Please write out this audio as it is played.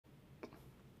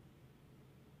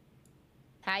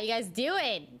How you guys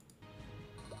doing?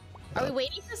 Are we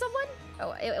waiting for someone?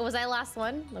 Oh, was I last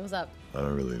one? What was up? I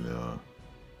don't really know.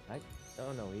 I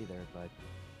don't know either, but...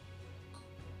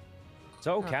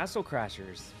 So, Castle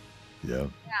Crashers. Yeah.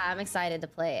 Yeah, I'm excited to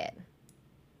play it.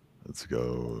 Let's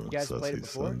go. You guys played it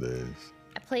before? Sundays.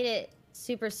 I played it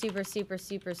super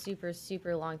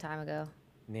long time ago.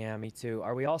 Yeah, me too.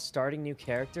 Are we all starting new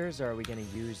characters, or are we gonna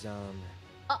use,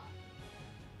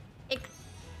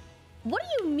 What do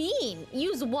you mean?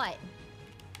 Use what?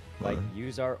 like,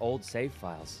 use our old save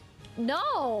files?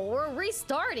 No, we're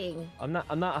restarting. I'm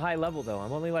not high level, though.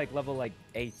 I'm only, like, level, 8.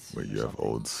 Wait, you have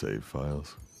old save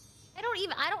files? I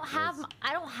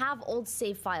don't have old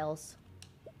save files.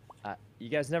 You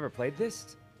guys never played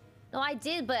this? No, I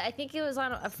did, but I think it was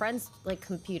on a friend's, like,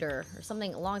 computer or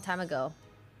something a long time ago.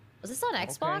 Was this on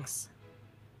Xbox?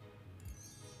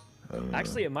 I don't know.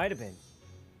 Actually, it might have been.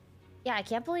 Yeah, I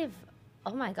can't believe...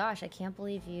 Oh my gosh, I can't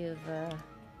believe you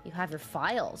have your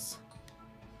files.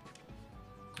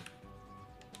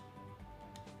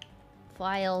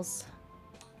 Files.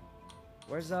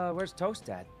 Where's Toast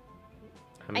at?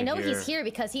 I know he's here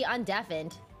because he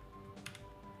undeafened.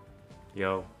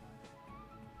 Yo.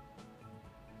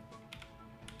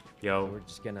 Yo. We're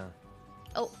just gonna...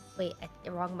 Oh, wait,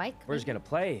 wrong mic? We're just gonna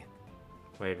play.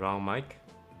 Wait, wrong mic?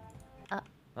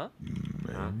 Huh?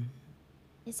 Maybe.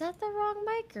 Is that the wrong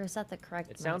mic or is that the correct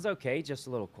mic? It sounds okay, just a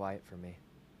little quiet for me.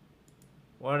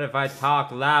 What if I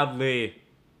talk loudly?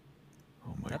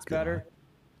 Oh my That's God. better.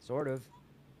 Sort of.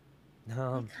 It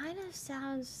kind of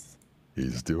sounds...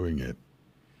 He's doing it.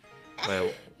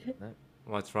 Wait,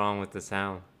 what's wrong with the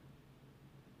sound?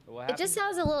 It just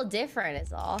sounds a little different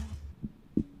is all.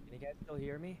 Can you guys still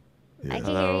hear me? Yeah. I can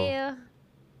Hello. hear you.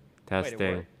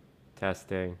 Testing. Wait,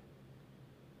 Testing.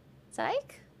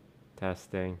 Psych?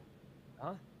 Testing.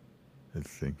 Huh? I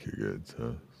think you're good,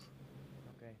 Toast.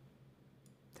 Okay.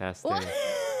 Testing. What?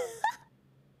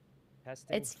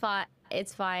 Testing. It's fine.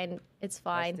 It's fine. It's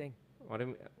fine. Testing. What do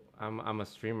you mean? I'm a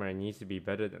streamer. It needs to be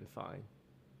better than fine.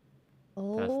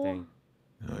 Oh Testing.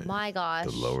 my gosh.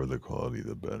 The lower the quality,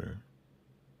 the better.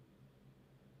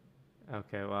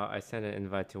 Okay, well, I sent an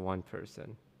invite to one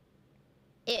person.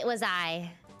 It was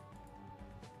I.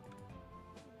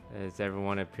 Is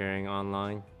everyone appearing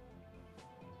online?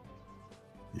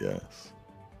 Yes.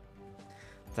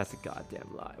 That's a goddamn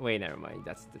lie. Wait, never mind.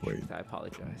 That's the truth. I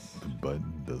apologize. The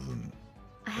button doesn't...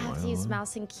 I have to use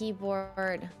mouse and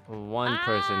keyboard. One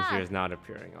person here is not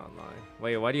appearing online.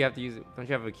 Wait, why do you have to use it? Don't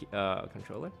you have a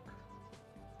controller?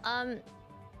 I'm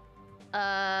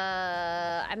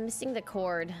missing the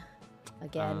cord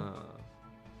again.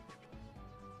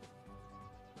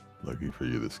 Lucky for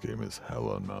you, this game is hell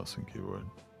on mouse and keyboard.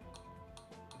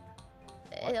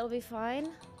 It'll be fine.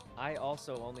 I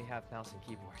also only have mouse and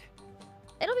keyboard.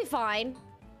 It'll be fine.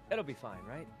 It'll be fine,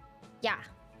 right? Yeah.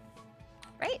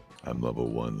 Right? I'm level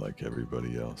 1 like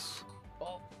everybody else.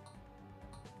 Oh.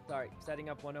 Sorry, setting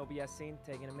up one OBS scene,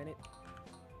 taking a minute.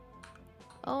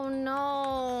 Oh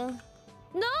no.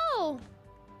 No!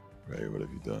 Right, what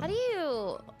have you done? How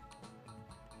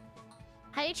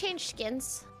do you change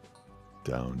skins?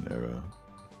 Down arrow.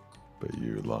 But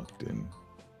you're locked in.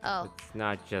 Oh. It's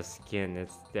not just skin,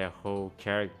 it's their whole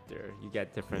character. You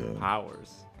get different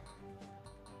powers.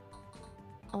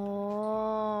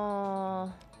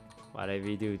 Oh. Whatever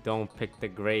you do, don't pick the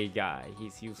gray guy.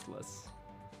 He's useless.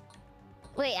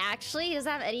 Wait, actually, he doesn't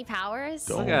have any powers?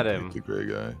 Don't Look at pick him. the gray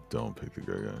guy. Don't pick the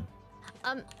gray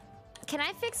guy. Can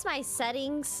I fix my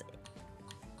settings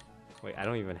Wait, I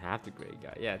don't even have the gray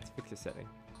guy. Yeah, it's fix the setting.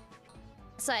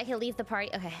 so I can leave the party?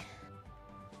 Okay.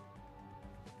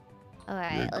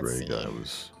 Alright, Your let's gray see. guy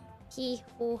was He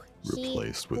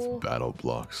replaced with Battle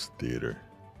Blocks Theater.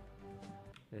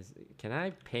 Can I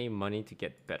pay money to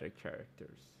get better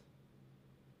characters?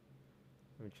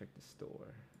 Let me check the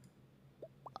store.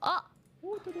 Oh.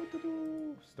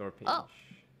 Store page. Oh.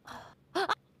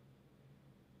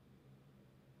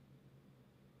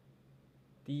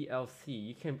 DLC.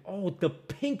 You can. Oh, the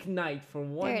Pink Knight for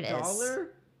 $1. There it is.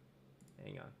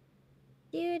 Hang on.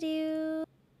 Doo-doo.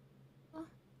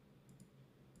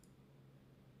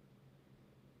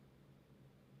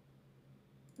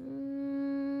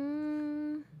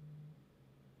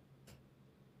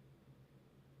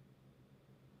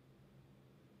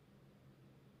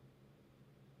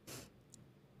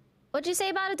 What'd you say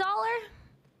about $1?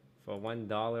 For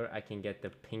 $1, I can get the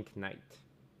Pink Knight.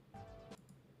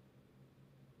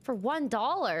 For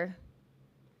 $1?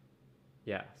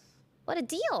 Yes. What a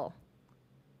deal.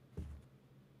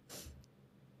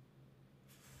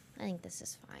 I think this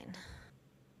is fine.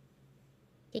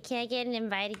 You can't get an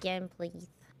invite again, please.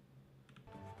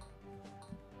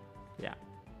 Yeah.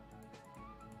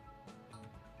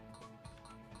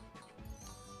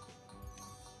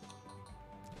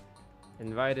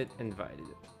 Invited.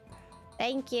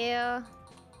 Thank you.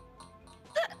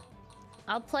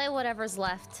 I'll play whatever's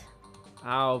left.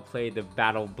 I'll play the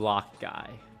battle block guy.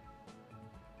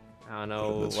 I don't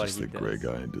know That's what just he the does. gray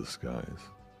guy in disguise.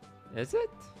 Is it?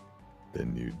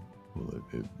 Then you, well,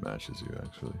 it matches you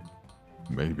actually.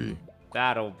 Maybe.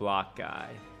 Battle block guy.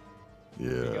 We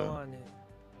go Yeah. on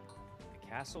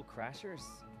Castle Crashers.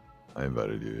 I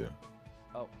invited you. Yeah.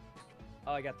 Oh,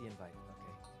 I got the invite.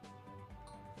 Okay.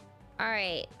 All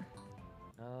right.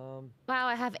 Wow,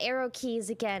 I have arrow keys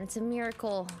again. It's a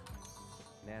miracle.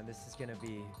 Man, this is gonna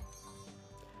be.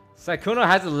 Sykkuno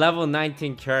has a level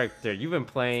 19 character. You've been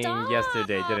playing Stop!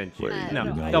 yesterday, didn't you? Wait, no,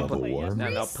 you're not don't level play. one? No,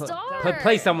 Restart.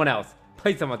 play someone else.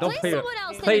 Play someone. Don't Play play. someone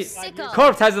else, then Play. you sicko.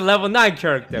 Corpse has a level 9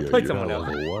 character. Yeah, Play you're someone not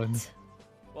else. level one.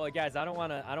 Well, guys, I don't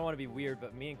wanna be weird,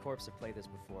 but me and Corpse have played this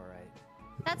before, right?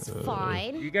 That's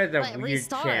fine. You guys are But weird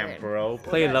restart. champ, bro.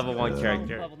 Play a Guys, level 1 we're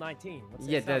character. Level 19. What's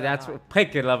Yeah, it's not that's high. what.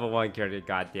 Pick a level 1 character.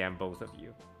 Goddamn, both of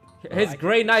you. His I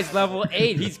Grey can- Knight's level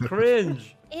 8. He's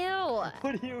cringe. Ew.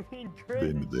 What do you mean,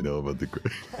 cringe? They know about the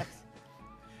gray.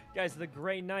 Guys, the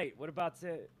Gray Knight. What about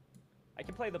the? I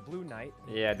can play the Blue Knight.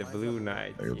 Yeah, the Blue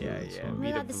Knight. I can play Yeah, this yeah. one. Oh Be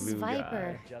my the God, this is blue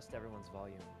Viper. guy. Adjust everyone's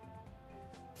volume.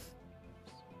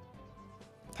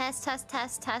 Test.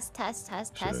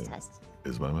 Shit.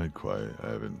 Is my mic quiet? I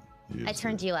haven't used I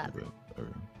turned it you up. a bit. Okay.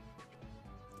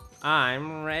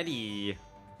 I'm ready.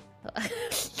 Right,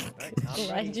 I'm Why'd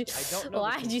ready. you, I don't know the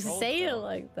why'd you controls, say it though.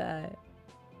 like that?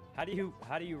 How do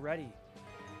you ready?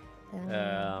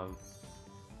 I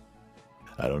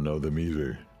don't know the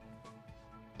meter.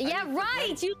 Yeah,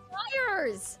 right. You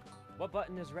liars. What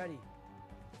button is ready?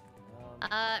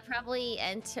 Probably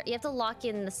enter. You have to lock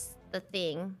in the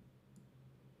thing.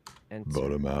 And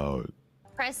Vote him out.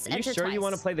 Press Are you enter sure twice. you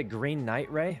want to play the Green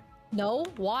Knight, Ray? No.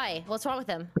 Why? What's wrong with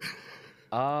him?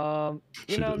 You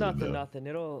She know, doesn't nothing.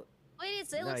 It'll. Wait, it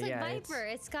No, looks like yeah, Viper.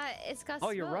 It's got.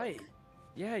 Oh, you're smoke. right.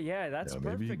 Yeah, that's Yeah,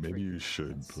 perfect. maybe for you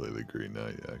should play the Green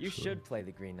Knight. Actually, You should play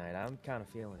the Green Knight. I'm kind of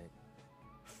feeling it.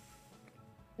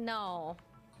 No.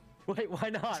 Wait, why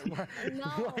not? Why, No.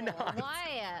 why not?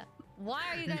 Why? Why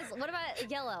are you guys? What about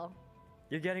yellow?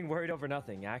 You're getting worried over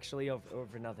nothing. Actually,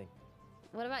 over nothing.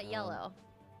 What about yellow? I'll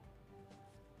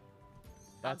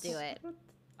That's, do it.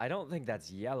 I don't think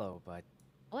that's yellow, but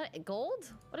What?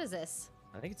 Gold? What is this?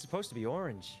 I think it's supposed to be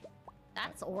orange.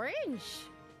 That's orange.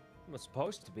 It's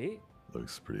supposed to be.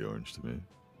 looks pretty orange to me.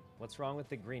 What's wrong with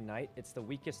the Green Knight? It's the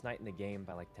weakest knight in the game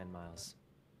by like 10 miles.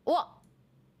 What?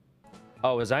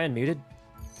 Oh, was I unmuted?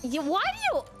 Why do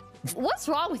you? What's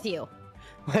wrong with you?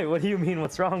 Wait, what do you mean?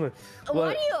 What's wrong with?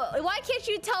 Why do you? Why can't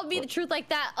you tell me the truth like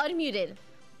that? Unmuted.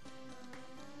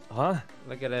 Huh?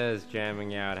 Look at us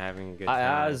jamming out, having a good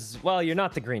time. Well, you're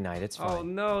not the Green Knight. It's fine. Oh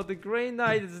no, the Grey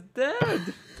Knight is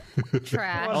dead.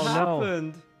 Trash. What Oh, no.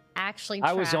 happened? Actually,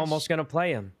 I was trash. almost gonna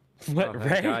play him. What, Oh, Ray?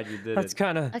 thank God you did That's it.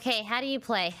 kind of. Okay, how do you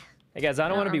play? Hey guys, I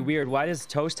don't want to be Um, weird. Why does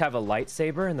Toast have a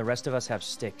lightsaber and the rest of us have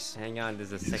sticks? Hang on,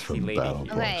 there's a He's sexy from lady. Battle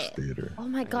here. Okay. Box Theater. Oh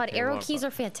my God, Okay, arrow what keys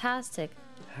about- are fantastic.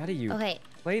 How do you Okay,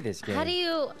 play this game? how do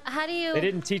you? They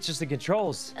didn't teach us the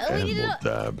controls. We need Animal to.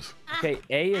 dabs. Okay,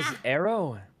 A is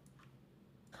arrow.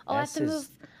 Oh, I have S to is move.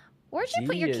 Where'd you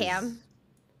put G your is- cam?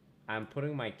 I'm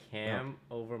putting my cam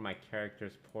over my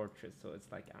character's portrait, so it's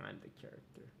like I'm the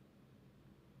character.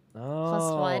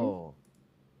 Oh. one.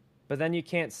 But then you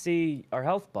can't see our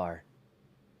health bar.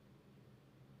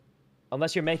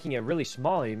 Unless you're making it really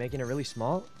small. Are you making it really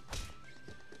small?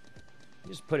 You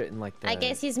just put it in like the. I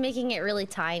guess he's making it really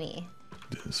tiny.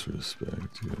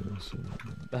 Disrespect. Yes.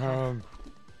 I'll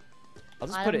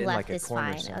just put Bottom it in like left a is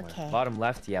corner fine, somewhere. okay. Bottom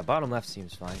left, yeah. Bottom left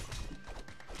seems fine.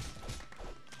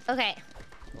 Okay.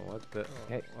 What the?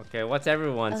 Okay. Okay, what's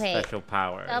everyone's Okay. special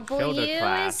power? Show W the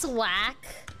class. is whack.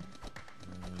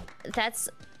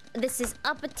 This is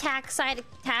up attack, side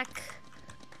attack.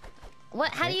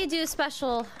 What? How do you do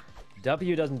special?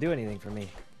 W doesn't do anything for me.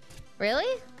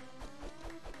 Really?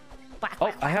 Whack, Oh,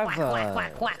 whack, I have, whack,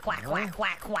 whack, whack, whack, whack,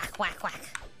 whack, whack, whack,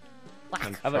 whack.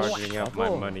 I'm have a charging up my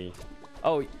shovel. money.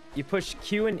 Oh, you push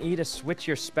Q and E to switch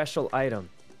your special item.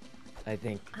 I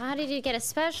think. How did you get a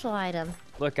special item?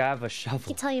 Look, I have a I shovel.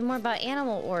 can tell you more about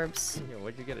animal orbs. Yeah,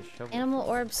 where'd you get a shovel? Animal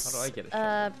orbs How do I get a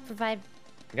shovel? provide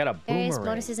I got a various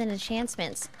boomerang. bonuses and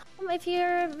enchantments. If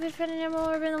you're an animal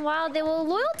orb in the wild, they will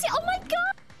loyalty. Oh my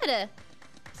God!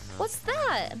 What's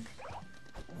that?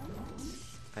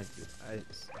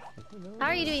 How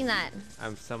are you doing that?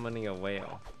 I'm summoning a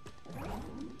whale.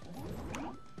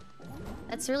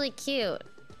 That's really cute.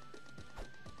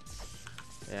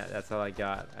 Yeah, that's all I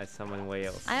got. I summon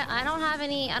whales. I don't have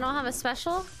any. I don't have a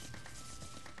special.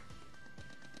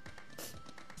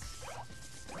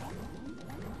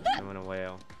 Summon a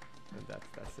whale. And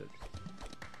that's it.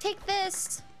 Take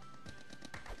this.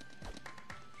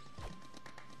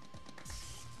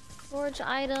 Forge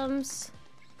items.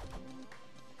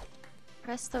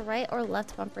 Press the right or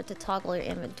left bumper to toggle your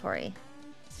inventory.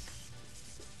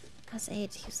 Press A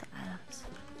to use the items.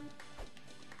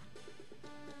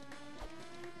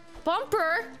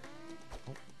 Bumper?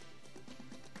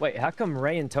 Wait, how come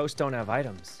Ray and Toast don't have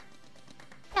items?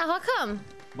 Yeah, how come?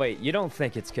 Wait, you don't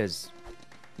think it's because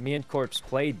me and Corpse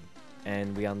played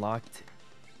and we unlocked?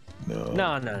 No.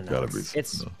 No. Gotta be.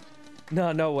 It's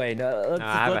no way. No,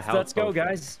 let's go,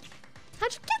 guys.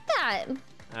 How'd you get that?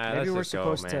 Maybe we're let's just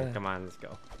supposed go, man. to. Come on, let's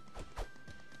go.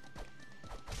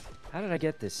 How did I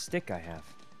get this stick I have?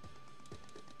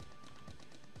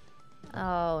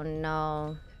 Oh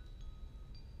no.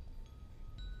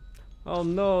 Oh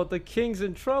no, the king's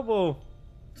in trouble.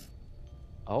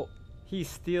 Oh. He's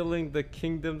stealing the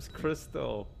kingdom's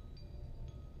crystal.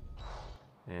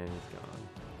 And he's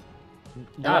gone.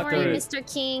 Don't worry, Mr.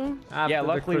 King. Yeah, After the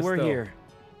luckily we're crystal. here.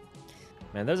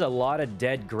 Man, there's a lot of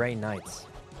dead gray knights.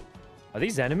 Are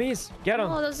these enemies? Get them.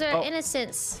 Oh, those are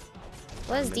innocents.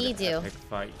 What does I'm in D the do? epic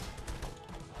fight.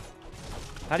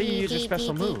 How do you use your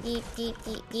special move?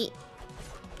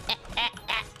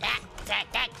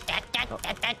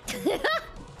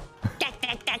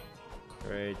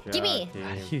 Great job, Gimme. team.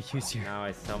 How do you use your... Now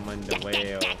I summoned the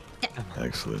whale.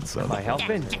 Excellent, son. Am I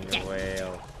helping? And the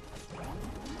whale.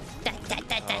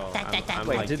 I'm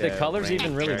Wait, like did the colors rain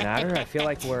even really character. matter? I feel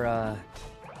like we're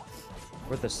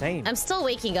the same. I'm still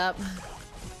waking up.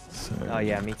 Same. Oh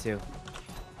yeah, me too.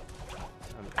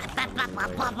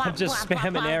 I'm I'm just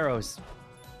spamming arrows.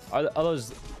 Are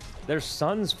those... There's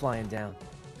suns flying down.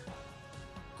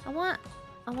 I want.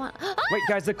 Wait,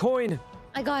 guys, the coin!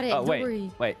 I got it. Oh, Don't wait,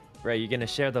 worry. wait. Ray, you gonna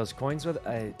share those coins with...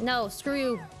 No, screw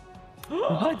you.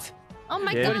 What? Oh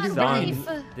my Dibs god, on,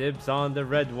 Rafe. dibs on the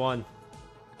red one.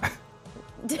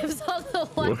 Dibs on the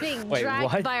one being Wait,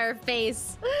 dragged what? by our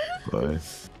face. Bye.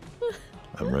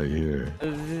 I'm right here.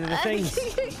 The things...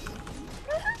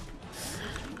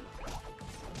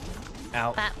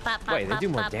 Ow. Wait, they do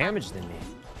more damage than me.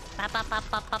 I'm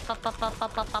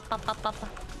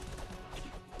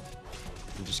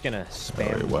just gonna spam.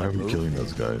 Alright, why are we move. killing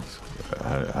those guys?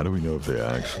 How do we know if they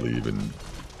actually even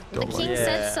The don't king like Yeah.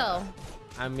 said so.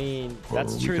 I mean,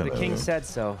 That's we true, the kinda- king said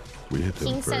so. We hit them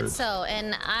King first. said so,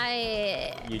 and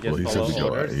I. you Well, just he said, follow to go,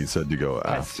 orders. he said to go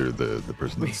after the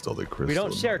person that stole the crystal. We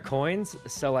don't share coins,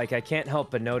 so like I can't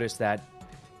help but notice that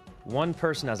one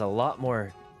person has a lot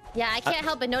more. Yeah, I can't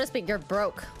help but notice, but you're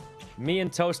broke. Me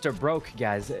and Toast are broke,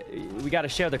 guys. We gotta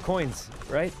share the coins,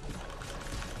 right?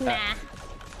 Nah.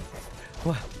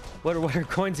 What are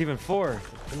coins even for?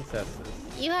 Princesses.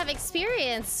 You have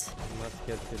experience. Let's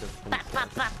get to the Bop,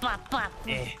 princess. bop, bop, bop, bop.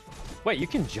 Wait, you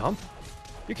can jump?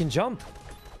 You can jump?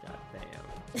 God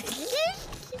damn.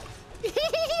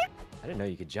 I didn't know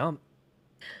you could jump.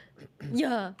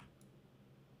 Yeah.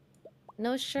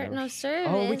 No shirt, no service.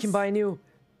 Oh, we can buy new.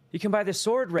 You can buy the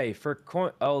sword, Ray, for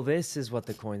coin. Oh, this is what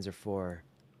the coins are for.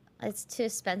 It's too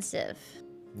expensive.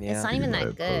 Yeah. It's not even My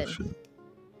that good. potion.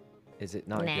 Is it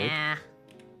not good? Nah.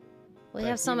 We Thank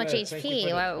have so you, much thank you for HP.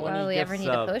 the Why 20 would we ever gifts need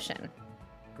a of- potion?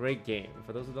 Great game.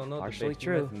 For those who don't know, Partially the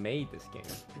true. Behemoth made this game.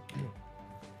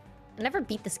 I never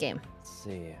beat this game. Let's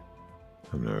see.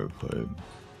 I've never played.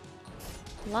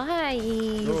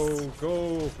 Lies.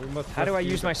 Go. We must How do I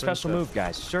rescue use the my special princess. move,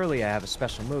 guys? Surely I have a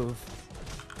special move.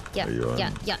 Yeah, Are you on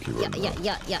yeah. keyboard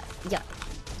now?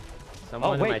 Someone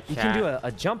Oh, in my wait, you chat, can do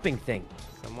a jumping thing.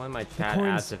 Someone in my chat coins.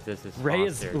 asked if this is Ray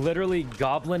is sponsored. literally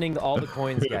goblining all the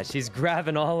coins, guys. She's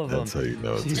grabbing all of them. That's how you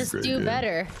know it's a Just great do game.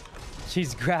 better.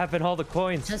 She's grabbing all the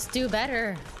coins. Just do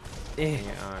better. Eh.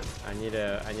 Hang on. I need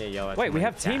to yell at Wait, someone we in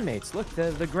have chat. teammates. Look,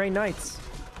 the Grey Knights.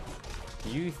 Do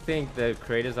you think the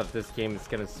creators of this game is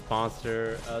gonna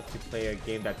sponsor us to play a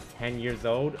game that's 10 years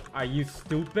old? Are you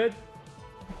stupid?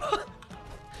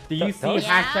 Do you see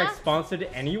Yeah? hashtag sponsored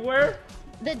anywhere?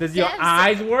 The Does your devs-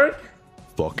 eyes work?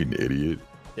 Fucking idiot.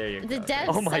 There you The go. devs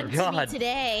Oh my sent to God. me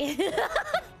today.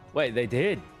 Wait, they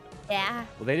did. Yeah,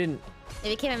 Well, they didn't they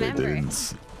became a They member.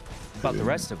 didn't. about the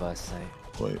rest of us.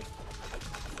 Wait.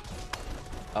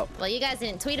 Well, you guys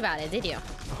didn't tweet about it, did you?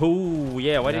 Ooh,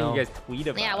 yeah. Why didn't No. you guys tweet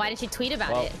about Yeah, it? why didn't you tweet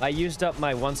about Well, it? I used up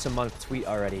my once a month tweet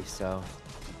already, so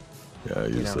Yeah, I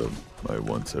used know. up my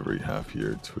once every half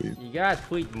year tweet. You gotta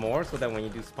tweet more so that when you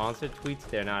do sponsored tweets,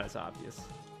 they're not as obvious.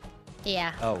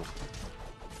 Yeah. oh.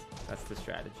 That's the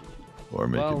strategy. Or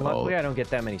make Well, it all. luckily I don't get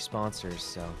that many sponsors,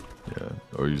 so Yeah.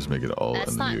 Or you just make it all That's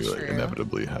and not then you like, true.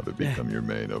 inevitably have it become your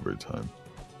main over time.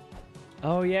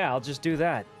 oh yeah, I'll just do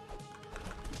that.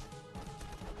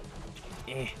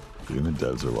 Eh. Even the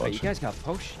devs are Wait, watching. you guys got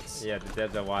potions. Yeah, the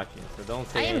devs are watching, so don't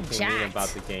I say am anything mean jacked. about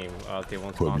the game, or else they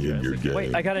won't Put me sponsor in us your again. game.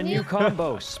 Wait, I got a new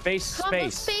combo. Space, Combo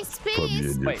space. space. Put me in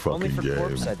your Wait, only fucking for game.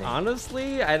 corpse, I think.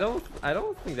 Honestly, I don't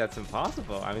think that's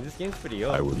impossible. I mean, this game's pretty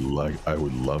old. I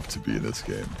would love to be in this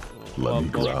game. Let Well, me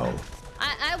growl.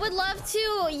 I would love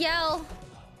to yell.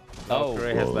 Oh,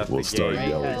 Ray has Well, left we'll the start game.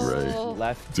 yelling, has Ray.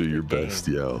 left Do the your game. best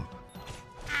yell.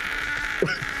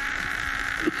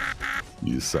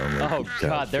 You sound like Oh a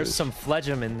god, there's catfish. some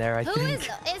fledgem in there, I Who think. is?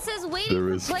 It says waiting There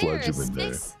for is players. fledgem in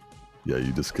there. Space. Yeah,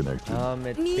 you disconnected I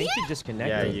think you Yeah,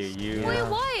 disconnected. you. Wait,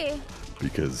 why?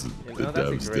 because You the know, that's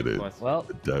a devs great did it. question. Well,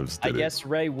 The devs I did guess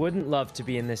Ray wouldn't love to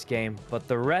be in this game, but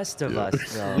the rest of Yeah.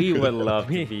 us, though, We would love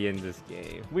to We- be in this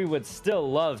game. we would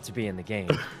still love to be in the game.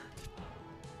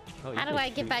 Oh, How do I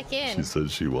get back it. She in?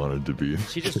 said she wanted to be in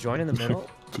She just joined in the middle.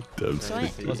 the devs. Join.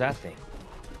 did What was that thing?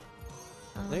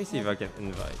 Let me see if I can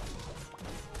invite.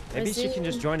 Maybe she can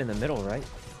just join in the middle, right?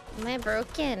 Am I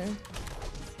broken?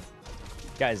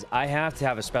 Guys, I have to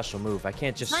have a special move. I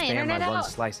can't just My spam my internet one out?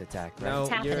 slice attack, right? No,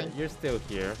 What's happening? you're still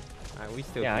here. We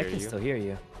still Yeah, I hear can you. still hear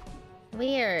you.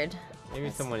 Weird. Maybe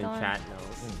What's someone in going- chat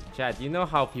knows. Chat, do you know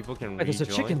how people can Wait, there's a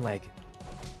rejoin? chicken leg.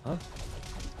 Huh?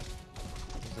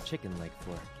 There's a chicken leg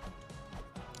for.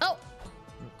 Oh,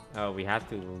 Oh, we have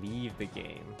to leave the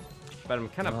game. But I'm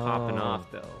kind of popping Oh.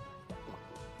 off though.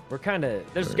 We're kind of.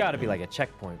 There's got to be like a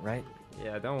checkpoint, right?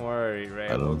 Yeah, don't worry, Ray. I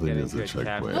don't we'll think get there's a into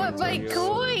checkpoint. what my Anytime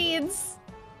coins?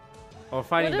 We're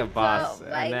fighting What the boss,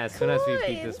 about my and then as soon as we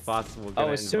beat this coins? boss, we're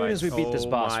gonna as soon as we beat this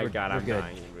boss, oh my we're- god, we're I'm good.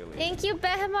 dying, really. Thank you,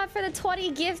 Behemoth, for the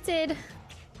 20 gifted.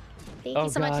 Thank Oh, you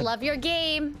so much. God. Love your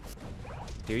game.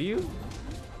 Do you?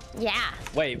 Yeah.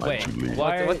 Wait, Why'd you leave?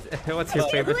 why? What's your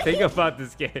favorite thing about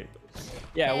this game?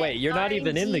 Yeah, wait. You're not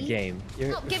even in the RNG. game.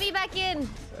 You're... Oh, get me back in.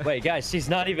 Wait, guys, she's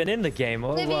not even in the game.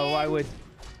 Oh, Let me well, why in. would?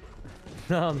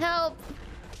 Help.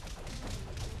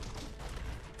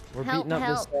 We're Help, beating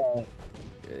up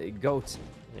this goat.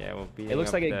 Yeah, we'll be. It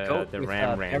looks like a goat the with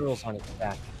ram ranch. barrels on its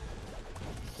back.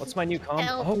 What's my new combo?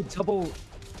 Help. Oh, double.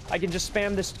 I can just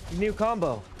spam this new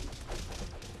combo.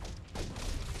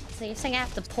 So you're saying I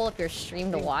have to pull up your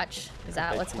stream to watch? Is that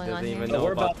Bet what's he going on doesn't here? even No, know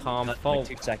we're about about Tom like Folk.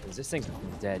 2 seconds. This thing's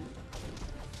dead.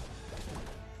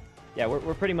 Yeah,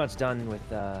 we're pretty much done with.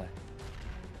 Right.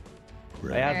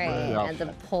 I have Alright, I health had to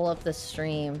left. pull up the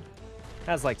stream.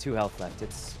 Has like 2 health left.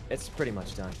 It's pretty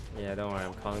much done. Yeah, don't worry,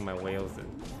 I'm calling my whales in.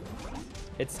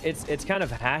 It's kind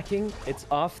of hacking. It's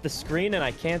off the screen and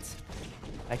I can't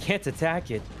attack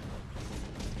it.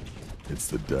 It's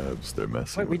the devs. They're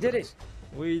messing Wait, we with did us. it.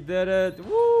 We did it!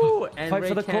 Woo! And Fight Ray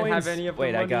for the can't have coins. any of the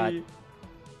Wait, money.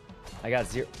 I got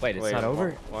 0. Wait, it's Wait, not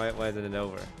over. Why isn't it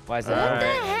over? Why is it What not the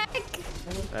over? Alright.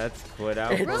 heck? Let's quit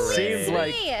out It for seems Ray.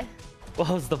 like- Me.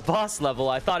 Well, it's the boss level.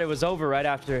 I thought it was over right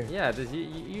after. Yeah,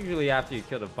 usually after you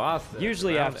kill the boss.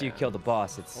 Usually round after you ends. kill the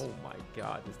boss, it's. Oh my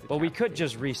god, this Well, we could decapitation.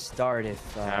 just restart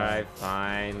if. Alright,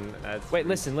 fine. Wait,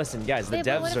 listen, guys. The Wait,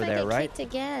 but what devs if are I there, get right? kicked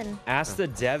again? Ask the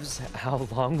devs how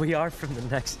long we are from the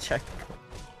next checkpoint.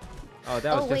 Oh,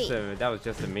 that was Oh,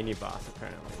 just a mini boss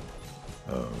apparently.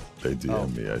 They DM Oh.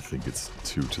 me. I think it's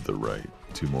 2 to the right.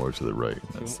 2 more to the right.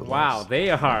 That's the Wow, last.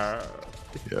 they are.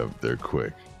 Yeah, they're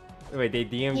quick. Wait, they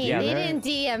DM'd Hey, you? they they're- didn't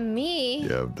DM me.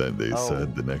 Yeah, then they Oh.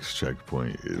 said the next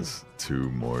checkpoint is 2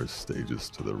 more stages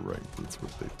to the right. That's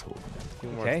what they told me. 2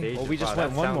 more Okay. stages. Well, we just Wow,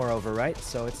 went that one sounds- more over, right?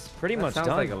 So it's pretty that much sounds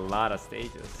done. like a lot of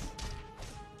stages.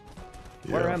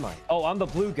 Where Yeah. am I? Oh, I'm the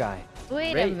blue guy.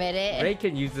 Wait Ray, a minute. Ray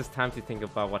can use this time to think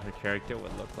about what her character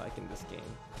would look like in this game.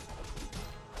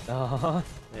 Uh-huh.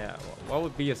 Yeah, what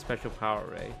would be your special power,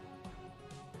 Ray?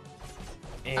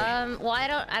 Well,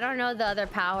 I don't know the other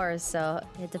powers, so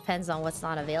it depends on what's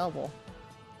not available.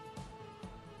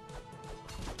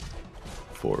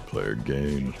 4-player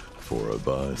game, 4 of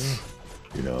us.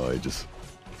 You know, it just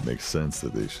makes sense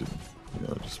that they should, you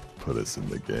know, just put us in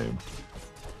the game.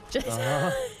 Just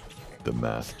The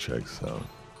math checks out.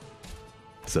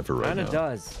 Except for right Kinda now.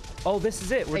 does. Oh, this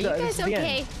is it. Are We're you done. guys This is the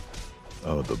okay? end.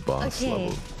 Oh, the boss Okay.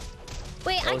 level.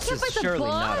 Wait, Oh, I this can't is fight the surely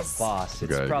not boss. a boss.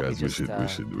 It's Guys, probably guys, just.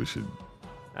 we should.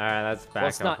 Alright, let's back Well,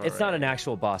 it's up. not. It's not already. an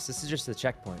actual boss. This is just the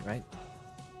checkpoint, right?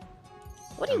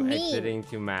 What do you I'm mean? exiting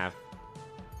to map.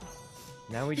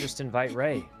 Now we just invite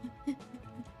Ray.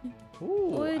 Ooh,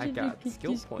 Why I did you got pick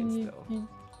skill this points one?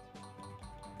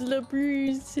 though.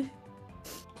 Lovers.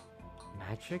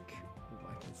 Magic? Ooh,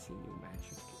 I can see new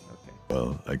magic. Okay.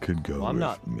 Well, I could go Well, I'm with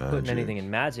not magic. putting anything in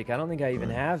magic. I don't think I even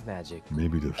Right. have magic.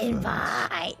 Maybe defense.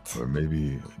 Invite. Or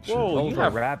maybe. Whoa, you Over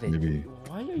have- rabbit. Maybe.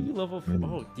 Why are you level 4?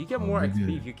 Maybe- Oh, do you get oh, more maybe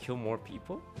XP I- if you kill more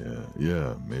people?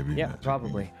 Yeah, maybe. Yeah, magic.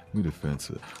 probably. Maybe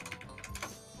defensive.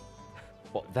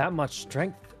 Well, that much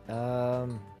strength.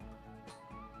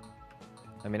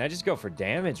 I mean, I just go for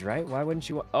damage, right? Why wouldn't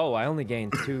you? Oh, I only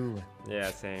gained 2.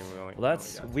 Yeah, same. Well,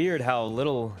 that's weird how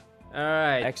little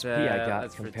Alright, XP I got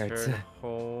let's compared return to...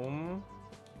 home.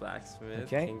 Blacksmith,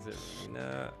 Okay. King's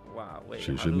Arena. Wow, wait.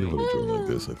 She how should be do able we... to join like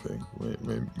this, I think. Wait,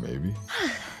 maybe?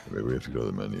 Maybe we have to go to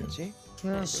the menu. See?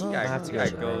 I have to go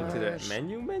to the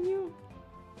menu?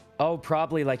 Oh,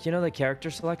 probably like, you know the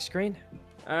character select screen?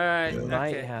 Alright, Yeah. okay.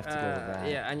 Might have to go to that.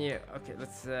 Yeah, I knew. Okay,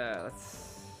 let's...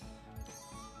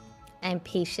 I'm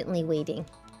patiently waiting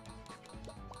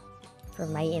for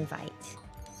my invite.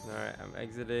 Alright, I'm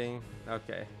exiting.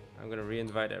 Okay, I'm gonna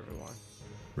re-invite everyone.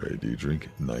 Ray, do you drink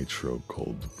nitro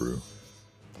cold brew?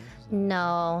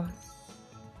 No.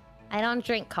 I don't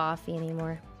drink coffee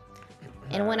anymore.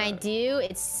 And when I do,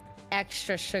 it's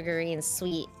extra sugary and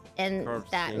sweet. And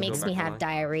Corpse, that can you makes go me back have online?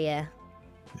 diarrhea.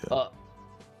 Yeah.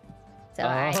 So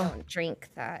I don't drink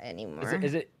that anymore.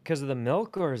 Is it because of the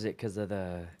milk or is it because of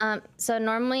the... So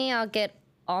normally I'll get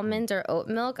almond or oat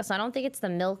milk. So I don't think it's the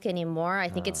milk anymore. I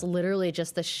think it's literally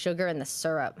just the sugar and the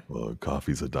syrup. Well,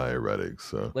 coffee's a diuretic,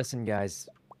 so... Listen, guys.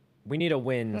 We need a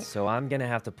win, so I'm going to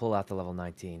have to pull out the level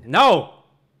 19. No!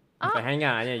 But hang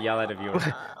on, I need to yell at the viewer.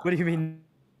 What do you mean?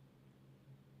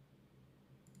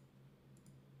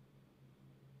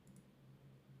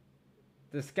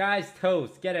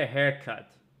 DisguisedToast, get a haircut.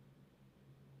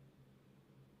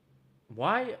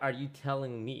 Why are you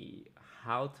telling me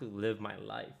how to live my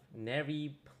life?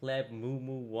 Neri pleb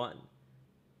mumu 1.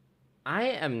 I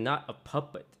am not a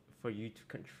puppet for you to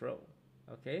control,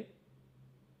 okay?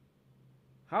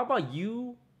 How about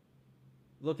you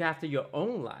look after your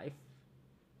own life?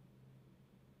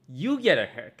 You get a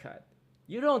haircut.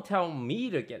 You don't tell me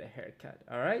to get a haircut,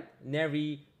 alright?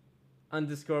 Neri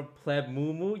 _ pleb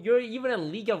mumu. You're even a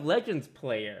League of Legends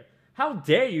player. How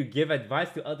dare you give advice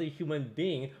to other human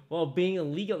beings while being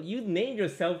illegal? You named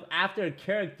yourself after a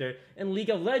character in League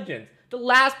of Legends. The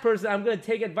last person I'm gonna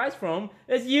take advice from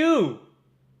is you.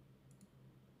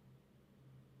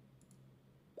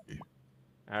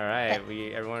 All right,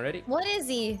 everyone ready? What is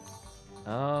he?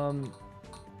 I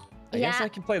guess I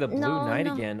can play the Blue Knight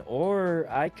again, or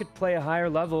I could play a higher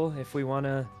level if we want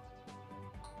to.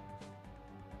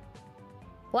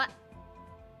 What?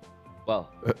 Well,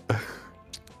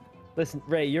 listen,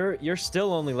 Ray, you're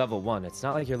still only level 1. It's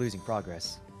not like you're losing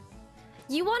progress.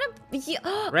 You want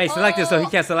to... Ray, select it so he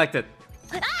can't select it.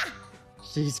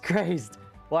 She's crazed.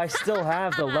 Well, I still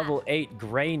have the level 8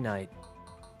 Gray Knight.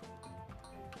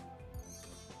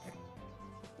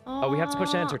 Oh, we have to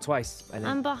push enter twice.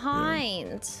 I'm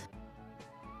behind.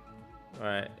 All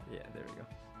right, yeah, there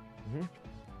we go.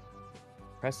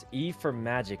 Press E for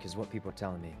magic is what people are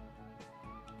telling me.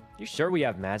 You sure we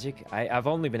have magic? I've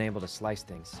only been able to slice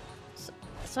things.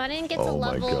 So I didn't get to Oh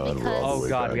my level God, because... we're all Oh way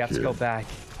god, back we have to here. go back.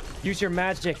 Use your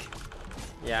magic.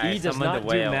 Yeah, E I does summoned not the do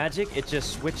whale. magic, it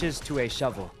just switches to a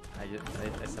shovel.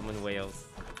 I summoned whales.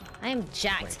 I'm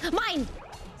jacked. Mine!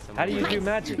 How do you Mine! do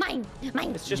magic? Mine!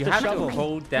 It's just You a have shovel. to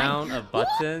hold down a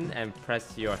button and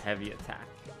press your heavy attack.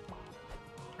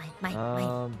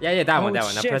 Mine. Yeah, that one.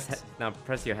 Oh, Now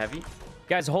press your heavy.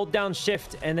 Guys, hold down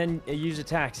shift and then use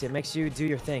attacks. It makes you do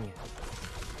your thing.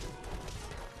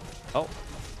 Oh,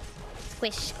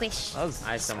 Squish, squish. that was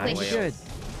I summoned kinda whales.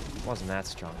 good. Wasn't that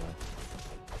strong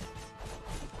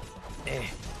though.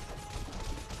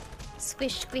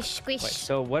 Squish, squish, squish. Wait,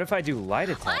 so what if I do light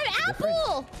attack? I'm Is it different?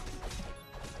 Apple!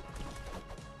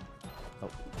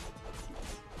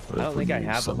 What I if don't when think I you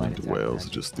have a summoned light attack whales,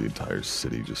 magic. just the entire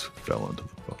city just fell into the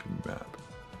fucking map.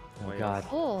 Oh god.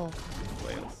 Oh.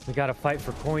 Whales. We gotta fight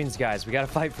for coins, guys. We gotta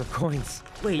fight for coins.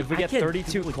 Wait, if we I get can't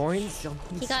 32 do it. coins,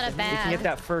 He got a we bag. can get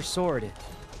that first sword.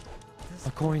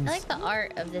 A coins. I like the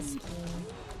art of this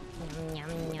game. Yum,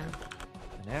 yum, yum.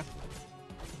 Yeah.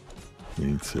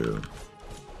 Me too.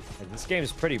 This game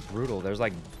is pretty brutal. There's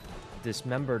like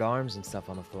dismembered arms and stuff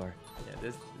on the floor. Yeah,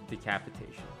 this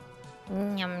decapitation.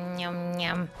 Yum, yum,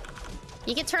 yum.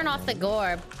 You can turn off the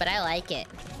gore, but I like it.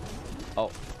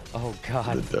 Oh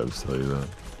god. The devs tell you that.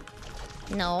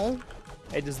 No.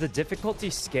 Hey, does the difficulty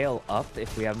scale up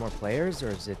if we have more players, or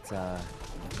is it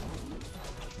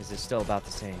still about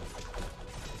the same?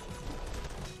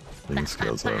 I think it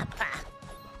scales up.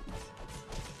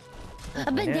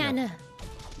 A banana.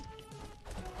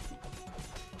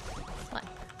 What?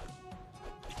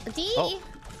 D? Oh.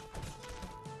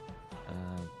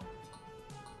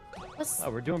 What's... Oh,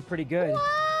 we're doing pretty good.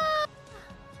 What?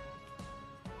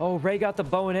 Oh, Ray got the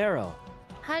bow and arrow.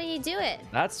 How do you do it?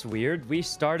 That's weird. We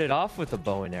started off with a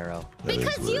bow and arrow. That is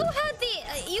Because you weird. had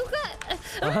the... you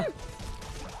got...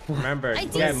 Remember, I you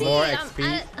did get see more it,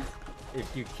 XP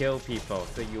if you kill people,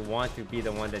 so you want to be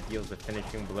the one that deals the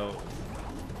finishing blow.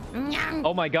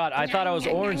 Oh my god, I thought I was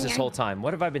orange this whole time.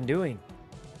 What have I been doing?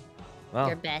 Well,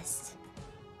 Your best.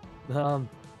 um.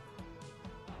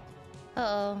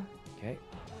 Uh-oh. Okay.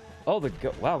 Oh,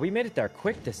 wow, we made it there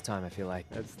quick this time, I feel like.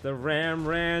 That's the Ram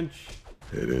Ranch.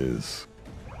 It is.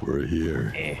 We're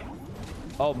here.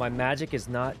 Oh, my magic is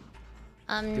not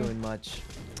Um, doing much.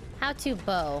 how to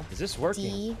bow? Is this working?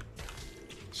 D,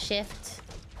 shift,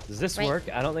 Does this right work?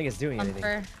 I don't think it's doing anything.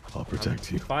 bumper. I'll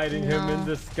protect you. Fighting him in No.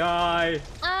 the sky.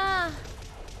 Ah!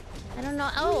 I don't know.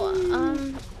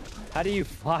 Oh, How do you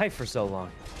fly for so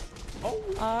long?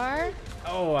 R.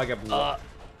 Oh, I got blown up.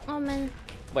 Oh, man.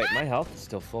 Wait, my health is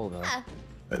still full though. Ah.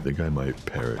 I think I might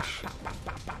perish.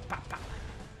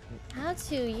 How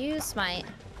to use my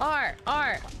R.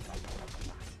 I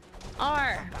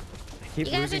keep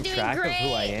You guys are losing doing track of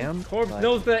who I great. am. Corpse but-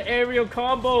 knows the aerial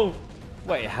combo.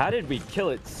 Wait, how did we kill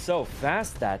it so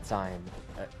fast that time?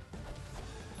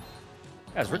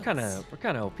 Guys, we're kind of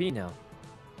OP now.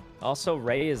 Also,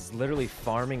 Ray is literally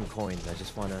farming coins. I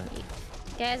just wanna. You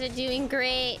guys are doing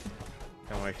great.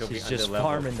 Don't worry, she'll be She's just under level.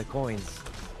 farming the coins.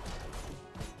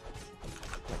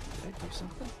 Wait, did I do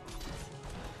something?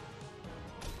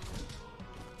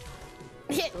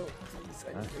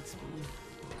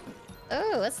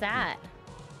 Oh, what's that?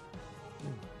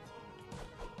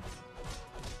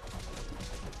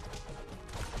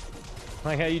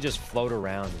 Like how you just float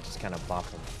around and just kind of bop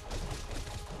them.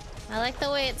 I like the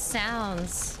way it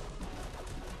sounds.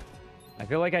 I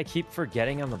feel like I keep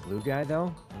forgetting I'm the blue guy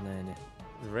though, and then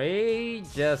Ray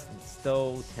just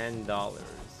stole $10.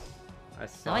 I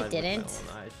saw I it with my didn't.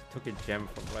 own eyes. She took a gem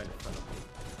from right in front of me.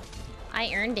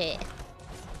 I earned it.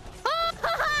 Oh,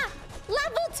 haha!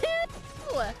 Level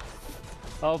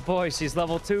 2! oh boy, she's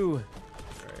level 2.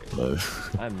 Right.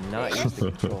 I'm not used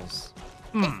to controls.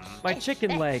 My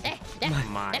chicken leg.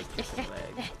 My leg.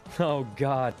 Oh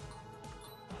god.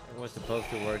 It was supposed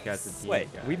to work as a team.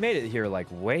 Wait, guys. we made it here like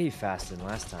way faster than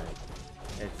last time.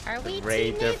 It's Are the we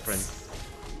Ray teammates? difference.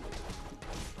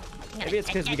 Maybe it's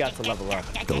because we got to level up.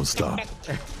 Don't stop.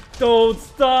 Don't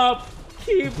stop!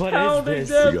 Keep What is pounding this?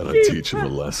 them! We gotta keep teach him a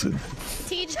lesson.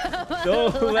 Teach them.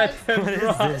 Don't let them What is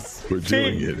rot. this? We're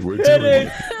doing it. We're hit doing it.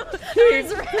 it.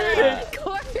 Who's red?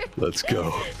 Let's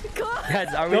go.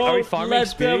 Guys, are we Don't farming let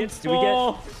experience? them Do we get?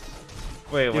 fall.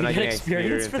 Wait, Do we're we not get getting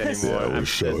experience experience for this? anymore. Yeah, we're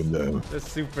showing them. That's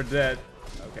super dead.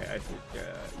 Okay, I think, yeah,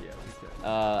 we could.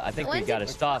 I think we When's gotta it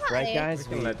stop, right, fly? guys?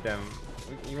 We can let them.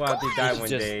 You want to die when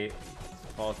Just- they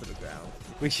fall to the ground.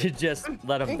 We should just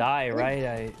let them die,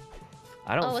 right?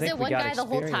 I don't Oh, was think it we one got guy the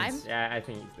whole experience. time? Yeah, I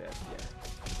think he's dead.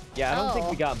 Yeah, I don't think Oh.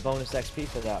 we got bonus XP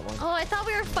for that one. Oh, I thought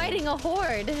we were fighting a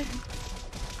horde.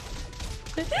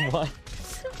 What?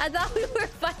 I thought we were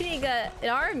fighting an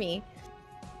army.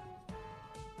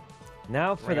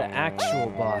 Now for the actual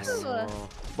boss. Ooh.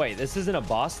 Wait, this isn't a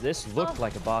boss? This looked Oh.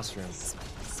 like a boss room.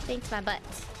 Spanked my butt.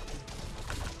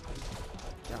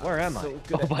 Where am I? So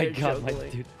good Oh at my air god, my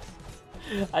juggling.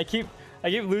 dude. I keep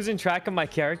losing track of my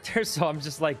character, so I'm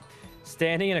just like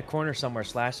standing in a corner somewhere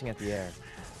slashing at the air.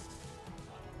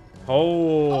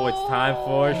 Oh, it's time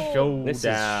for a Oh. showdown. This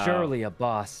is surely a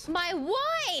boss. My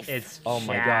wife! It's Oh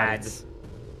my Chad. god,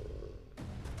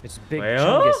 it's Big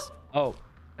Well? Chungus. Oh,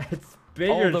 It's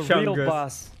bigger oh, the real Chungus.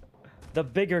 boss. The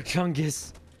bigger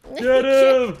Chungus. Get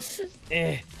him!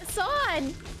 Eh. It's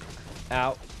on!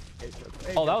 Ow.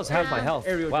 Oh, that was half my health.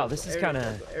 Aerial Wow, juggle, this is aerial kind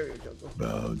of... juggle, aerial juggle.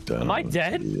 Bow down. Am I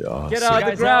dead? to the awesome. Get out of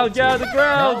the Guys, ground! help. Get out of the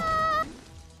ground! Oh,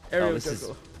 Aerial this is...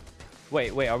 juggle.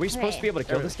 Wait, are we supposed to be able to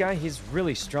kill Aerial- this guy? He's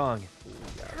really strong.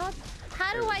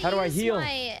 How do I How do I use heal?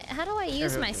 how do I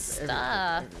use my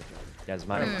stuff? Guys,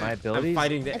 my Hmm. I'm abilities...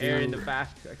 fighting the air in the back.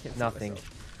 I can't see Nothing.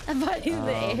 myself. I'm fighting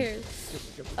the air.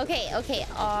 Okay,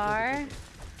 R.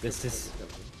 This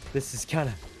is kind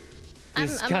of... I'm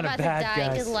This is kind of about bad, to die.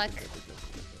 guys. Good luck.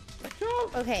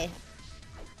 Okay.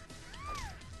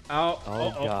 Ow.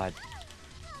 Oh god.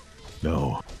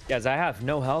 No. Guys, I have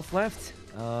no health left.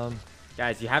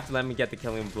 Guys, you have to let me get the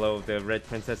killing blow. The red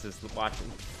princess is watching.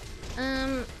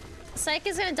 Syke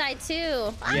is gonna die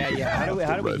too. Yeah. How do we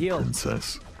The red heal?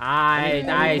 Princess. need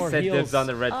I more said heals. dibs on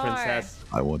the red R. princess.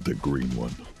 I want the green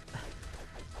one.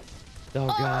 Oh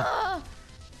god.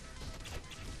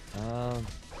 Oh,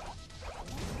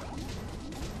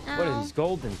 What are these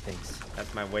golden things?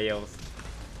 That's my whales.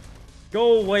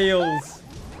 Go whales!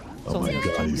 Oh my only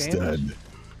god, he's damage. dead.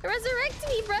 Resurrect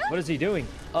me, bro. What is he doing?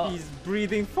 He's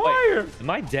breathing fire! Am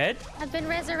I dead? I've been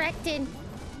resurrected.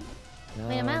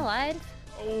 Wait, am I alive?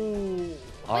 Oh.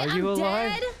 Are Wait, you I'm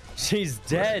alive? dead? She's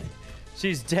dead.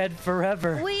 She's dead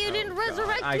forever. Wait, you didn't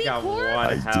resurrect I me, got Corp? one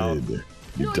I health. did.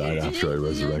 You No, died you after I didn't.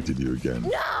 resurrected you again. No.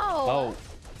 Oh,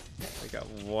 I got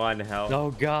one health.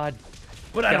 oh god.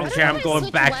 But I don't care. I'm going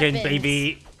switch back in, weapons.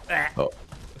 baby. Oh,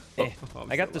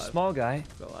 I got the small guy.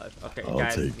 Still alive. Okay, I'll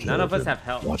guys, take care none of us him. have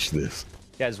health. Watch this.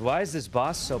 Guys, why is this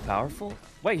boss so powerful?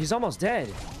 Wait, he's almost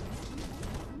dead.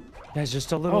 Guys,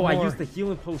 just a little Oh, more. I used the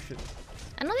healing potion.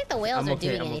 I don't think the whales I'm are okay,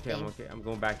 doing I'm anything. okay, I'm okay. I'm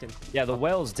going back in. Yeah, the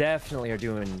whales definitely are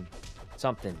doing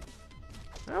something.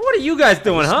 What are you guys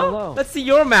doing, so huh? low. Let's see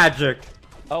your magic.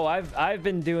 Oh, I've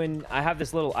been doing. I have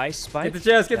this little ice spike. Get the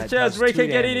chest, get the that chest. does Ray 2 can't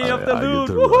get damage. any of the I get loot.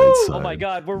 the Woohoo! right side. Oh my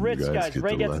God, we're rich, You guys. get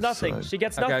Ray the gets left nothing. side. She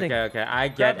gets Okay, nothing. okay. I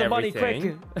Grab get the money,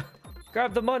 everything. quick.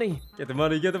 Grab the money. Get the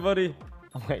money, get the money.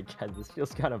 Oh my God, this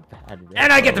feels kind of bad. Man.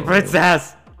 And I get the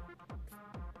princess.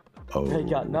 Oh. Ray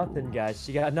got nothing, guys.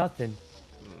 She got nothing.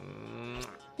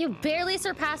 You barely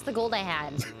surpassed the gold I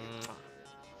had.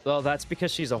 Well, that's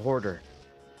because she's a hoarder.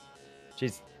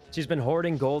 She's been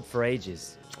hoarding gold for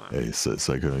ages. Hey,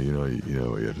 Sykkuno, you know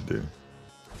what you have to do.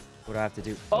 What do I have to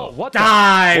do? Oh, what?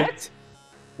 Die! The, what?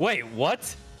 Wait,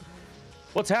 what?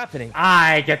 What's happening?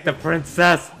 I get the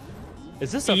princess.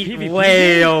 Is this a Eat PvP?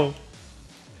 whale.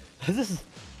 This is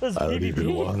I don't PvP.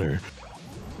 even want her.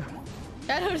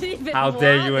 I don't even How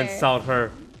dare you want her. insult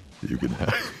her? You can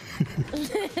have.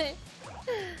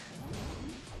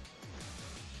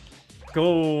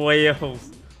 Go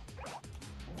whales.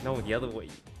 No, the other way.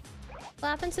 What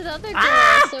happened to the other girl?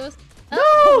 Ah! So it was... No!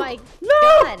 Oh my No!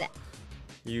 God.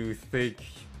 You think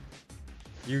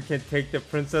you can take the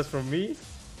princess from me?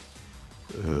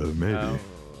 Maybe. I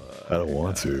don't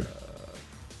want to.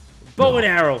 Bow and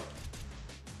arrow.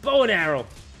 Bow and arrow.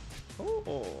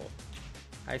 Oh,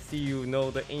 I see you know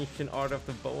the ancient art of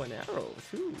the bow and arrow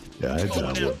too. Yeah, I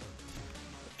dabble.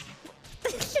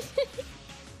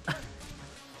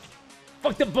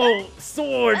 Fuck the bow,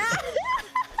 sword.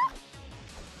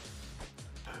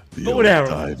 The Bow old and arrow.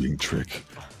 diving trick.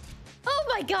 Oh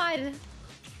my God.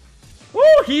 Woo,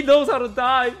 he knows how to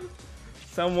dive.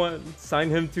 Someone sign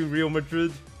him to Real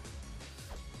Madrid.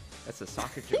 That's a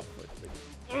soccer joke.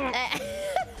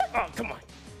 Oh, come on.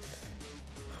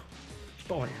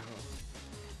 Bow and arrow.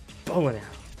 Bow and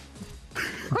arrow.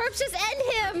 Corpse, just end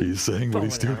him. He's saying what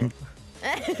he's Bow and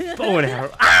doing. Bow and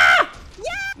arrow. Ah!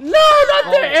 No,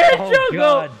 not the air juggle.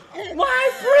 God. My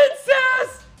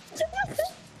princess.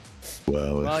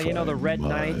 Well, Well, if you know, the I Red must,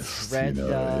 Knights, Red,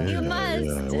 yeah, You must.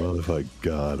 Yeah, well, if I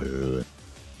gotta.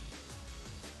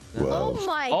 Well, Oh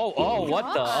my Oh,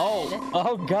 what the?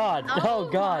 Oh God. Oh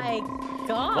God. my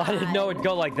God. I didn't know it'd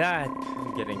go like that.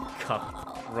 I'm getting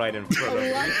cuffed right in front of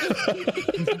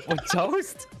me. With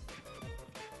toast?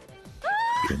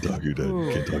 can't talk you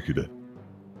dead. Can't talk you dead.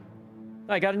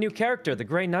 I got a new character, the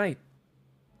Grey Knight.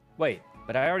 Wait,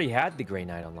 but I already had the Grey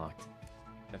Knight unlocked.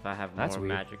 If I have That's more weird.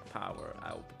 magic power,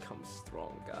 I will become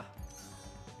stronger.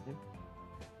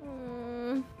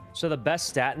 So the best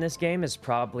stat in this game is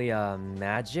probably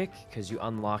magic, because you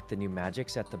unlock the new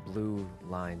magics at the blue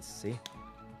lines. See?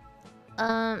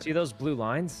 See those blue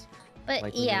lines? But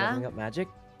Like when you're yeah. leveling up magic?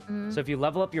 So if you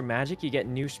level up your magic, you get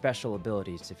new special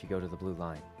abilities if you go to the blue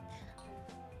line.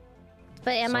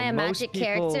 But am So I a most magic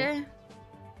people- character?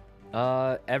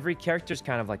 Every character's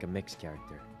kind of like a mixed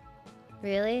character.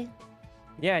 Really?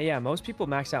 Yeah, most people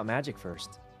max out magic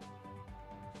first.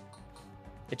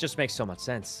 It just makes so much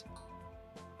sense.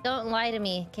 Don't lie to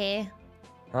me, okay?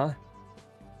 Huh?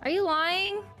 Are you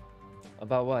lying?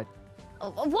 About what? Oh,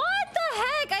 what the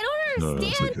heck? I don't No,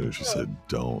 understand. it's okay. She said,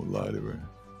 "Don't lie to her."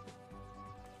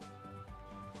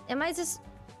 Am I just...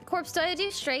 Corpse, do I do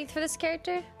strength for this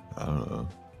character? I don't know.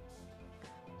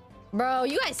 Bro,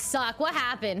 you guys suck. What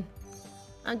happened?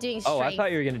 I'm doing strength. Oh, I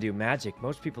thought you were gonna do magic.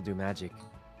 Most people do magic.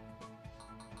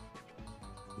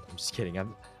 I'm just kidding.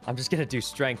 I'm just gonna do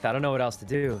strength. I don't know what else to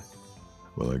do.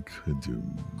 Well, I could do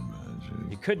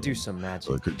magic. You could do some magic.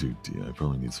 Well, I could do D. I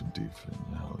probably need some defense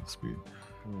now at speed.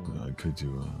 I could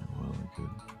do. Well, I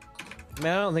could.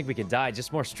 Man, I don't think we can die.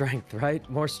 Just more strength, right?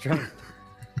 More strength.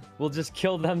 We'll just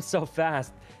kill them so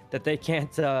fast that they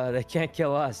can't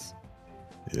kill us.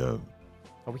 Yeah.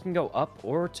 Or we can go up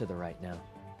or to the right now.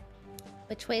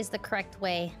 Which way is the correct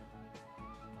way?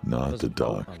 Not There's the a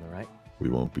boat dock. on the right. We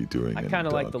won't be doing. I any kind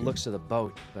of like the docking. looks of the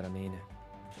boat, but I mean,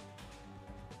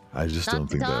 I just Not don't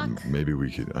the think dock. that maybe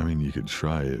we could. I mean, you could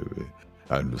try it. But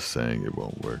I'm just saying it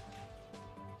won't work.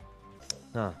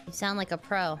 huh? You sound like a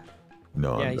pro.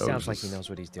 No, Yeah, I he was sounds like he just- knows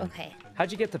what he's doing. Okay.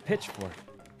 How'd you get the pitch for?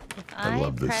 If I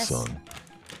love this press song.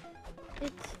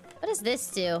 it- What does this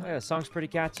do? Oh, yeah, the song's pretty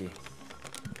catchy.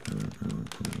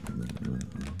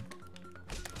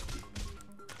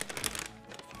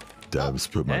 Dabs,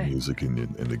 put my hey. music in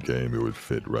the game. It would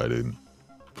fit right in,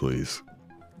 please,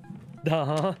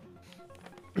 Uh-huh.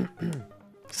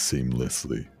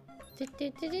 seamlessly.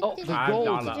 Oh, the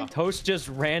 $5. gold. Toast just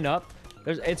ran up,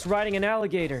 It's riding an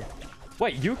alligator.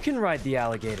 Wait, you can ride the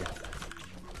alligator.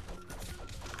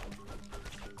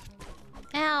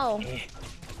 Ow.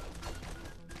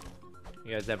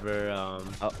 You guys ever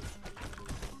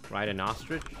ride an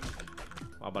ostrich?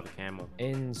 How about a camel?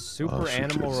 In Super Ostrich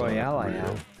Animal is Royale, I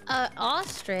unreal. have.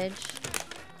 Ostrich.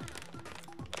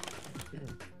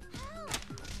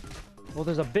 Well,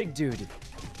 there's a big dude.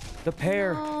 The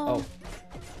pear. No. Oh.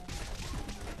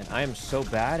 And I am so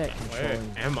bad at Where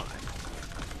controlling. am I?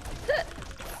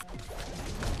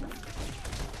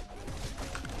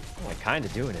 Oh, I'm kind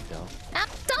of doing it though. Ah,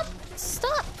 stop!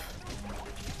 Stop!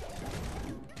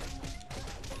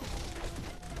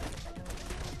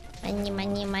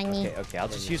 Money. Okay, I'll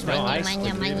just use my No, ice.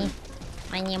 Money.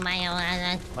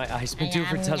 My ice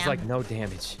maneuver does like no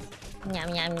damage.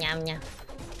 Yum yum yum yum.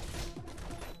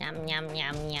 Yum yum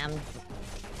yum yum.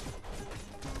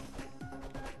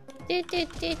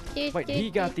 Wait, he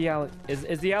got the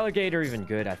is the alligator even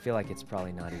good? I feel like it's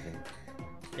probably not even.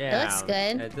 Yeah, looks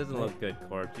good. It doesn't look good,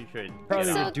 Corpse. You should.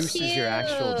 Probably so reduces your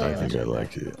actual cute. I damage. think I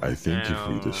like it. I think if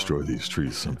we Ow. destroy these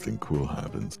trees, something cool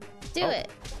happens. Do it.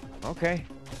 Okay.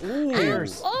 Ow.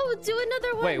 Bears. Oh, do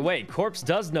another one. Wait. Corpse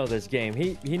does know this game.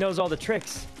 He knows all the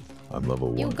tricks. I'm level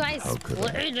 1. You guys How could I?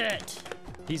 played it.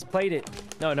 He's played it.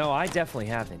 No, I definitely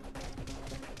haven't.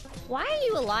 Why are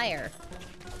you a liar?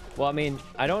 Well, I mean,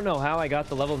 I don't know how I got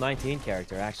the level 19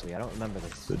 character, actually. I don't remember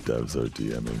this. The devs are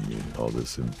DMing me all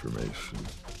this information.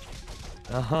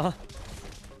 Uh-huh.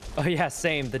 Oh, yeah,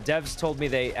 same. The devs told me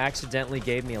they accidentally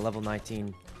gave me a level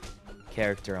 19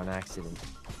 character on accident.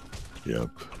 Yep.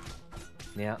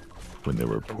 Yeah. When they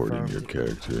were porting your Confirmed.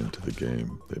 character into the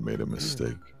game, they made a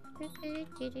mistake.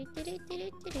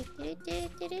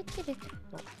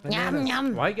 Yum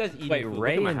yum. Why are you guys eating Wait, food? Look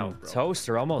Ray at my and house, bro. Toast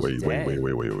are almost Wait, dead.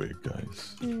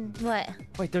 guys. What?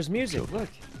 Wait, there's music. Look.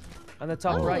 On the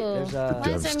top Oh. right, there's The Why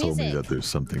is devs there told me music? that there's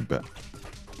something bad.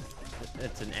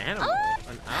 It's an animal. Oh!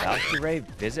 An owl. Dr. Ray,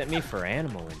 visit me for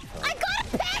animal info. I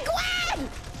got a penguin!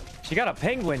 She got a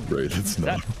penguin. Right, it's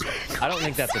not. I don't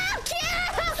think that's a. So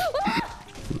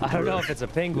cute! I don't know if it's a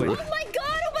penguin. Oh my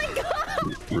god! Oh my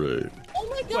god! Right. Oh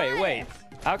my god! Wait.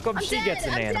 How come I'm she dead, gets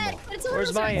an I'm animal? dead. It's a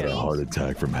Where's my resurrect Had a animal? heart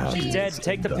attack from happiness. She's dead.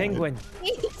 Take the and died. penguin.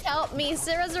 Please help me.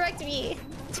 So resurrect me.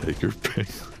 Take her penguin.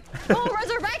 Oh,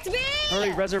 resurrect me!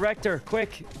 Hurry, resurrect her,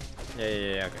 quick.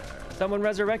 Yeah. Okay. Someone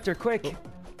resurrect her, quick.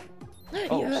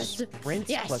 Oh, Yes. sprint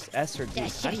Yes. plus S or D.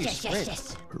 Yes, How do you yes, sprint?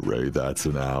 yes. Ray, that's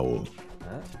an owl.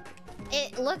 Huh?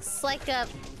 It looks like a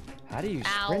How do you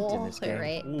sprint in owl, this game?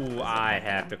 right? Ooh, I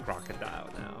have the crocodile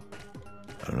now.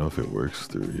 I don't know if it works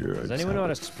through here. Does anyone know how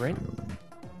to sprint?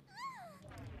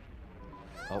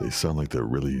 They sound like they're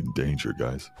really in danger,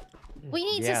 guys. We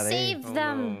need Yeah, to they- save Oh,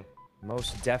 them.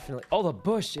 Most definitely. Oh, the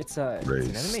bush. It's an Ray's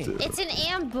enemy. still. It's an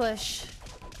ambush.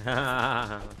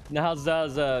 no.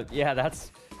 No, yeah,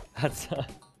 that's.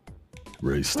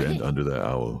 Ray, stand under the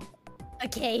owl.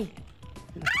 Okay.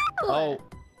 Oh,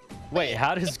 wait.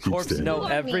 How does Keep Corpse standing. know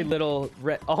Look every me. little?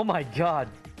 Oh my God,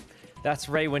 that's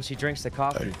Ray when she drinks the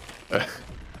coffee.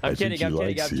 I'm think kidding. he I'm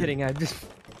likes you. kidding. I'm just.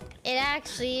 It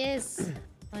actually is.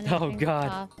 when I Oh, drink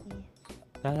God. coffee.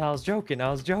 I was joking.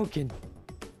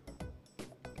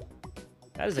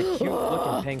 That is a cute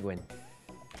looking penguin.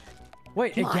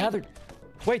 Wait, it Mine. gathered.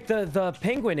 Wait, the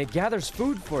penguin, it gathers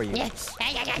food for you. Yes.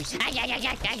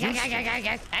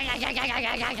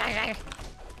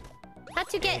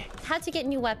 How to get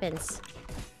new weapons?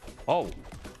 Oh,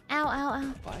 Ow,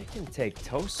 ow, I can take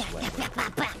Toast's weapon.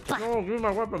 ow. No, give me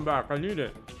my weapon back. I need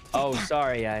it. Oh,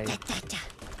 sorry, I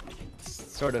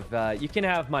sort of, you can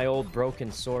have my old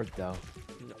broken sword, though.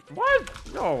 What?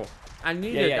 No. I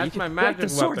need Yeah, it. you That's can, my wait, magic the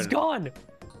sword's weapon. gone!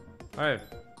 Alright.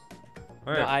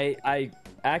 No, I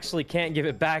actually can't give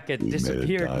it back. It We made a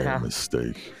disappeared dire now.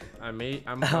 mistake. I'm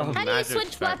How do you magic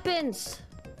switch spec. weapons?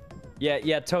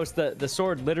 Yeah, Toast, the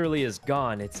sword literally is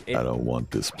gone. It I don't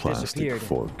want this plastic disappeared.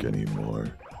 fork anymore.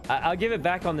 I'll give it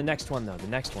back on the next one, though. The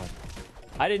next one.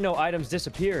 I didn't know items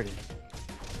disappeared.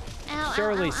 Ow,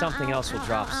 Surely ow, ow, something ow, else will ow,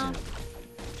 drop ow, ow. soon.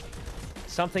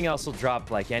 Something else will drop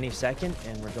like any second,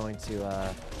 and we're going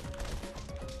to,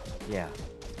 yeah.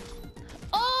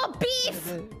 Oh,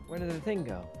 beef! Where did the thing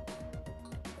go?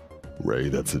 Ray,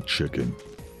 that's a chicken.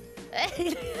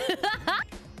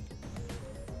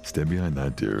 Stand behind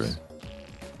that deer, Ray.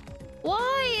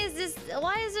 Why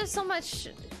is there so much?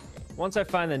 Once I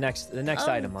find the next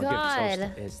Oh, item, I'll God. give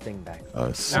Toast his thing back.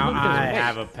 Now Someone I Wait.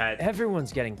 have a pet.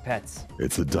 Everyone's getting pets.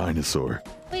 It's a dinosaur.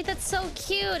 Wait, that's so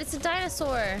cute. It's a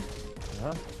dinosaur.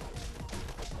 Huh?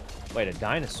 Wait, a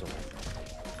dinosaur.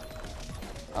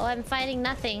 Oh, I'm fighting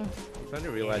nothing. I'm starting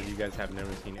to realize you guys have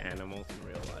never seen animals in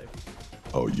real life.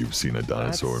 Oh, you've seen a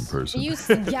dinosaur in person?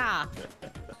 Yeah.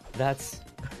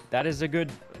 That is a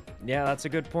good. Yeah, that's a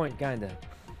good point, kinda.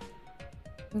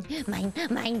 Mine.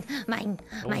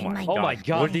 Oh my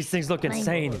god, these things look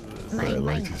insane. I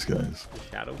like these guys.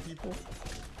 Shadow people.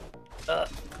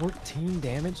 14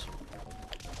 damage.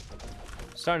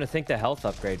 Starting to think the health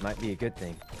upgrade might be a good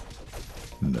thing.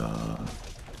 Nah.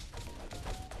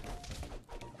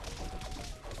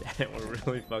 We're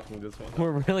really fucking this one.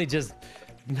 We're really just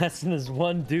messing this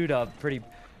one dude up pretty.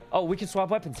 Oh, we can swap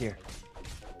weapons here.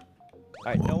 All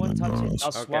right, no one touch it.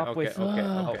 I'll swap with.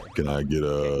 Okay. Can I get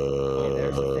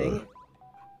There's a thing.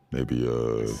 maybe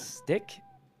a Stick?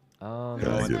 I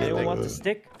Does get anyone a- want the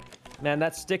stick? Man,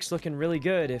 that stick's looking really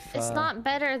good. If It's not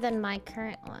better than my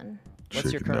current one. What's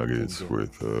your chicken current nuggets thing do?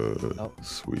 with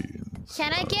sweet and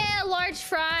Can I sour. get a large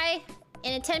fry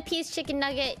and a 10-piece chicken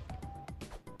nugget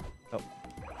Oh,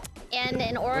 and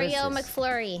an What is Oreo this?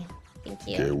 McFlurry? Thank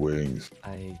you. Get wings.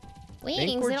 I Wings? think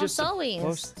They we're don't just sell wings.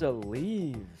 supposed to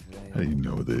leave. How do you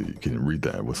know they can read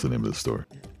that? What's the name of the store?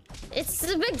 It's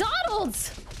the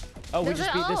McDonald's. Oh, we There's just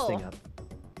an beat this O. thing up.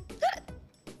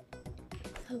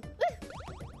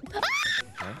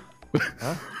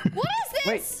 Huh? What is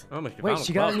this? Oh my god. Wait,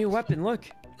 she got a new weapon. Look.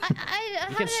 How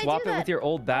You can did I swap do it that? with your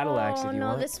old battle axe if you no,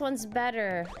 want. this one's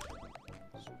better.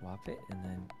 Swap it and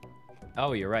then.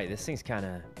 Oh, you're right. This thing's kind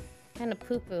of Kind of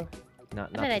poo-poo.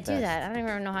 not. How did I do that? I don't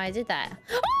even know how I did that.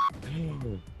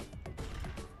 The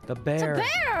It's a bear.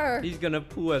 bear! He's gonna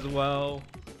poo as well.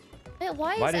 Wait,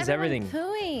 why Why is does everyone everything-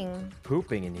 pooing?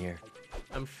 Pooping in here.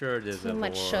 I'm sure there's Too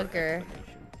much more sugar.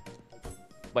 explanation.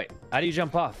 Wait, how do you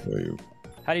jump off? Wait,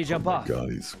 How do you jump oh my off?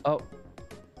 God, he's Oh,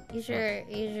 Use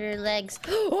your legs.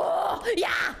 Oh,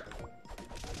 yeah!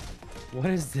 what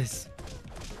is this?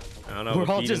 I don't know. We're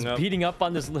all heating just up. beating up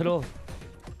on this little.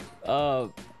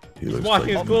 he looks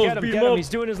walking like his clothes. Get him! beat Get him him! up. He's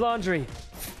doing his laundry.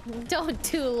 Don't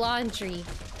do laundry.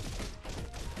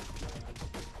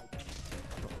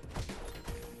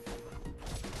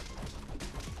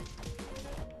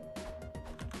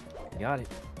 Got it.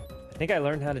 I think I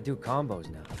learned how to do combos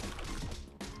now.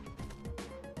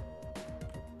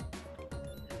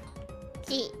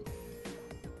 Gee.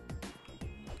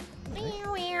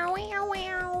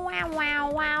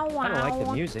 I don't like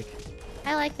the music.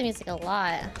 I like the music a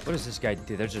lot. What does this guy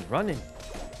do? They're just running.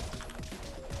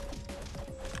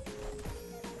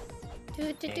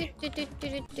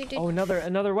 Oh,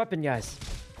 another weapon, guys.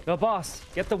 The boss.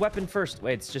 Get the weapon first.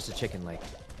 Wait, it's just a chicken leg.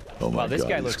 oh my Wow, this God,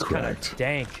 guy he's looks kind of cracked.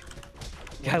 dank.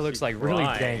 Guy looks like really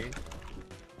dank.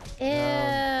 Ew.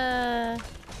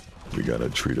 We gotta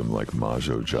treat him like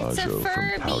Majo Jojo from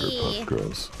Furby. Powderpuff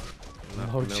Girls. I'm not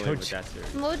familiar with that series.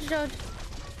 Mojo.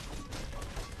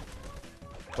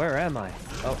 Where am I?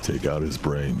 Oh, Take out his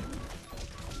brain.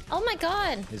 Oh my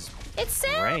god. his It's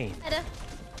sad. brain.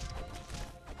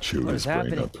 Chew What his is brain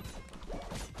happening? up.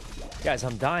 Guys,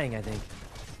 I'm dying, I think.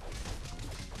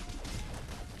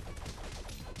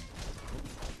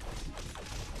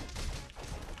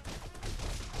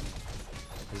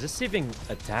 Is this even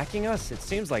attacking us? It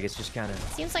seems like it's just kind of...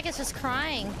 Seems like it's just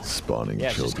crying. Spawning Yeah,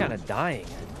 it's just children. kind of dying.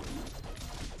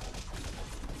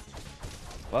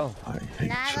 Well, I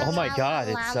hate oh children. my god,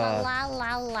 it's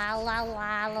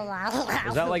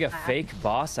was that like a fake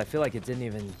boss? I feel like it didn't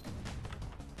even...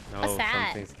 No, What's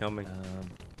that? something's coming.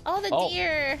 Oh, the Oh.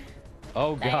 deer.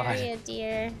 Oh god. Diarrhea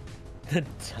deer. The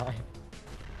time.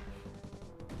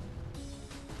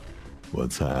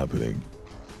 What's happening?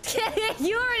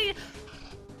 You already.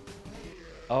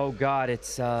 Oh god,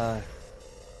 it's the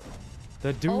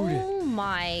dude. Oh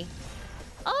my.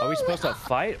 Oh, Are we supposed to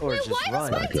fight or wait, just why does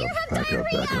run? my Back deer up, have back up,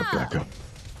 back up, diarrhea? back up.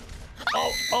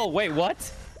 Oh, wait,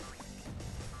 what?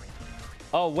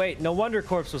 Oh wait, no wonder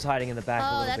Corpse was hiding in the back a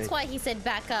Oh, little that's bit. why he said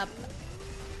back up.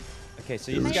 Okay, so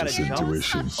It you was just just gotta jump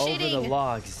intuition. Stop over the shitting.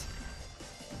 logs.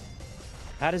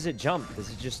 How does it jump? Does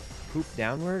it just poop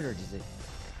downward or does it?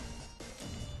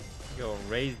 Yo,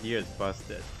 raised deer is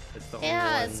busted. It's the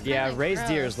Yeah, only it's one. Yeah, kinda raised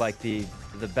deer is gross. like the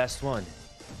best one.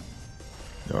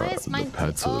 Why is The mine-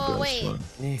 pets are the Oh, best wait.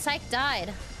 one. Psych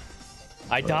died.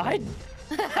 I died?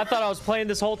 I thought I was playing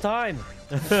this whole time.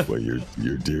 Wait,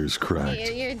 your deer's cracked.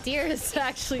 Your deer is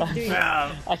actually doing.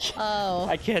 I can't, Oh.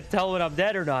 I can't tell when I'm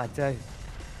dead or not.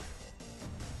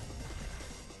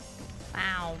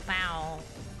 Bow, bow.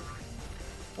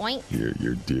 Boink.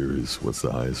 Your deer is what's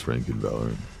the highest rank in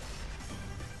Valorant?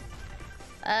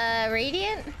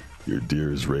 Radiant? Your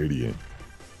deer is radiant.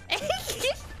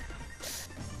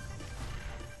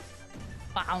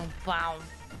 Bow, bow.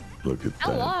 Look at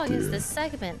How that long deer. is this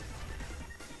segment?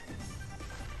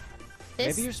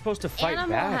 This Maybe you're supposed to fight animal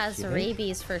back. has you think?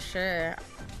 rabies for sure.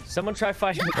 Someone try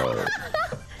fighting. Oh,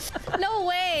 No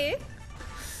way.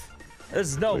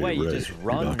 There's no way you Ray, just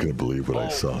run. You're not gonna believe what I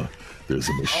saw. There's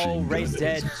a machine gun Ray's in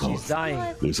dead. his She's mouth.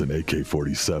 dying. There's an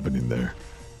AK-47 in there.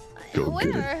 Go get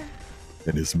it. Where?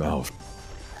 In his mouth.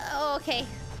 Oh, okay.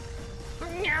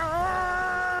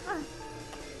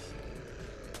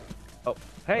 Oh,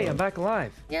 hey, I'm back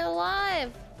alive. You're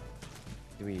alive.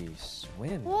 Do we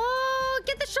swim? Whoa!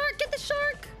 Get the shark! Get the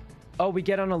shark! Oh, we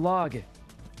get on a log.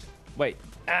 Wait.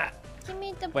 Ah. Give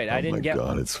me the Wait, I didn't get Oh my God,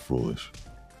 one. it's foolish.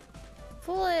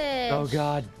 foolish. Oh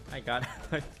God. I got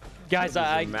it. Guys,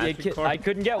 I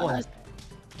couldn't get one.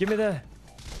 Give me the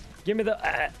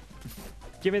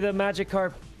magic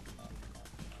carp.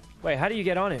 Wait, how do you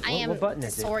get on it? I am What button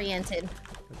is it? disoriented.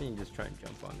 I think you just try and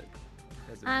jump on it.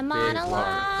 There's I'm on big a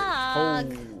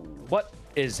log. log. What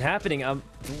is happening?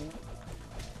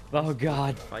 Oh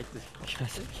God. Fight this.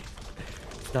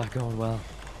 It's not going well.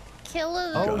 Kill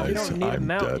him. Oh, you Guys, don't need a I'm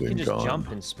mount. dead You can and just gone.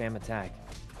 jump and spam attack.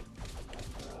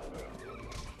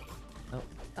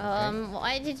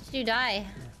 Why did you die?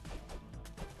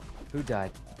 Who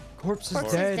died? Corpse is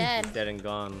Corpse is dead. dead. Dead and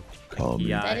gone. Call me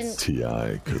TI.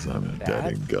 TI, because I'm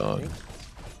dead and gone.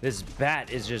 This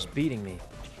bat is just beating me.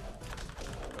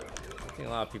 I think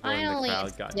a lot of people Finally, in the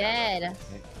it's crowd got dead. Yeah.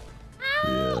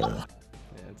 Yeah,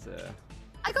 it's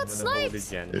I got I'm gonna hold sniped. it,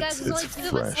 Jen. Guys, there's only It's 2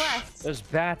 of us fresh. left. Those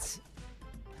bats.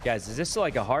 Guys, is this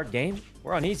like a hard game?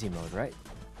 We're on easy mode, right?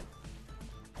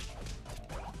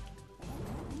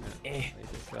 I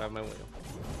just out my window.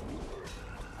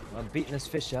 I'm beating this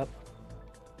fish up.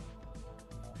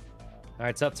 All right,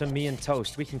 it's up to me and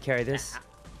Toast. We can carry this.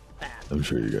 I'm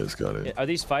sure you guys got it. Are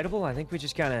these fightable? I think we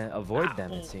just kind of avoid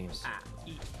them, it seems.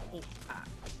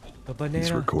 A banana.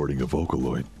 He's recording a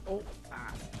Vocaloid.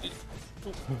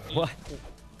 What?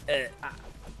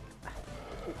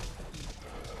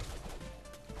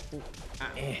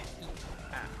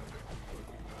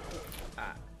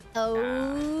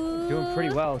 Oh. Doing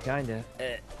pretty well, kinda.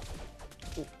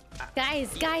 Guys,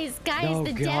 Oh,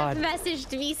 the God. dev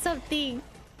messaged me something.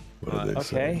 What did they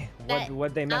say? Okay. That-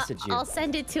 What'd they message you? I'll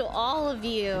send it to all of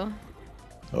you.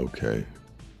 Okay.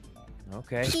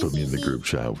 Okay. Just put me in the group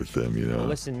chat with them, you know. Well,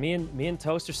 listen, me and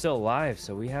Toast are still alive,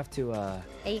 so we have to.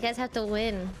 Hey, you guys have to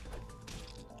win.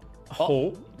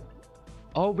 Oh.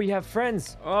 Oh, we have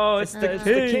friends. Oh, it's the It's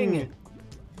king. the king.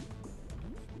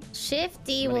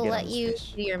 Shifty I'm gonna will get let on this you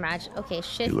fish. do your magic. Okay, He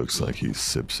Shifty. looks like he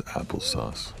sips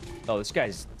applesauce. Oh, this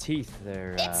guy's teeth.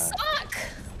 They're. It suck.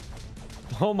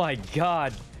 Oh my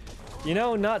God. You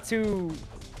know, not too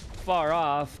far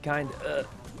off. Kind of.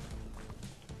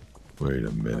 Wait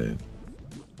a minute.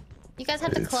 You guys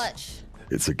have to It's- clutch.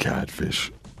 It's a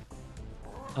catfish.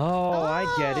 Oh, I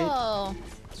get it. Oh.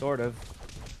 Sort of.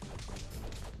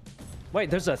 Wait,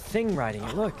 there's a thing riding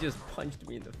it. Look. Just punched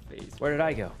me in the face. Where did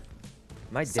I go?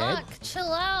 Am I dead? Suck.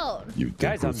 Chill out. You think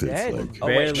Guys, I'm with its, dead. like, Oh,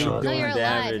 wait, Barely no. doing you're alive,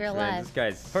 damage, you're man. alive. This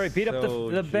guy's Hurry, beat up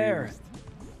so the bear. juiced.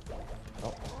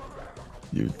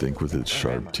 You'd think with its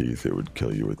Where am sharp I? teeth it would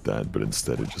kill you with that, but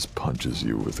instead it just punches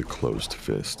you with a closed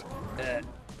fist.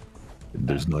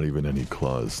 There's not even any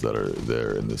claws that are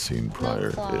there in the scene prior.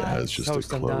 It claws. has just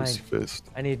Toast, a I'm closed dying. fist.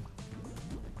 I need.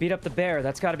 Beat up the bear.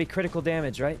 That's got to be critical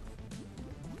damage, right?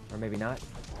 Or maybe not.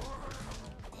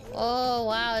 Oh,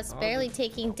 wow. It's barely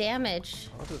taking damage.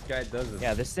 All this guy does is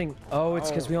Yeah, this thing. Oh, it's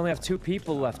because Oh. we only have 2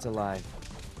 people left alive.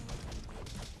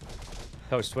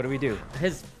 Toast, what do we do?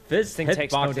 his fist thing hitbox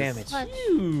takes no is damage.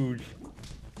 huge.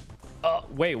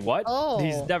 Wait, what? Oh.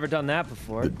 He's never done that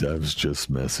before. The devs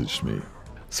just messaged me.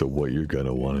 So what you're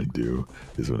gonna want to do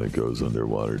is when it goes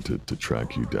underwater to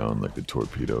track you down like a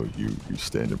torpedo, you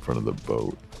stand in front of the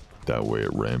boat. That way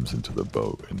it rams into the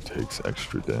boat and takes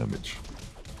extra damage.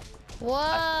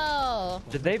 Whoa.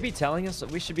 Should they be telling us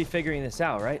that we should be figuring this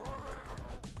out, right?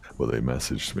 Well, they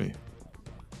messaged me.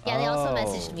 Yeah, they also Oh.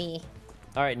 messaged me.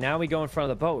 All right, now we go in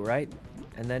front of the boat, right?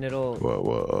 And then it'll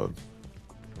Well,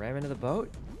 ram into the boat?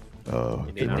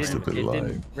 they must have been it lying.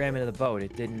 didn't ram into the boat.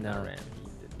 It didn't. Not ram.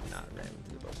 He did not ram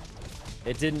into the boat.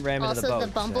 It didn't ram into the Also, boat.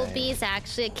 the Bumblebee so- is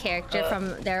actually a character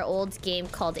from their old game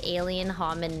called Alien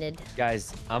Hominid.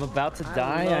 Guys, I'm about to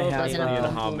die. love I Wasn't a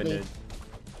have. Bumblebee. hominid.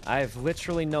 I have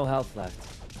literally no health left.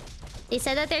 They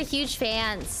said that they're huge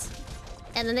fans.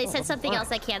 And then they said something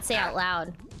else I can't say out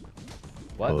loud.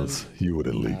 What? Well, you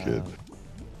wouldn't leak it.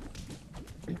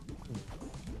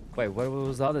 Wait, what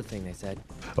was the other thing they said?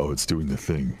 Oh, it's doing the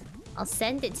thing. I'll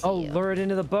send it to Oh, you. lure it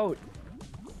into the boat.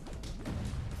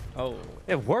 Oh,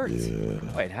 It worked. Yeah.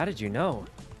 Wait, how did you know?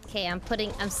 Okay, I'm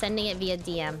sending it via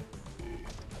DM.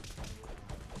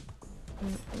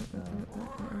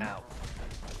 Ow.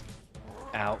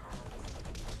 Ow.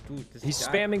 dude, this He's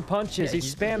guy- spamming punches. Yeah,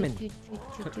 He's spamming.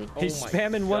 Oh He's my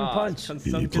spamming one God, punch. He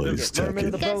consumptive plays of- Lure him into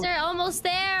Tekken. the You guys boat. are almost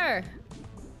there.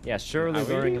 Yeah, surely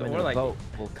luring him into the boat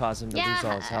will cause him to lose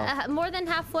all his health. More than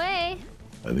halfway.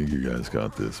 I think you guys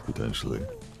got this, potentially.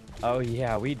 Oh,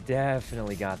 yeah, we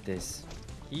definitely got this.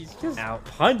 He's just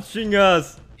punching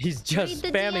us. He's just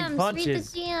spamming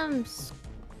punches. Read the DMs.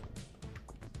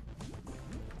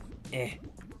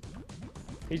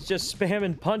 He's just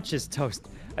spamming punches, Toast.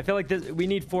 I feel like we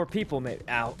need 4 people, maybe.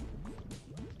 Ow.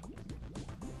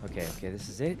 Okay, this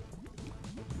is it.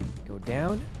 Go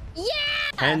down. Yeah!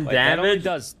 10 Wait, that only damage?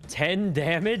 does 10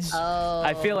 damage? Oh.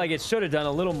 I feel like it should have done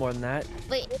a little more than that.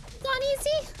 Wait, it's not easy?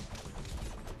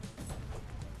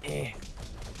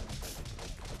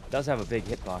 Does have a big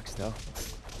hitbox, though.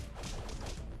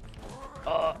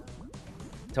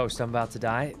 Toast, I'm about to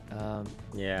die.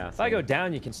 Yeah. If I go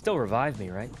down, you can still revive me,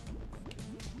 right?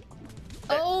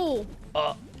 Oh!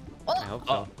 I hope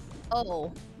so.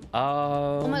 Oh.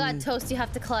 Oh my god, Toast, you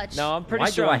have to clutch. No, I'm pretty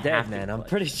sure I'm dead, man. I'm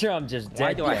pretty sure I'm just dead.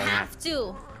 Why do I have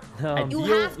to? You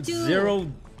have to.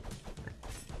 0.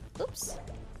 Oops.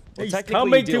 Well, He's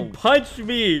coming to punch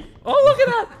me. Oh, look at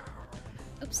that.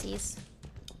 Oopsies.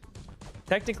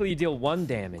 Technically, you deal 1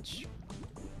 damage.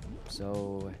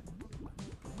 So...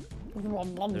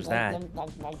 there's that.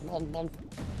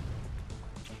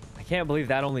 I can't believe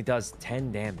that only does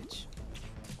 10 damage.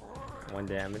 1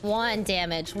 damage. 1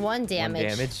 damage. 1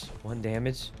 damage. 1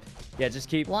 damage. Yeah, just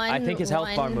keep... One, I think his health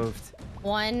bar one. moved.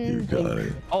 1. You got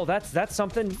it. Oh, that's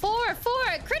something. 4.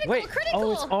 Critical. Wait. Critical.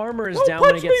 Oh, its armor is Don't down when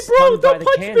it punch gets me, bro. stunned by Don't the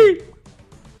punch cannon. me.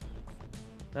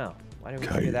 No. Why didn't we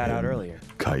figure that out earlier?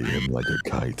 Kite him like a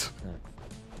kite.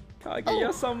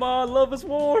 Kaguya-sama, love us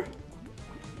more.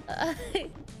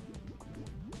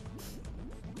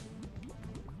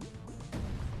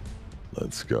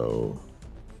 Let's go.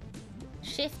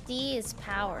 Shift D is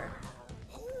power.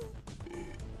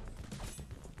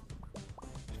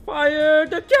 Fire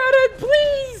the cannon,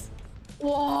 please.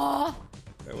 Whoa!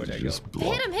 Where would I go? Just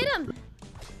block Hit him!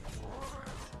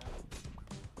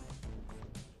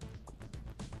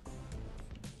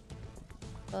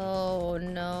 Oh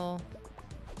no.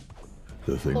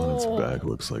 The thing on its back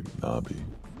looks like Nabi.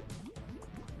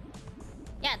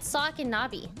 Yeah, it's Sock and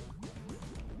Nabi.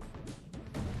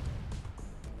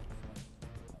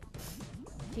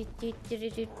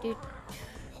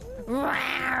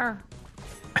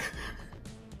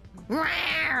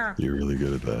 You're really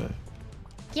good at that.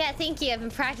 Yeah, thank you. I've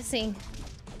been practicing.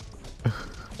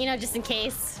 You know, just in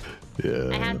case. Yeah.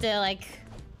 I have to, like,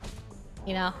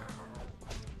 you know.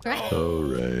 Right? Oh,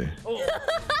 Ray.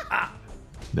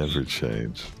 Never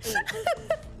change.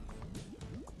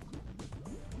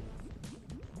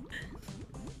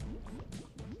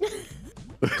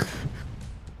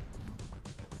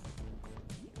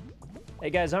 Hey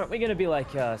guys, aren't we gonna be like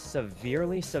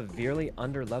severely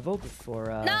under-leveled for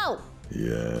No!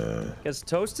 Yeah. Because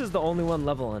Toast is the only one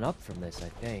leveling up from this, I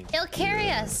think. He'll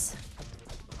carry us.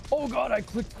 Oh god, I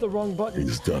clicked the wrong button.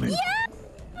 He's done it.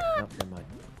 Oh, never mind.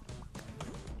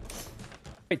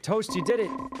 Hey, Toast, you did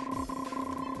it.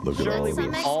 Look at Surely all we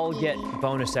this. all get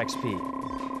bonus XP.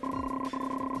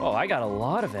 Oh, I got a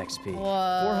lot of XP.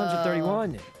 Whoa.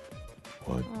 431.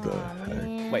 What the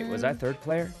heck? Wait, was I third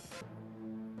player?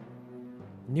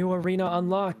 New arena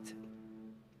unlocked.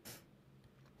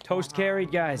 Toast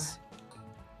carried, guys.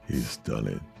 He's done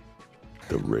it.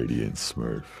 The Radiant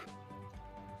Smurf.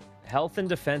 Health and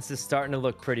defense is starting to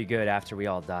look pretty good after we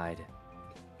all died.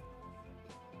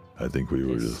 I think we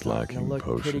were It's just starting to lacking look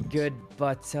potions. pretty good,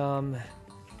 but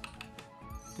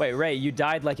wait, Ray, you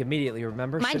died like immediately,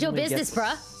 remember? Mind your Shouldn't we get business,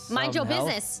 bruh. Mind your some health?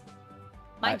 business.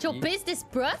 Mind your business,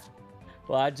 bruh.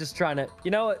 Well, I'm just trying to...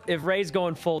 You know what? If Ray's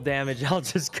going full damage, I'll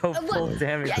just go full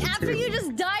damage. Yeah, after too. you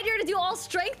just died, you're to do all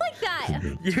strength like that.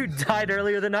 You died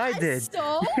earlier than I did.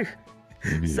 So?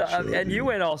 So, and you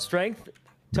went all strength.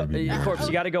 Corpse,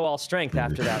 you got to go all strength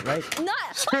after that, right?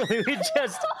 Not. Surely we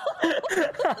just...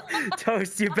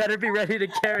 Toast, you better be ready to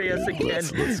carry us again.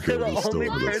 Let's go to the store.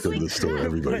 Let's go to the store.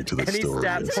 Everybody to the Any store.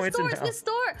 stat Yes. points in To the health.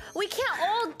 store. We can't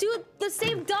all do the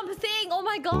same dumb thing. Oh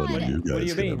my god. What are you do guys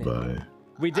you gonna mean? buy?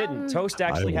 We didn't. Toast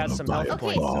actually I has wanna some buy health a Okay,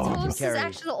 points. bomb. that we can Toast is carry.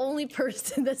 actually the only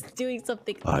person that's doing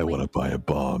something. I want to buy a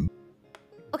bomb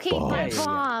Okay, bomb. buy Yeah, yeah, yeah.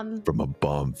 bomb. from a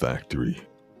bomb factory.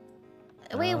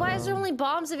 Wait, why is there only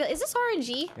bombs available? Is this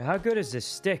RNG? How good is this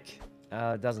stick?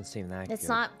 Doesn't seem that good. It's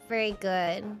not very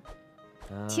good.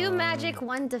 2 magic,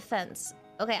 1 defense.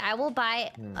 Okay, I will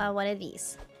buy one of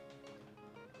these.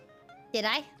 Did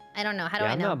I? I don't know. How do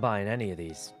I I'm know? not buying any of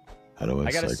these. How do I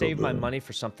I gotta cycle save my that? money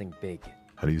for something big.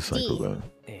 How do you cycle D.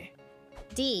 that?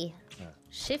 D.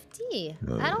 Shift D.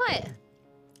 No, How do I?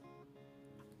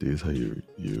 D is how you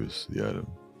use the item.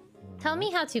 Tell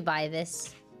me how to buy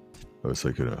this. Oh, it's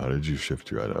like, how did you shift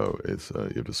your item? Oh, it's,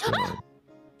 you have to swim on it.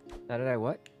 How did I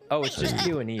what? Oh, it's just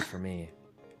Q and E for me.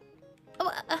 Oh,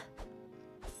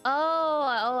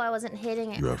 I wasn't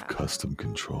hitting it. You have custom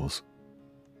controls.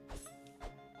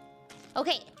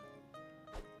 Okay.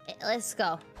 Let's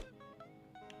go.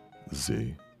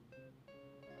 Z.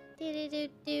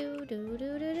 Alright,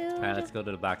 Alright, let's go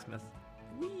to the blacksmith.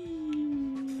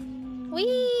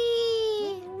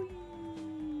 Wee!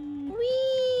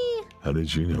 Wee! How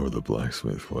did you know where the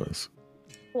blacksmith was?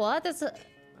 What? That's a...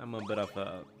 I'm a bit of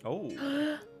a...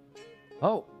 Oh.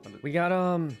 Oh, we got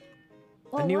a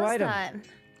new item. That?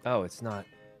 Oh, it's not.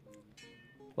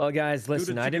 Well, guys,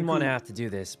 listen, I didn't want to have to do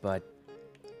this, but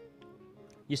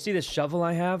you see this shovel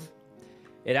I have?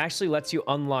 It actually lets you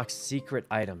unlock secret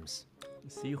items.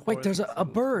 Wait, there's a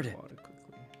bird.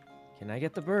 Can I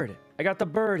get the bird? I got the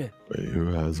bird. Wait, who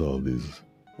has all these?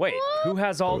 Wait, who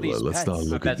has all these let's pets? not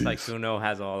look I at bet these. Sykkuno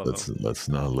has all of them. Let's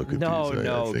not look at these.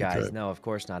 No, I guys, no, of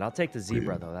course not. I'll take the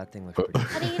zebra though. That thing looks pretty.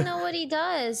 How do you know what he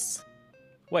does?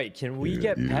 Wait, can we You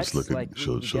get just pets? look at- Like,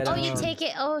 she'll we get, Oh, you teach you. take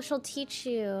it. Oh, she'll teach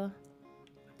you.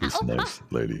 This nice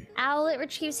lady. Owlet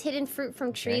retrieves hidden fruit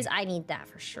from trees. I need that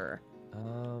for sure.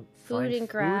 find and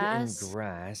grass. Food and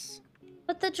grass.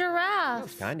 But the giraffe.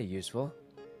 That's kind of useful.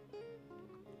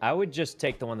 I would just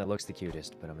take the one that looks the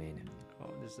cutest, but I mean... Oh,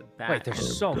 there's a bat. Wait, there's Oh,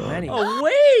 so God. many. a Little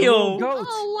whale! goats.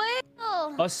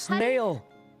 Oh, whale. A snail.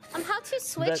 How to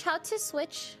switch? That- How to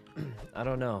switch? I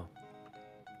don't know.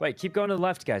 Wait, keep going to the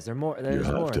left, guys. There's more. There's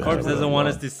have more. to Corpse have doesn't a want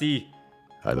lot. us to see.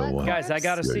 I don't want. Guys, I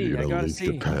gotta Yeah, see. you're I gonna gotta leak the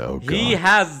see. pet. Oh, He God.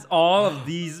 has all of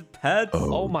these pets.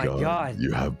 Oh my God.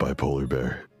 You have bipolar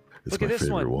bear. It's Look my at this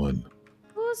favorite one. one.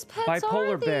 Whose pets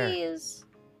Bipolar are bear. these?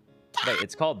 Wait,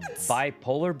 it's called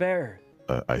bipolar bear.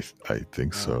 I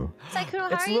think so. Sykkuno, how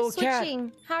It's are a you little cat.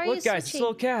 switching? How are Look, you guys, it's a switching?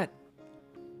 little cat.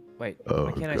 Wait, Oh,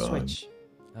 why can't I God. switch?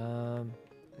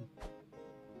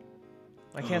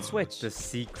 I can't switch. The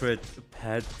secret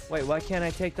pet Wait, why can't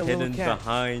I take the hidden little cat?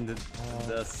 behind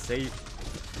the safe.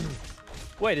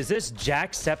 Wait, is this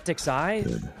Jacksepticeye's eye?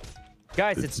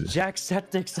 Guys, it's It's-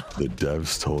 Jacksepticeye's eye. The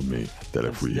devs told me that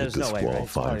if we hit There's no this way, right? wall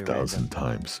It's probably 5,000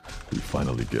 times, we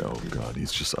finally get. Oh God,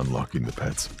 he's just unlocking the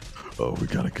pets. Oh, we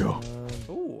gotta go.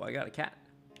 Oh, I got a cat.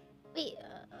 Wait,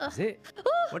 Is it?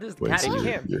 What is the Wait, cat? so It you-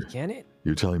 can't. Can it?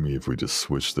 You're telling me if we just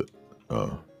switched it?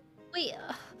 Oh, wait.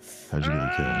 how'd you get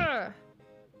a cat?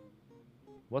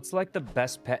 What's like the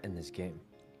best pet in this game?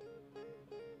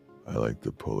 I like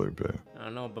the polar bear. I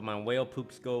don't know, but my whale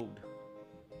poops gold.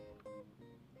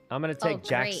 I'm gonna take Oh,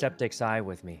 great. Jacksepticeye's eye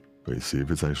with me. Wait, see if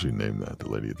it's actually named that. The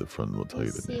lady at the front will tell you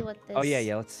Let's the see name. what this. Oh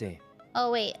yeah, let's see.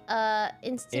 Oh wait,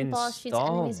 instant ball shoots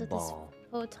enemies with his Install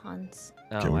photons.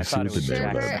 Oh, Can we I see thought what it was the name of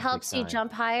Sugar that- helps you Jacksepticeye's eye.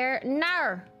 jump higher.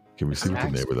 No. Can we see what the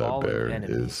Attacks name of that fallen bear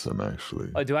enemies. is? I'm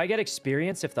actually. Oh, do I get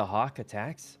experience if the hawk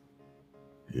attacks?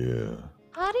 Yeah.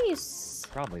 How do you?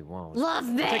 Probably won't. Love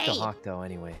me. I'll take the hawk though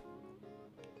anyway.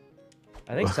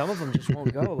 I think some of them just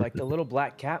won't go. Like the little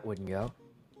black cat wouldn't go.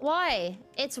 Why?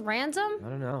 It's random. I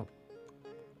don't know.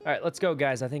 All right, let's go,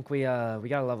 guys. I think we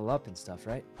gotta level up and stuff,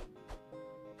 right?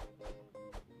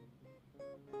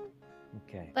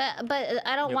 Okay. But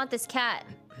I don't want this cat.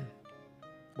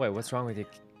 Wait, what's wrong with you?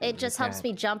 It just helps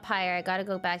me jump higher. I gotta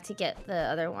go back to get the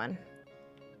other one.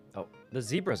 Oh, the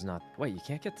zebra's not. Wait, you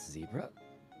can't get the zebra?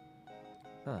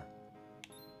 Huh.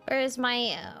 Where's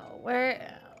my?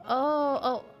 Where?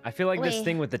 Oh. I feel like this Wait.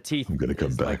 thing with the teeth I'm gonna come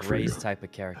is back like for you. Ray's type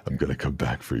of character. I'm gonna come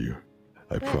back for you.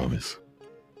 I promise.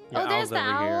 Your Oh, there's owl's the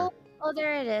over here. owl. Oh,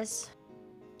 there it is.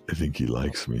 I think he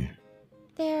likes me.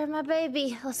 There, my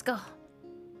baby. Let's go.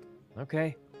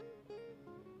 Okay.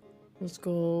 Let's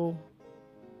go.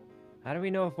 How do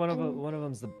we know if one of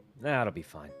them's the? Nah, it'll be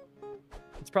fine.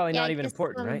 It's probably Yeah, not even just,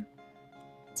 important, right?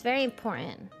 It's very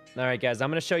important. All right, guys, I'm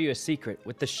gonna show you a secret.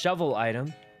 With the shovel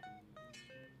item,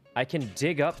 I can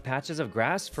dig up patches of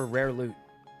grass for rare loot.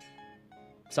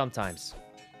 Sometimes.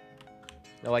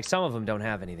 Now, like some of them don't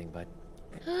have anything, but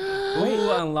Who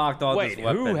unlocked all wait, this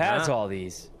weapon? who has huh? all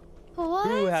these? What?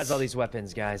 Who has all these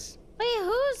weapons, guys? Wait,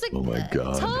 who's the? Oh my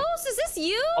God. Toast? Is this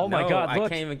you? Oh my No, God! I Look.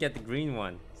 can't even get the green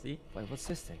one. See? Wait, what's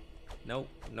this thing? Nope.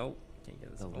 Can't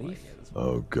get this The one. leaf?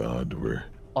 Oh God, we're A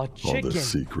all chicken. the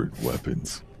secret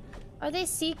weapons. Are they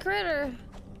secret or?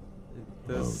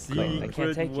 The Oh, God. I can't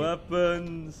secret take it.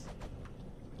 weapons.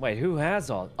 Wait, who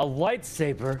has all? A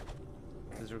lightsaber.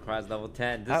 This requires level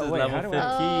 10. This Oh, is wait, level how do 15.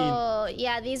 I- Oh,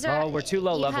 yeah. These are. Oh, we're too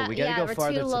low you level. We gotta yeah, go we're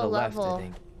farther too to the low left, level. I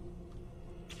think.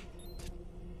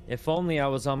 If only I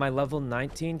was on my level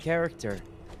 19 character,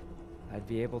 I'd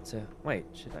be able to. Wait,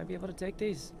 should I be able to take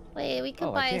these? Wait, we could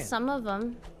Oh, I buy can't. some of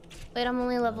them. Wait, I'm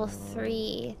only level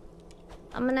 3.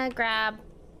 I'm gonna grab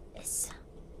this.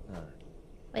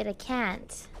 Wait, I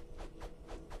can't.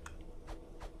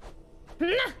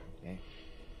 Okay.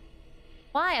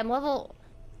 Why? I'm level...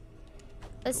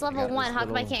 It's level 1. How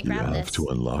come I can't grab this? You have to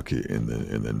unlock it in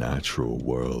the natural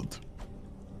world.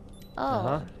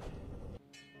 Oh.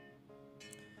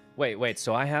 Wait,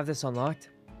 so I have this unlocked?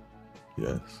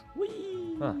 Yes.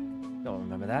 Huh. Don't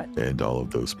remember that. And all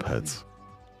of those pets.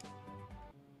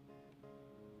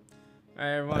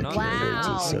 Everyone, I can't wait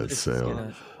to set It's sail.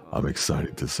 gonna- I'm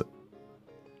excited to set.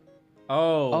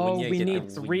 Oh, we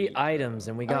need 3 items,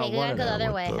 and we got Okay, we one gotta of go the them.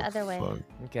 other way. What the Other way.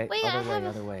 fuck? Okay, Wait, I have a-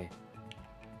 other way.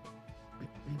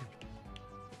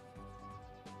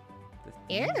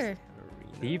 Here.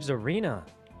 Thieves Arena.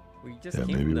 We just Yeah,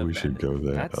 came maybe from we the should go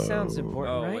there. That sounds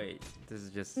important, Oh right? wait, this is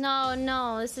just.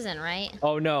 No, this isn't right.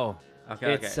 Oh no.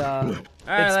 Okay, It's okay. All right,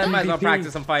 it's I might as well PvP.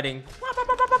 practice some fighting.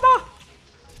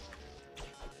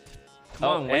 Come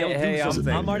on, whale, do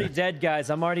something. I'm already dead, guys.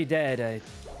 I'm already dead.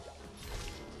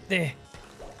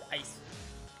 Ice.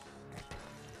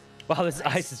 Wow, this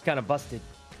ice is kind of busted.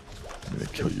 I'm gonna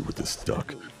kill you with this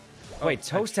duck. Wait,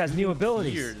 Toast has new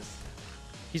abilities. Years.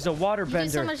 He's a water You do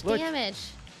bender. so much Look, damage.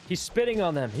 he's spitting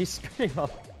on them. He's spitting on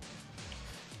them.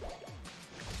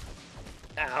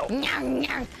 Ow.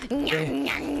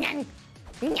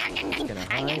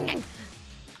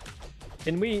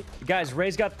 Can we, guys?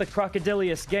 Ray's got the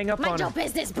crocodilius. Gang up Mind on your him.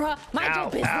 business, bro. Mind your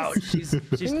business. Ow!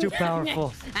 She's too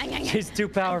powerful. She's too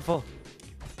powerful.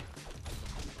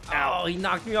 Oh, he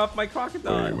knocked me off my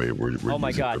crocodile. Wait, we're Oh my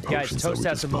using God, the guys! potions that Toast we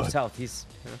has just the most bought. health.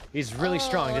 He's really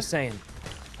strong. Just saying.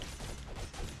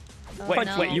 Oh, Wait,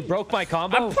 no. wait! You broke my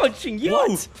combo. I'm punching you.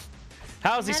 What?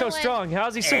 How is he How so do I- strong? How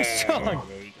is he so strong?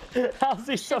 How's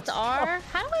he so Shift strong? R?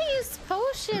 How do I use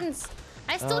potions?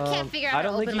 I still can't figure out I how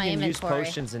don't to think open you my can inventory. use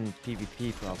potions in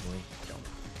PvP, probably.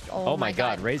 Oh my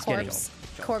God, Ray's getting-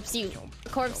 Corpse, you.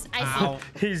 Corpse, I Ow.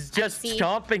 He's just see.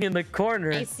 stomping in the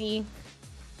corner. see.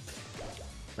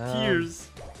 I see. Tears.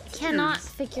 Cannot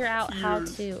figure out how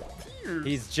Tears. to.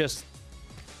 He's just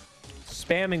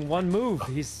spamming one move.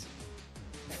 He's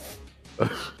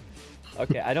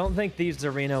okay. I don't think Thieves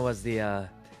Arena was the.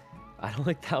 I don't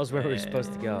think that was where we were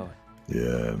supposed to go.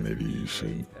 Yeah, maybe you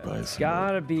should buy some.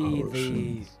 Gotta be the.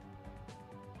 potions.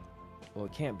 Well,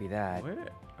 it can't be that. Where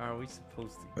are we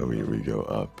supposed to go? Oh, we go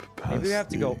up past. Maybe we have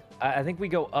to the- go. I think we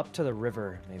go up to the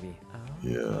river. Maybe.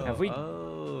 Yeah. Have we?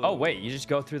 Oh. Oh wait, you just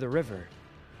go through the river.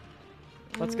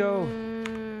 Let's go.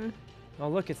 Mm, Oh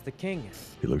look, it's the king.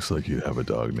 He looks like you have a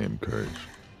dog named Courage.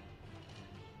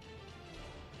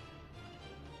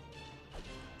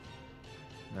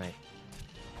 Right.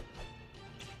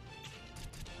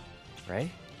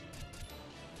 Right?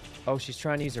 Oh, she's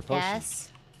trying to use her potion. yes.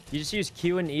 You just use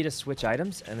Q and E to switch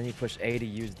items, and then you push A to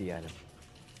use the item.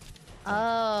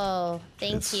 Oh,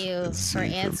 thank It's- you it's for Z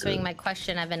from answering here. my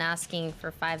question I've been asking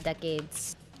for 5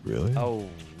 decades. Really? Oh,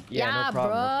 yeah, Yeah, no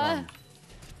problem, no bruh. problem.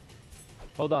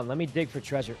 Hold on, let me dig for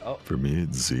treasure. Oh, For me,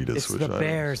 it's Z to it's switch the items.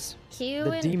 bears. Q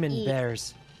The and demon E.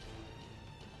 bears.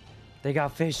 They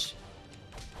got fish.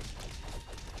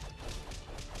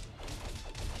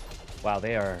 Wow,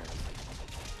 they are.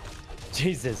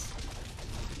 Jesus.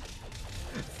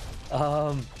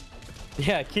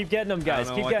 Yeah, keep getting them, guys. I don't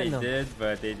know Keep what getting they them. did,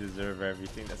 but they deserve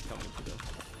everything that's coming to them.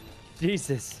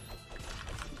 Jesus.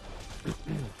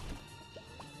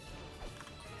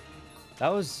 That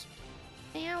was.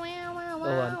 Wow, wow,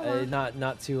 wow, Hold on, wow.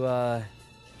 not to.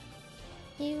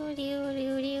 Do, do,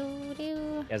 do, do,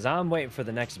 do. As I'm waiting for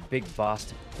the next big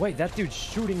boss. Wait, that dude's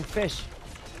shooting fish.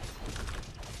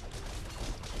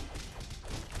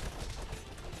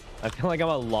 I feel like I'm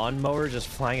a lawnmower just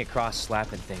flying across,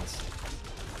 slapping things.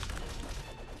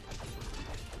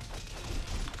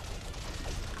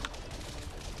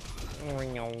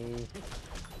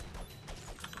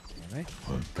 Alright.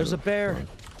 What There's the a bear. fuck?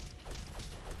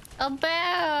 A I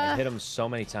bear. hit him so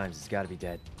many times, it's gotta be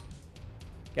dead.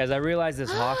 Guys, I realize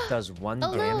this hawk does 1 A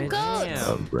little damage. goat.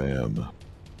 A ram.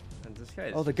 And this guy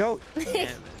is Oh, the goat. Damn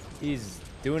it. He's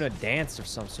doing a dance of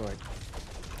some sort.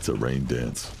 It's a rain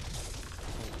dance.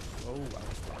 Oh,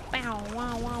 Wow,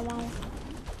 wow, wow,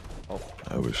 wow.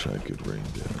 I wish I could rain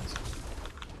dance.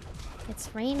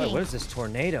 It's raining. Wait, what is this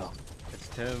tornado?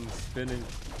 it's him spinning.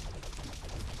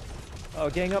 Oh,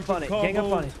 gang up on it. Gang up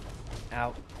on it.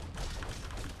 Ow.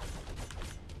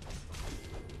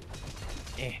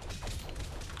 Eh.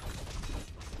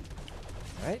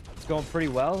 Alright, it's going pretty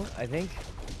well, I think.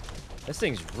 This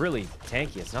thing's really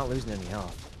tanky. It's not losing any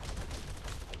health.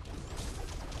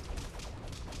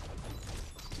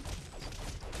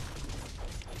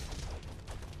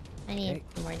 I need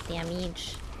more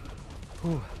damage.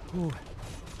 Whew, whew.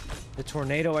 The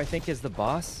tornado, I think, is the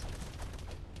boss.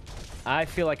 I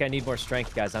feel like I need more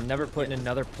strength, guys. I'm never putting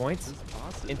another points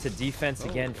Awesome. into defense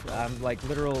again. I'm like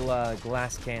literal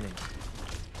glass cannon.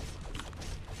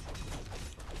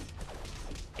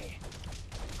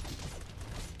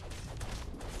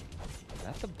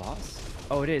 that the boss?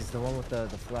 Oh, it is the one with the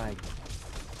flag.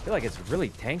 I feel like it's really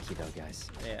tanky though, guys.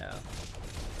 Yeah.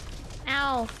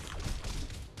 Ow.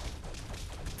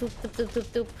 Doop, doop, doop, doop,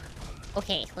 doop.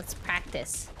 Okay, let's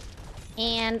practice.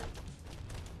 And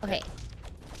okay.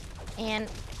 And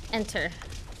enter.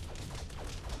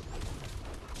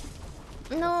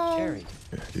 No. Cherry.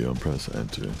 Yeah, you don't press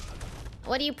enter.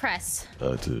 What do you press?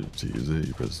 To use it,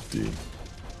 you press D.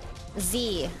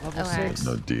 Z. Level Okay. 6.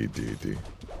 No, D. D.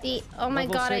 Oh my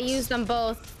Level god, I 6. used them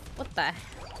both. What the?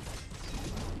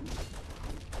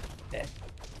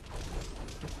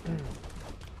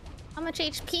 How much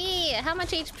HP? How much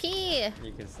HP?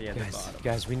 You can see at the bottom.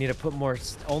 Guys, we need to put more.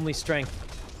 Only strength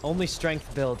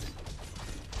build.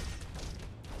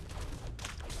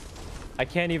 I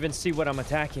can't even see what I'm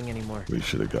attacking anymore. We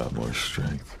should have got more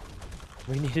strength.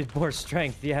 We needed more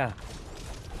strength, yeah.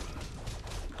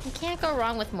 You can't go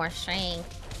wrong with more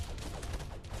strength.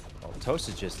 Oh, Toast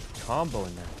is just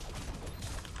comboing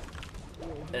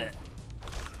that.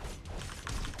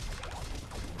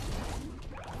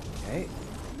 Okay.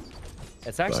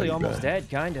 It's actually Bye, almost bye. dead,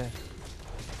 kinda.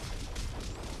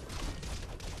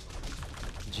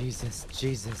 Jesus,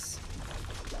 Jesus.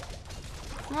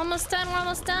 We're almost done. We're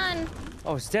almost done.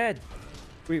 Oh, it's dead.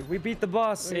 We beat the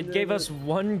boss. It gave us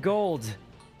 1 gold.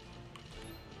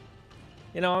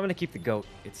 You know, I'm gonna keep the goat.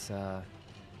 It's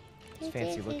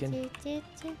fancy looking.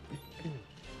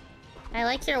 I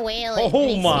like your wailing.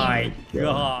 Oh my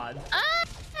god.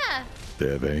 Ah! They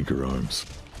have anchor arms.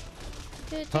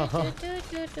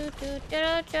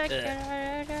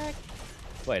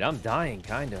 Wait, I'm dying,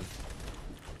 kind of.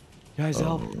 Guys,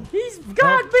 help. He's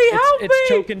got me. Help me. It's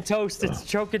choking Toast. It's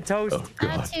choking Toast. Oh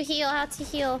How god. to heal? How to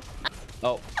heal?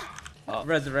 Oh.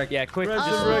 Resurrect. Yeah, quick. Just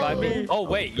Resurrect revive me. me. Oh,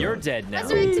 wait, you're God. dead now.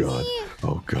 Resurrect Oh god. me.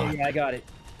 Oh god. Yeah, I got it.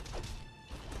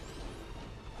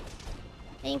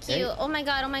 Thank Okay. you. Oh my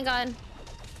god. Oh my god.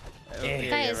 Okay,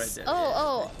 Guys. right there.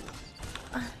 Oh.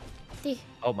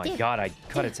 Oh my god, I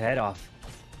cut its head off.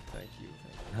 Thank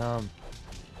you. Alright.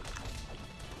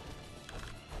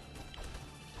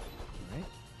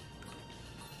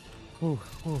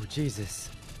 Oh, Jesus.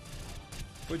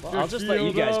 Well, I'll just let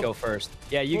you guys go first.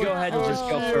 Yeah, you go ahead and just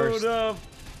go first.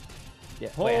 Yeah.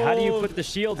 Wait, how do you put the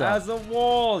shield up? As a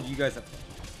wall. You guys have.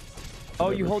 Oh,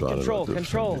 you Never hold thought control. about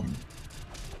Control. defending.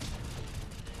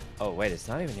 Oh, wait, it's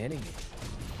not even hitting me.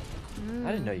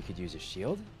 I didn't know you could use a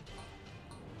shield.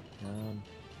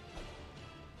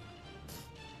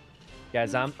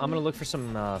 Guys, I'm gonna look for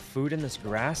some food in this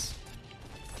grass.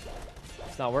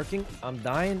 It's not working. I'm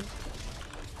dying.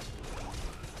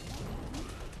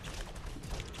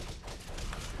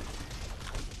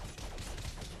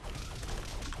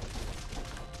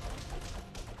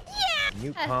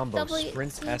 New combo, double-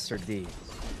 sprint S or D.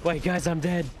 Wait, guys, I'm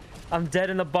dead. I'm dead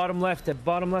in the bottom left, at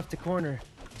bottom left corner.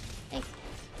 Hey,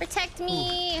 protect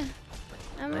me.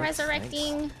 I'm Thanks,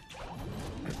 resurrecting.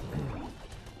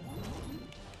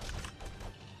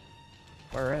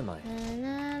 Where am I?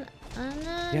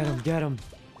 Get Get him, get him.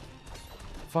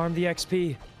 Farm the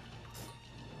XP.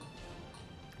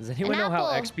 Does anyone know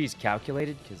how apple. XP is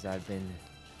calculated? Because I've been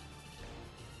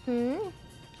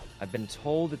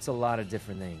told it's a lot of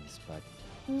different things, but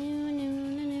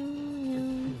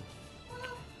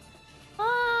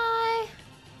Hi.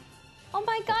 Oh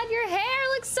my god, your hair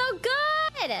looks so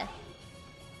good.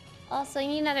 Also, you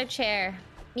need another chair.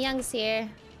 Myung's here.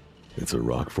 It's a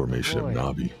rock formation Boy. of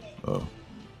Nabi. Oh.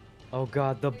 oh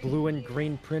god, the blue and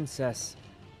green princess.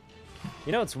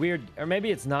 You know, it's weird, or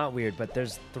maybe it's not weird, but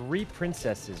there's 3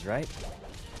 princesses, right?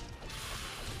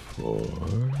 4,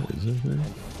 isn't there?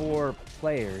 4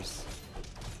 players.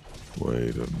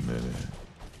 Wait a minute.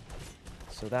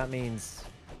 So that means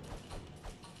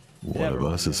One Never of us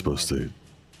mind, is never supposed to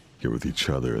get with each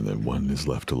other, and then one is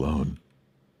left alone.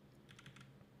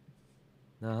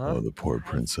 Oh, the poor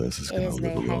princess is gonna is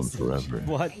live very alone high forever.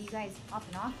 What? Are you guys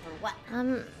popping off or what?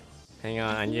 Hang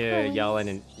on, I need to yell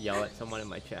at someone in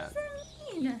my chat.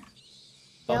 Mean.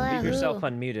 Oh, Yell at leave yourself who?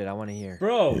 unmuted. I want to hear.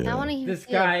 Bro, Yeah. I want to hear. this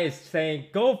guy is saying,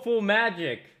 go full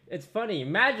magic. It's funny.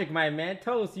 Magic, my man.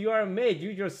 Toast, you are a mage.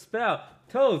 Use your spell.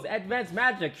 Toast, advanced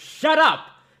magic. Shut up.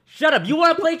 Shut up. You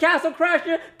want to play Castle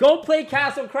Crasher? Go play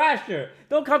Castle Crasher.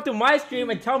 Don't come to my stream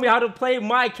and tell me how to play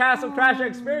my Castle Crasher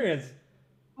experience.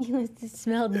 You must have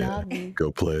smelled Nabi.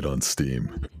 Go play it on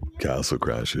Steam. Castle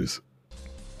Crashers.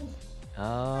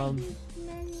 Um.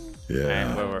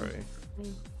 Yeah. Where were we?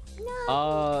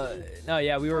 No,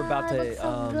 yeah, we were about to.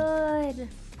 Good.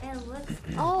 It looks.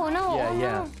 Oh no. Yeah, oh,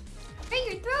 yeah. Hey,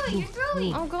 you're throwing. You're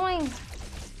throwing. No. I'm going.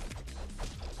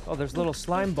 Oh, there's little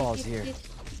slime balls here.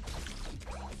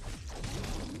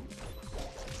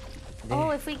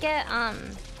 Oh, if we get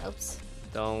oops.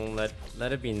 Don't let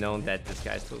Let it be known that this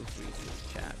guy's supposed to read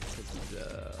his chat because he's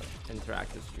an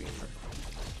interactive streamer.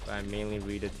 But I mainly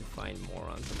read it to find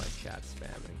morons in my chat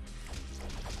spamming.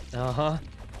 Uh-huh.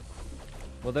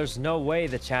 Well, there's no way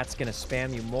the chat's gonna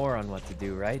spam you more on what to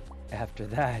do, right? After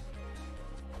that.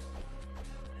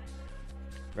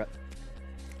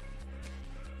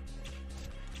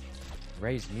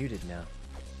 Ray's muted now.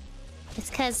 It's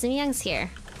because Young's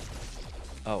here.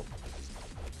 Oh.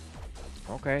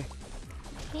 Okay.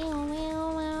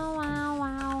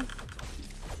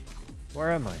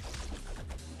 Where am I?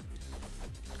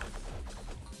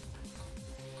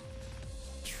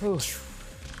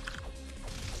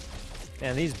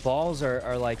 Man, these balls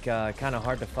are like kind of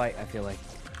hard to fight, I feel like.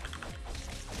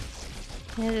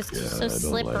 They're just Yeah, so I don't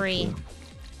slippery. like them.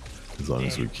 As long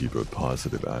as we keep a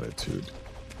positive attitude.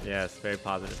 Yes, very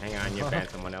positive. Hang on, you ban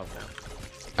someone else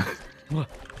now.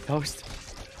 Toast.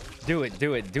 Do it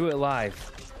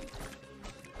live.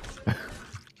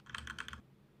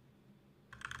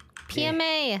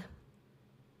 PMA.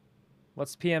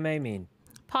 What's PMA mean?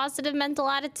 Positive mental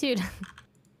attitude.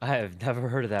 I have never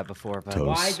heard of that before, but... Toast.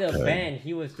 Why the ban?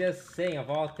 He was just saying of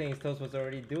all things Toast was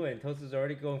already doing. Toast is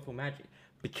already going for magic.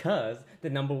 Because the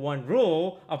 #1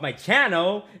 rule of my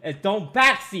channel is don't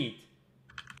backseat.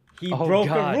 He broke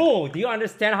a rule. Do you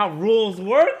understand how rules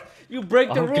work? You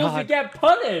break the rules, you get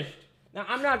punished. Now,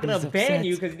 I'm not going to ban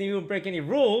you because you didn't break any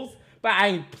rules, but I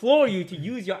implore you to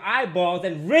use your eyeballs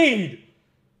and read.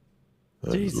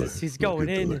 Jesus, he's going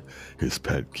in. His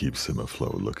pet keeps him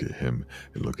afloat. Look at him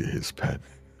and look at his pet.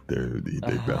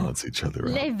 They balance each other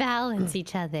out. They balance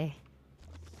each other.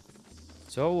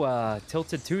 So,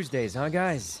 Tilted Tuesdays, huh,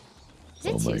 guys? Is it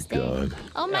Oh my Tuesday? god.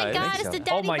 Oh my god, it's the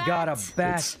daddy Oh my god, a bat.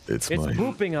 bat. It's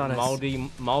pooping on us.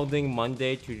 Molding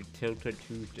Monday to Tilted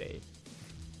Tuesday.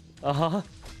 Uh-huh.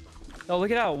 Oh, look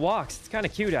at how it walks. It's kind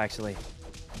of cute, actually.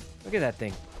 Look at that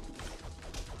thing.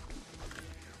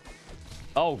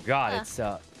 Oh god, it's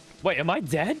wait, am I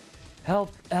dead?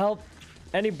 Help, help.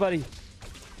 Anybody.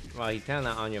 Well, he's kind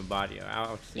of on your body.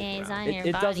 I'll Yeah, he's around. on your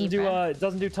It body, doesn't do bro. it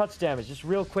doesn't do touch damage, just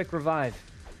real quick revive.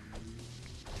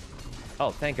 Oh,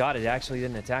 thank god it actually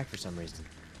didn't attack for some reason.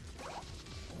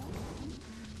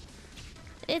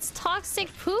 It's toxic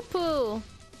poo-poo.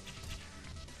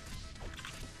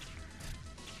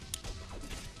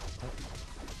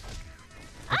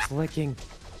 It's licking.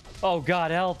 Oh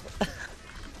god, help.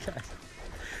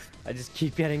 I just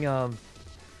keep getting Why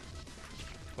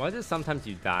is it sometimes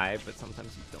you die, but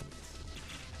sometimes you don't?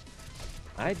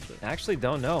 I actually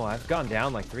don't know. I've gone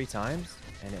down like 3 times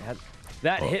and it had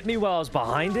that hit me while I was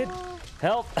behind it.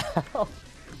 Help. Help.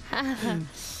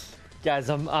 Guys,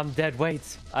 I'm dead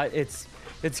weight. It's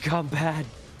gone bad.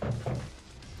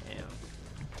 Damn.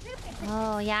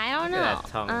 Oh yeah, I don't Look at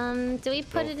that know. tongue. Do we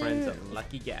put it Girlfriend's in? a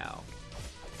lucky gal.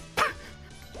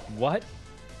 What?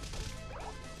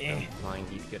 Lying,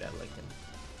 he's good at licking.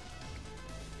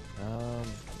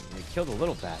 We killed the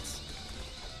little bats.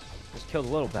 Just kill the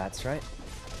little bats, right?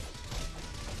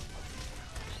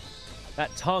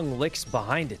 That tongue licks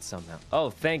behind it somehow. Oh,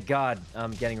 thank God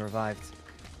I'm getting revived.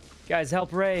 Guys,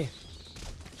 help Ray.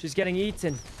 She's getting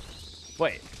eaten.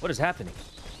 Wait, what is happening?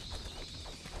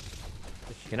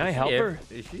 Can I help her?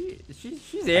 Is she's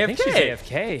I think she's AFK.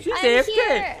 AFK. She's I'm AFK.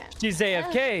 here. She's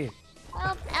AFK.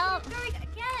 Help, help.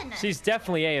 Again. She's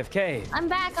definitely AFK. I'm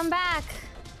back, I'm back.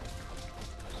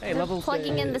 Hey, I'm level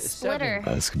plugging in the 7. splitter.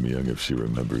 Ask Myung if she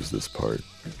remembers this part.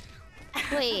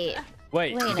 Wait.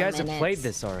 Wait, Wait you a guys have minute. played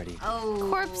this already. Oh.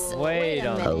 Corpse. Wait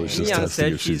a a minute. I was just Leon testing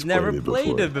said if she's never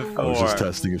played it I was just before.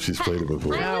 testing if she's played it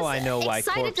before. Now I know why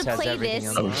excited Corpse to has play everything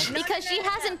this on because she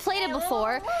hasn't played it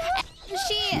before. And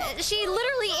she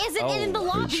literally isn't in the Oh,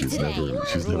 lobby She's today. never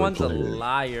Everyone's a played it.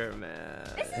 liar, man.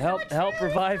 Help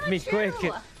revive me quick.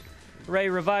 Ray,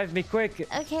 revive me quick.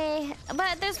 Okay,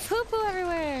 but there's poo-poo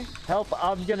everywhere. Help,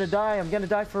 I'm gonna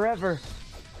die forever.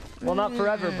 Well, not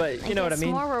forever, but you know what I guess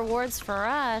mean. More rewards for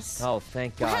us. Oh,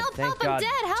 thank God, Help, thank help, I'm God.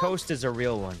 dead, help. Toast is a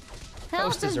real one. Help,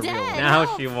 Toast is I'm a real dead. one. Now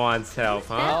Help. she wants help,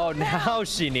 huh? Oh, now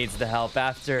she needs the help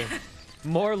after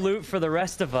more loot for the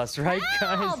rest of us, right,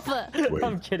 Help. guys? Wait.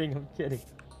 I'm kidding.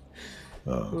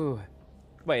 Oh. Ooh.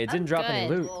 Wait, it didn't drop any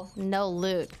Good. loot. No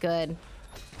loot. Good.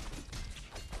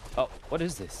 Oh, what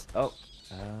is this? Oh,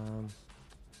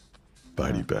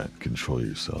 Bitey bat, control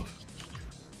yourself.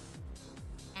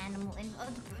 Animal in.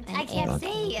 I can't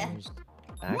see. action.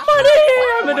 I'm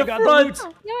Oh in my the God, the front.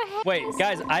 loot. Wait,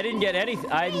 guys, I didn't get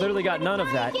anything. I literally got none of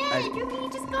that. Yeah, you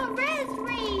just got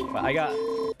raspberry. I got.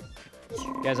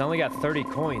 Guys, I only got 30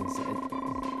 coins.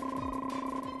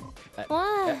 What?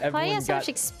 Why do you everyone have so got much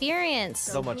experience?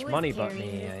 so much money but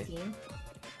me.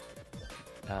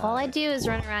 All I do is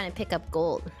run around and pick up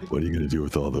gold. What are you gonna do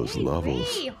with all those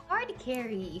levels? Hey, hard to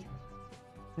carry.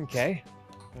 Okay.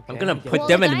 I'm gonna we get put it.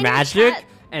 them the in guy in your magic, chat-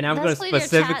 and I'm gonna that's what your chat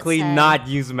specifically said. not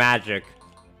use magic.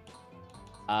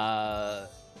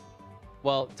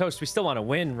 Well, Toast, we still want to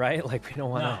win, right? Like, we don't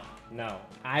want to... No.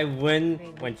 I win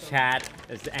when chat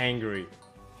is angry.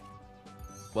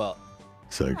 Well,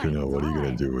 Sykkuno, what are you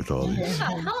gonna do with all What these?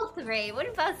 about health, Ray? What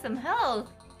about some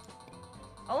health?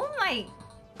 Oh my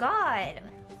god.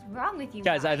 What's wrong with you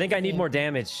guys, I think I need guys? more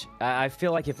damage. I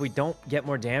feel like if we don't get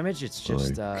more damage, it's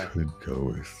just... I could go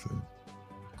with.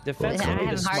 defense Yeah, would I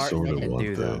be the have hard smart to thing do. to want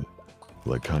do, that. though.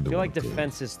 Like, kind I of. feel like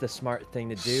defense is the smart thing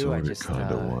to do. I just...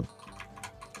 kind of want.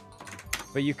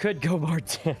 But you could go more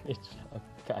damage. Oh,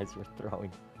 guys, we're throwing.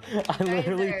 I'm Guys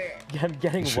literally are-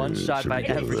 getting one shot by should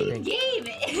we go everything. Game.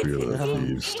 Feel the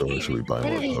thieves store. Should we buy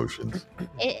more Literally. potions?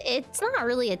 It's not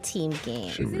really a team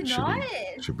game. Should we? it Should not?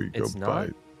 we? Should we go It's not? buy?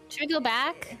 Should we go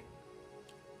back?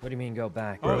 What do you mean go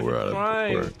back? Oh, Bro, we're out of.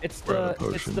 fine. We're, It's we're out the...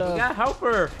 of It's potions. You the... got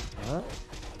helper. Huh?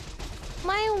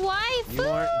 My wife. You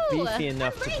aren't beefy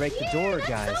enough to break the door,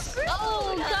 guys.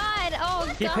 Oh god. Oh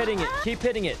god. Keep hitting it. Keep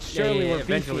hitting it. Surely we're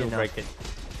eventually beefy we'll enough. break it.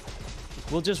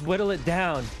 We'll just whittle it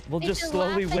down. We'll They're just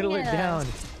slowly laughing whittle it at down.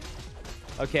 us.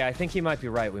 Okay, I think he might be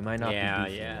right. We might not Yeah, be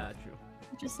beefy yeah, enough. true.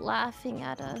 Just laughing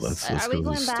at us. Let's Are go we to the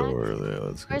going back? store. Yeah,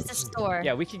 let's go. Where's the store?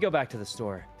 Yeah, we could go back to the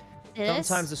store. This?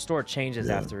 Sometimes the store changes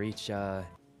Yeah. after each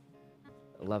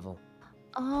level.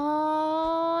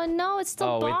 Oh no, it's still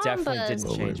Oh, it Bombas. definitely Oh, didn't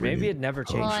wait, change. we Maybe need it never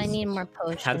Well, I changes. need more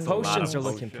potions. That's a lot Potions of are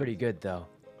looking potions. pretty good, though.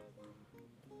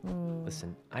 Hmm.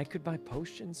 Listen, I could buy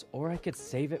potions, or I could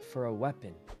save it for a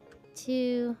weapon.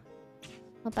 2.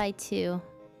 I'll buy 2.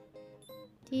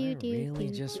 I really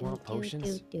just want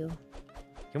potions?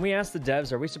 Can we ask the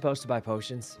devs, are we supposed to buy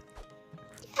potions?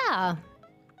 Yeah.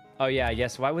 Oh, yeah, I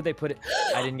guess. Why would they put it?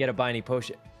 I didn't get to buy any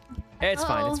potion. It's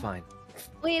fine, it's Uh-oh. fine.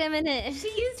 Wait a minute. She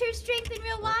used her strength in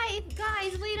real life.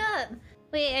 Guys, wait up.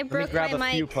 Wait, I Let me broke grab my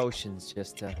a few mic. potions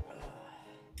just to...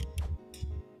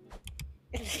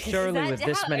 Surely Is with that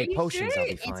this how- many are you potions, sure? I'll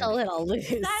be fine. It's a little loose.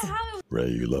 Is that how it Ray,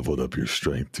 you leveled up your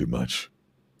strength too much.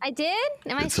 I did?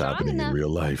 Am I It's strong happening enough? in real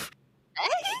life.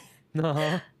 Uh-huh.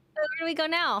 Where do we go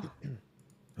now?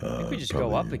 I think we just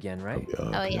go up again, right?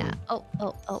 Oh yeah. Oh.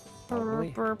 Probably.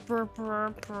 Brr.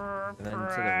 And then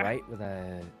to the right with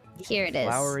a Here it is.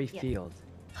 flowery Yeah. field.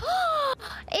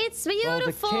 It's Oh, the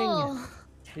beautiful. king.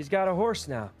 He's got a horse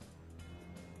now.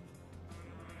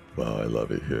 Wow, I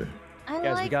love it here. I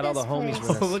Guys, like we got all the this homies place.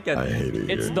 with Oh, us. look at I hate it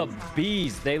It's here. the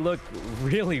bees. They look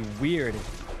really weird.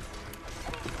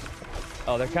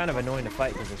 Oh, they're kind of annoying to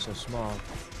fight because they're so small.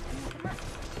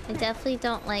 I definitely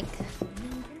don't like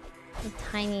the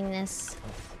tininess.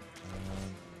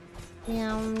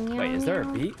 Wait, is there a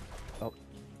bee? Oh,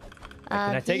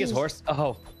 can I take his bee. horse?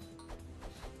 Oh,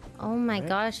 Oh my Right.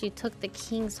 gosh, you took the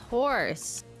king's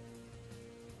horse.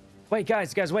 wait,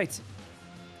 guys, wait.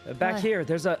 Back What? here,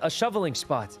 there's a shoveling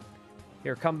spot.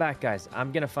 Here, come back, guys.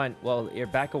 I'm gonna find. Well, you're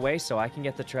back away so I can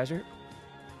get the treasure.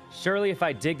 Surely, if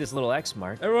I dig this little X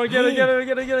mark. Everyone get it, get it,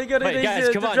 get it, get it, get it. Wait, guys,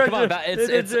 come on, come on.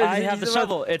 It's. I have the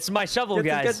shovel. It's my shovel,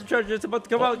 Get guys. the treasure. It's about to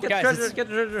come Oh, out. Get guys, the treasure. it's- Get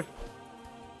the treasure.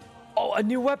 Oh, a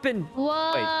new weapon. Whoa!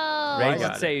 Why Ray does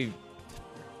got it say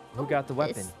who got the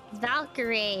weapon? It's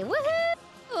Valkyrie.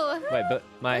 Woohoo! Wait, but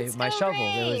my Let's my go, shovel.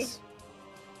 Ray. It was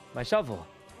my shovel.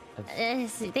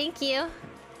 Thank you.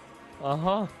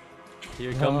 Uh-huh.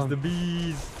 Here comes the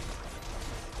bees.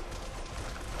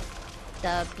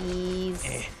 The bees.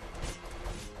 Eh.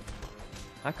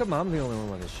 How come I'm the only one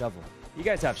with a shovel? You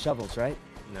guys have shovels, right?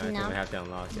 No, I think No. we have to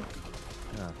unlock it.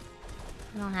 No.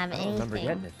 I don't have I don't anything. remember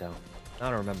getting it though. I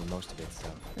don't remember most of it, so.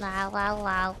 La la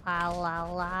la la la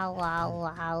la la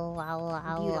la la la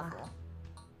la. beautiful?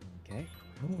 Okay.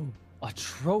 A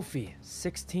trophy.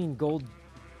 16 gold.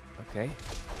 Okay.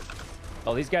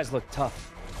 Oh, these guys look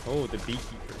tough. Oh, the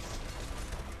beekeepers.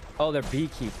 Oh, they're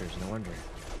beekeepers. No wonder.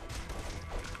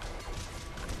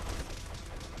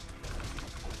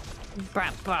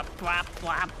 Brap, brap, brap,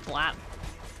 brap, brap.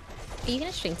 Are you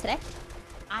gonna stream today?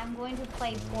 I'm going to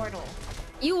play Portal.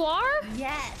 You are?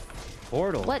 Yes.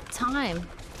 Portal. What time?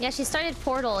 Yeah, she started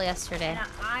Portal yesterday. And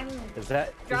I'm Is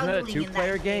that? Isn't that struggling a in that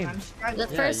two-player game? I'm The struggling.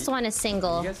 Yeah, first one is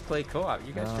single. You guys play co-op.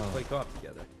 You guys should Oh. play co-op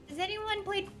together. Has anyone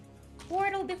played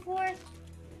Portal before?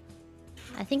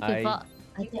 I think I- we've all.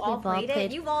 I think You've all we've all played it?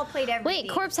 played. You've all played everything. Wait,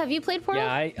 Corpse, have you played Portal?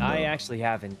 Yeah, I actually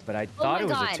haven't, but I Oh thought my it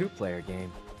was God. a two-player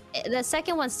game. The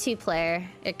second one's 2-player.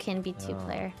 It can be Oh.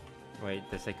 2-player. Wait,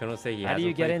 does Sykkuno say he How hasn't do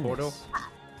you get played in Portal? this?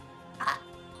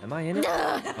 Am I in it?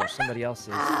 Oh, somebody else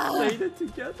is. Played it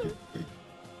together.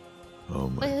 Oh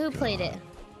my Wait, who God. played it?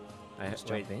 Let's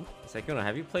Wait, jump in. Sykkuno,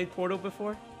 have you played Portal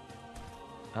before?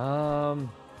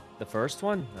 The first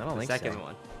one? I don't think so. The second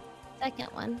one. Second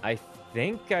one. I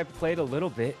think I played a little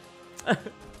bit.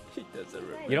 He doesn't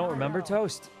remember. You don't remember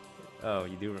Toast? Oh,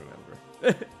 you do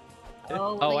remember.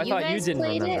 Oh, Wait, I you thought you guys didn't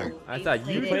played remember. it? I thought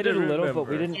you We played it a little, but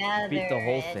we remember. didn't beat the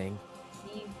whole thing.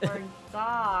 He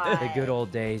forgot. The good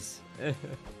old days.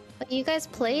 But you guys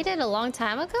played it a long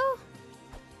time ago?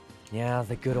 Yeah,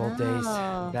 the good old days.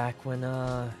 Oh. Back when,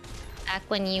 Back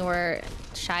when you were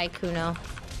Sykkuno.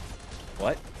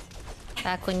 What?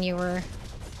 Back when you were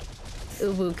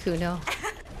Kuno.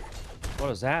 What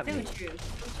does that So mean? true.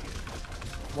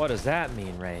 What does that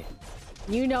mean, Ray?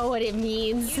 You know what it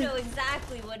means. You know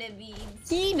exactly what it means.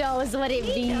 He knows what it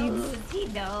He means. knows. He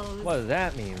knows. What does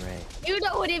that mean, Ray? You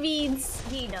know what it means.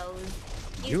 He knows.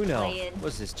 He's You know. playing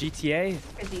What's this, GTA?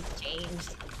 because he's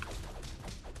changed.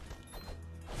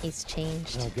 He's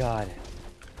changed. Oh, God.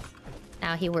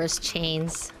 Now he wears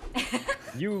chains.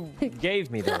 You gave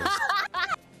me those.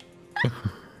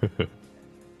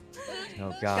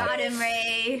 Oh, God. Got him,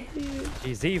 Ray.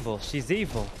 She's evil. She's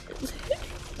evil.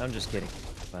 I'm just kidding.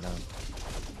 But,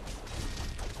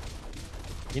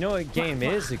 you know what game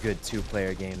is a good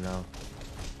two-player game, though?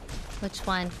 Which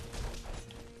one?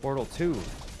 Portal 2.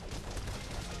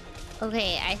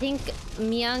 Okay, I think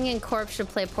Myung and Corp should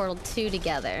play Portal 2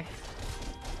 together.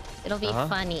 It'll be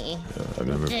funny. Yeah, I've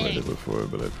never played it before,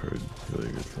 but I've heard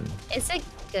really good things. It's a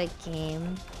good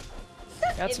game.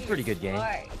 That's a pretty good game.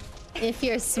 If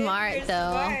you're smart, You're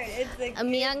though. smart. It's a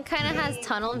Myung kind of has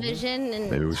tunnel vision and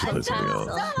Maybe we should play something else.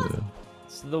 Yeah.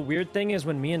 So the weird thing is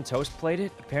when me and Toast played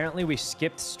it, apparently we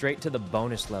skipped straight to the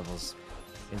bonus levels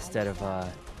instead of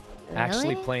actually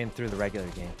Really? playing through the regular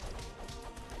game.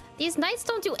 These knights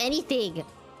don't do anything.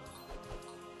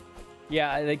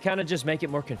 Yeah, they kind of just make it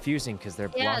more confusing because they're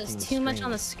Yeah, blocking it's the too much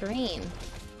on the screen. screen.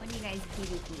 When you guys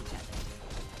PvP each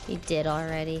other. You did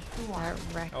already. Who Got won?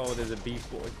 wrecked. Oh, there's a beef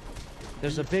boy.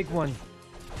 There's a big one.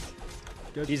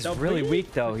 Good He's stuff, really beef.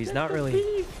 weak though. He's not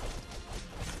really.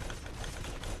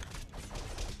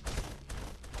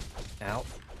 Ow.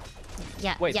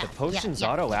 Yeah. Wait, yeah, the potions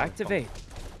yeah, auto-activate.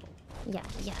 Yeah,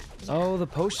 yeah. Oh, the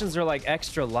potions are like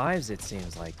extra lives. It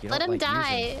seems like you Let don't him like use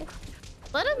die. them.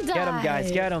 Let him die. Get him,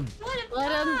 guys. Get him.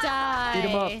 Let him die. Beat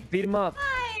him up. Beat him up.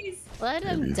 Nice. Let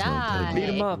him Maybe he's not die. dead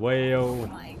Beat him up. Oh Whale.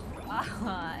 my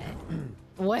god.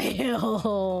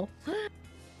 Whale.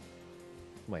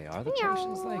 Wait, are the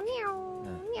potions like?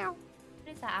 What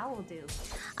does the owl do?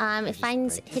 It just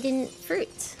finds break it. hidden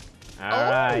fruit.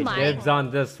 Alright, my- dibs on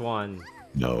this one.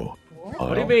 No.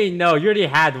 What do you mean? No, you already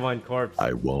had one, Corpse.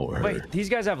 I won't hurt. Wait, these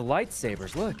guys have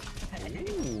lightsabers. Look.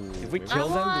 If we kill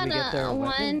them, do we get their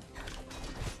weapon?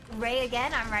 Ray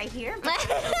again, I'm right here. But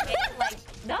okay, like,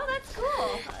 no, that's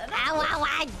cool.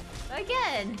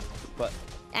 Again. But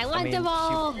I I want mean, them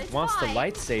all. she It's wants the fine.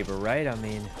 lightsaber, right? I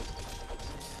mean,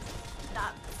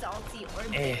 Not salty or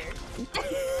Eh.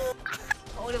 bitter.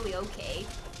 Totally okay.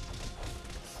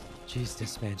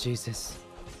 Jesus, man, Jesus.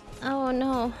 Oh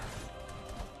no.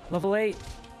 Level 8.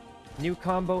 New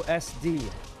combo SD.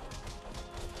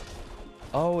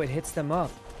 Oh, it hits them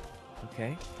up.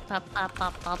 Okay. Pop, pop,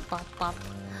 pop, pop, pop, pop.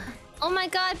 Oh my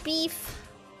god, beef.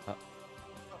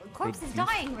 Corpse Big is beef.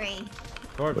 dying, Ray.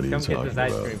 Corpse, What are you come get talking this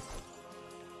ice about? cream.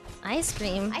 Ice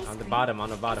cream. Ice On the cream. bottom, on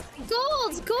the bottom.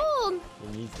 Gold, gold.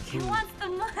 He needs the He food. wants the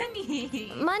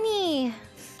money. Money.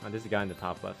 Oh, this is the guy in the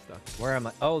top left stuff. Where am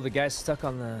I? Oh, the guy's stuck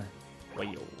on the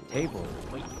Whale. table.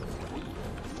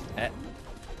 Eh,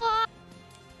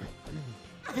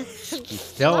 He's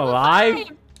still alive?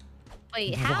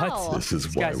 Wait, What? how? This is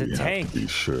This why guy's a we have tank. to be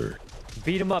sure.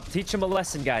 beat him up. Teach him a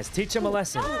lesson, guys. Teach him a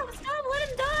lesson. Stop, let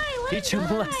him die. Let Teach him him a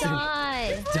die. lesson.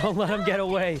 Die. Don't let him get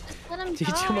away. Let him Teach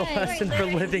him a die. lesson for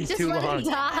living Just too let long. him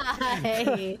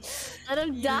die. Let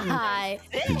him die.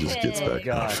 He just gets Oh, back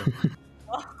God.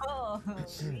 up. Oh,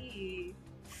 gee.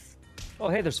 Oh,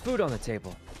 hey, there's food on the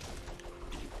table.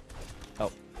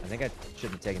 Oh, I think I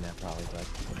shouldn't have taken that probably, but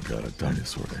I got a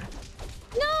dinosaur egg.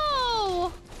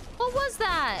 No! What was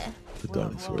that? The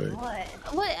dinosaur egg. What?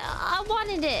 What? I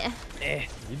wanted it.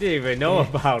 You didn't even know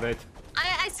about it.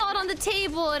 I saw it on the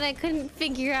table and I couldn't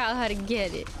figure out how to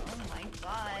get it. Oh my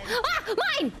god. Ah!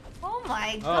 Mine! Oh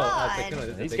my Oh, god. Sykkuno, this is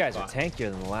a these big guys spot. are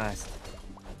tankier than the last.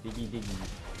 Diggy, diggy.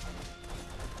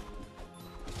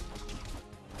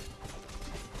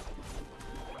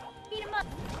 Beat him up.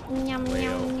 Yum, Whale,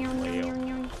 yum, yum, whale. yum, yum,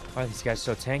 yum. Why are these guys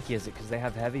so tanky? Is it because they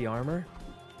have heavy armor?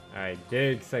 Alright,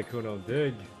 dig, Sykkuno,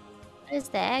 dig. What does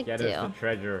the egg Get do? us the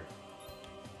treasure.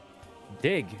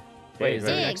 Dig. Wait, is that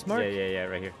the Dig. next mark? Yeah,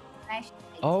 right here.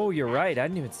 Oh, you're right. I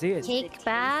didn't even see it. Cake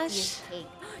bash?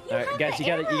 All right, guys, you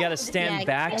gotta stand Yeah,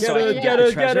 back get so it, I can get get it,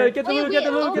 the treasure. get the loot, Wait, get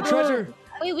the wait, loot, get the oh, loot. treasure.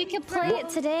 Wait, we could play it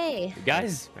today.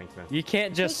 Guys, Thanks, man. you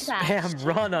can't just Cake bash. spam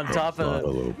run on top of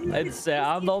Follow, the... It's,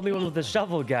 I'm the only one with the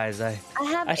shovel, guys. I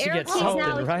have I should arrow get keys something,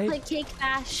 now. We right? can play cake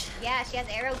bash. Yeah, she has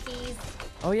arrow keys.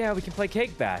 Oh yeah, we can play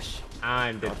Cake Bash.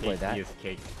 I'm the I'll play that. tastiest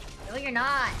cake. No, you're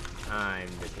not. I'm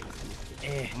the tastiest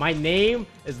cake. Eh. My name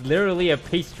is literally a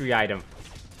pastry item.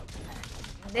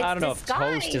 It's I don't know if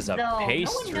toast is a disguised, though.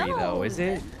 pastry, No one though, is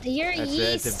it? You're That's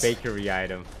yeast. it's a bakery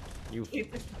item. You.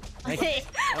 I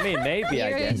mean, maybe, I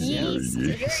You're guess. Yeah. yeast.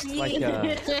 Yeast. You're Like,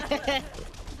 yeast.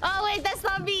 Oh wait, that's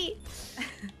not me.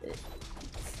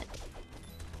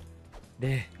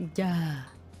 Yeah.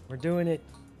 We're doing it.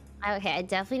 Okay, I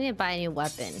definitely need to buy a new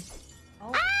weapon.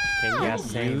 Oh. Can you Yeah,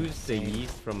 same, use the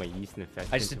yeast from a yeast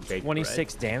infection I just to did bake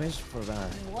 26 damage for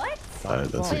What? That's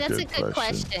Wait, a that's a good good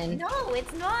question. question. No,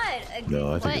 it's not. No,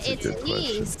 I But think it's a it's good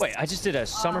question. yeast. Wait, I just did a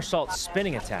somersault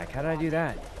spinning attack. How did I do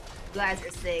that? You guys are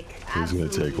sick. Who's gonna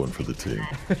Absolutely take one for the sick.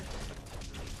 team?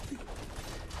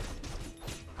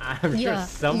 I'm Yeah, sure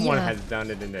someone yeah. has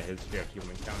done it in the history of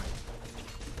humankind.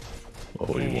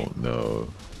 Oh, you won't know.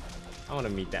 I want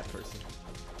to meet that person.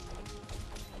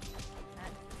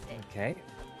 Okay.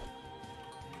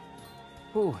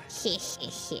 Whew.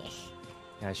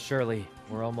 Guys, surely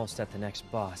we're almost at the next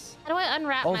boss. How do I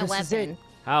unwrap Oh, my this is it. weapon?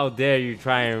 How dare you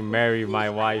try and marry my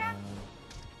wife?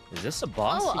 Is this a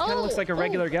boss? Oh, He kind of looks like a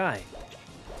regular guy.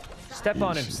 Step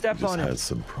on him. He Step just on him. has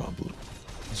some problem.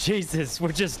 Jesus,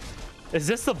 we're just... Is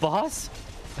this the boss?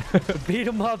 Beat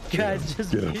him up, guys.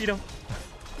 Just get him. beat him.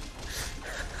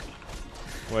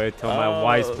 Wait till my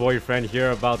wife's boyfriend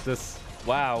hear about this.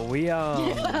 Wow, we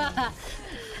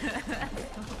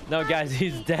No, guys,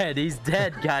 he's dead. He's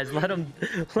dead, guys. Let him.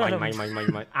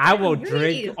 Mine. I will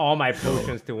drink all my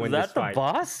potions to Is win this that the fight.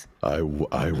 boss? I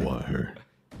want her.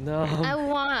 No. I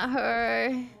want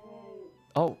her.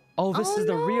 Oh, this is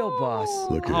the real boss.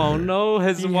 Look at Oh her. no,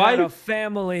 his He had a wife.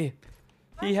 family.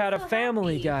 He had a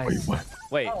family, Wait, guys. what?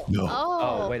 Wait. No.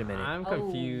 Oh, wait a minute. I'm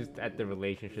confused at the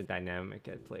relationship dynamic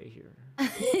at play here. Oh.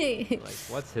 Like,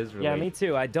 what's his Yeah, relationship? me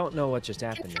too. I don't know what just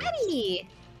happened. here. Confetti.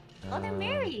 Oh, they're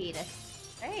married.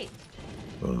 Great.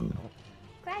 Um,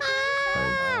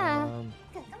 Ah.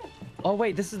 Oh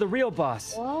wait, this is the real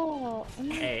boss. Whoa.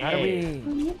 Hey, How do hey,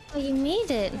 we? Oh, you made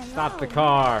it. stop the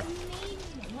car?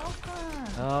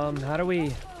 Welcome. How do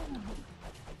we?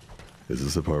 is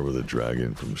this the part where the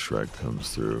dragon from Shrek comes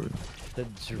through? And The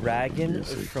dragon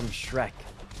music. from Shrek.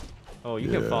 Oh, you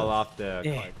can Yeah. fall off the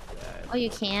Yeah. cart. Oh, you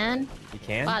can? You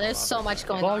can? Wow, there's so much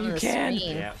going Oh, on you the can.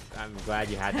 screen. Yeah, I'm glad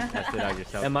you had to test it out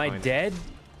yourself. Am I Fine. dead?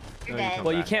 You're No, you dead. come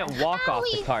Well, you back. can't walk off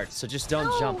the Owie. cart, so just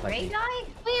don't jump. I Ray think. died?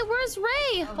 Wait, where's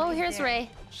Ray? Oh, he's here's there. Ray.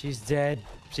 She's dead.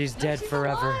 She's dead She's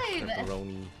forever. alive.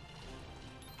 Pepperoni.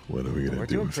 what are we gonna We're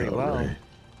do doing pretty without well. Ray?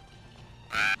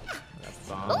 That's a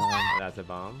bomb. That's a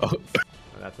bomb. Oh,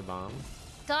 That's a bomb.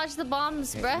 Dodge the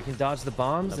bombs, Okay, bruh. you can dodge the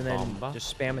bombs The and then bomba.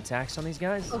 just spam attacks on these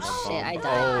guys. Oh shit, I Oh,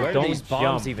 died. Where don't do these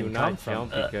bombs jump. even Do come not from?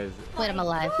 jump because Wait, I'm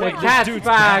alive. Wait, The this cat's dude's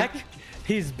back.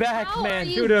 He's back, How man. are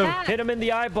you Shoot him. back? Hit him in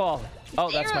the eyeball. Oh,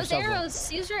 that's my Arrows, shovel.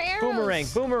 arrows. Use your arrows. Boomerang,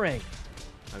 boomerang.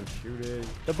 I'm shooting.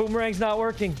 The boomerang's not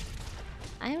working.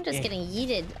 I am just getting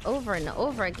yeeted over and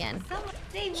over again. Someone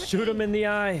save me. Shoot him in the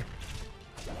eye.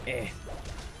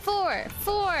 4,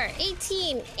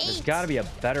 18, 8. There's got to be a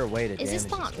better way to Is this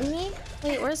damage not this guy. me?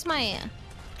 Wait, where's my...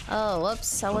 Oh,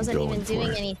 whoops. I wasn't going even for doing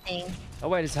it. anything. Oh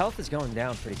wait, his health is going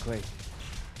down pretty quick.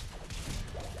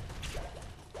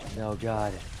 No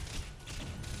god.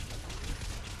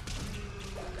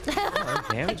 Oh,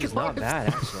 the damage is not bad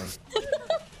actually.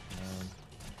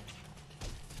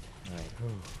 Alright.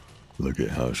 look at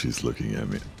how she's looking at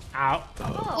me. Ow.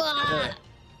 Ah!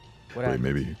 What Wait, happened?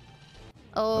 maybe.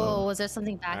 Oh, was there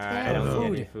something back I there? don't see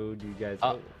Food. any food. You guys.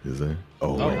 Oh. Is there?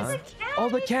 Oh, Oh, wait. huh? Oh,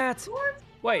 the cat.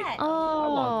 Wait.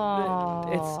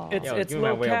 Oh. It's Yo, it's give me my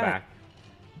little whale cat. back.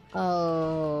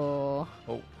 Oh.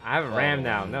 Oh, I have a ram Oh.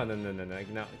 now. No.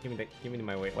 Give me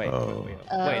my whale. Wait. Oh. Wait,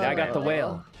 I got the Oh.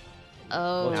 whale.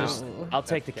 Oh. We'll just I'll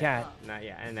take the cat. Not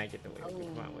yet, and I get the whale.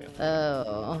 Come on, whale.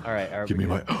 Oh. All right. Give me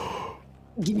my.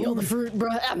 Give me all the fruit, bro.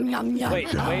 Wait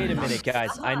a minute,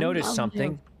 guys. I noticed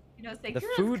something. You know, The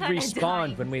food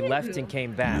respawned when we left and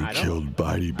came You back. killed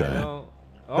Bitey I Bat. know.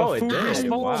 Oh, it food did.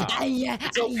 respawned.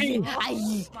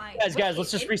 Wow. Guys, let's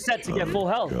just reset to get full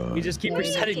health. God. We just keep Oh,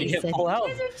 resetting to get full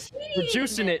health. We're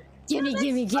juicing it.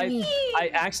 Gimme. I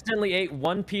accidentally ate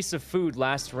one piece of food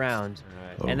last round.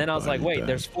 Alright. And then I was like, Bitey wait, Bat.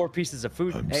 there's 4 pieces of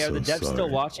food. I'm Hey, are the so devs still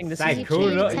sorry. watching this? Thank Is you.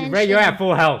 Sykkuno, Ray, you're at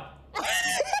full health.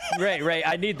 Ray,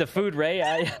 I need the food, Ray.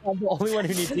 I'm the only one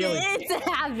who needs healing.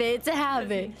 It's a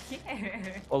habit.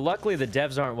 Well, luckily the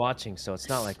devs aren't watching, so it's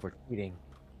not like we're cheating.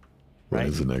 When Right.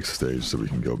 is the next stage so we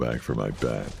can go back for my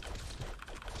bat?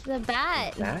 The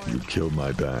bat. Bat? You killed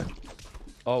my bat.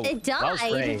 Oh, It that was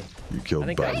died. Ray. You killed I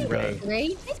think that Buddy was Ray. Bat. Ray?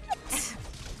 It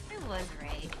was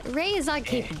Ray. Ray is not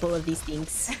capable of these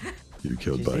things. You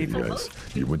killed She's Buddy, evil. guys.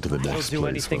 You went to the He'll next do place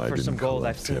anything when I for didn't some gold.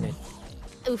 I've collect seen him.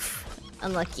 it. Oof.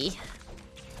 Unlucky.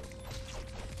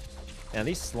 Now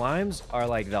these slimes are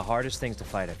like the hardest things to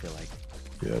fight. I feel like.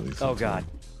 Yeah, these Oh are god.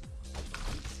 fun.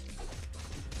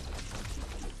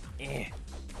 Eh.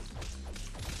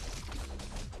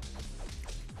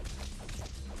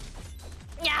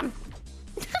 Yeah.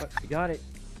 But we got it.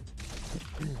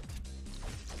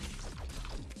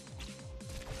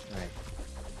 Alright.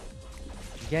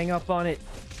 Gang up on it.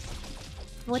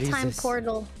 What time Jesus.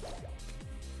 portal?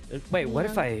 Wait, what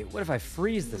if I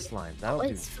freeze the slime? That'll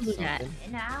What's do food at? something.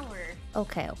 An hour.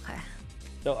 Okay, okay.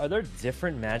 So are there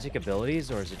different magic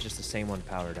abilities or is it just the same one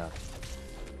powered up?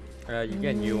 You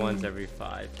get new ones every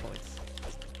 5 points.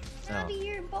 Abby,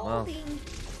 you're balding.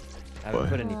 I haven't What?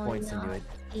 put any Oh, points no. into it.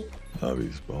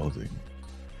 Hobby's balding.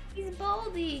 He's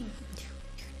balding.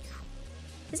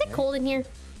 Is it cold in here?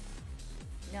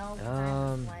 No.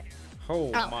 Oh,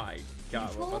 Oh. my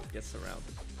god, we're about to get surrounded.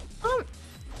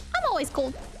 I'm always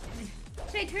cold.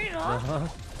 Should I turn it off? Uh-huh.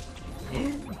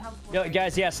 How Yo,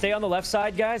 guys, yeah, stay on the left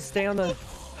side, guys. Stay on the...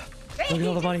 Ray, Look at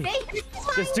all the just money. stay-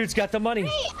 This dude's got the money.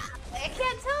 I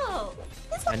can't tell.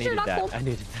 I needed not that. cold. I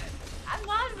needed that. I'm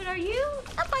not, but are you?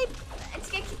 I'm fine.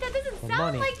 That doesn't The sound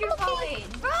money. like you're Okay.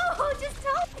 fine. Bro, just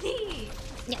tell me.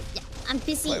 Yeah, yeah. I'm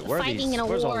busy Wait, where are fighting these, in a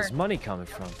where's all war. this money coming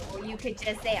from? Or you could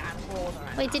just say I'm cold or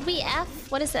I'm Wait, not. did we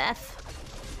F? What is the F?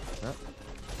 Huh?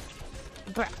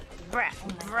 Bruh, bruh, Oh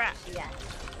my bruh. gosh, yeah.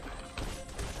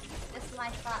 Just my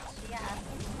thoughts, yeah.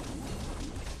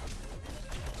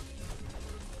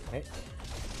 Hey,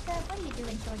 Dad, what are you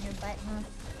doing showing your butt, huh?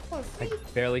 For I free?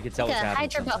 barely could tell what's Yeah, happening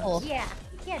hide your sometimes. butthole. Yeah,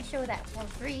 you can't show that for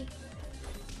free.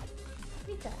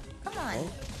 Rita, come on.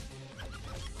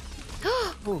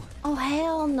 Ooh. Oh,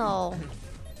 hell no.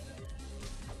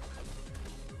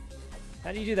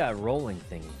 How do you do that rolling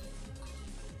thingy?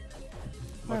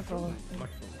 Purple.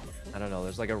 I don't know.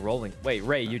 There's like a rolling. Wait,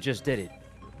 Ray, you just did it.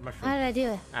 Mushroom. How did I do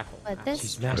it? Apple. What, Apple. this?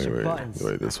 She's smashing Wait, buttons.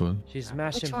 wait, this one? She's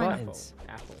smashing Which one? buttons.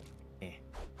 Apple.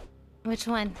 Which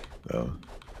one? Oh.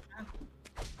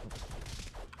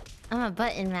 I'm a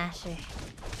button masher.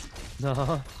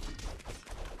 No.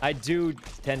 I do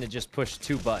tend to just push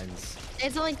 2 buttons.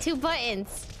 There's only 2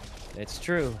 buttons. It's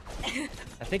true. I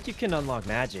think you can unlock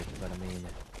magic, but I mean,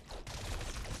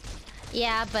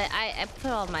 Yeah, but I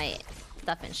put all my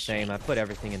stuff in strength. same. I put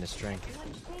everything into strength.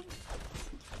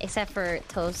 Except for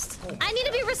toast. I need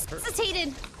to be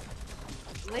resuscitated.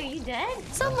 Wait, you dead?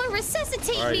 Someone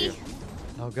resuscitate Where are me. you?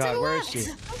 Oh To god, the where is left. she?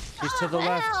 She's to the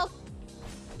left. Help.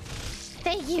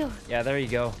 Thank you. Yeah, there you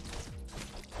go.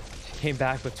 She came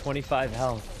back with 25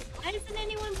 health. Why doesn't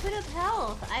anyone put up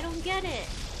health? I don't get it.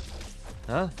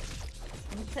 Huh?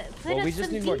 Put Well, up we just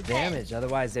some need more defense. damage.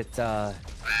 Otherwise, it,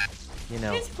 you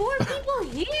know. There's 4 people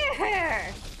here.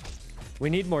 We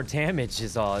need more damage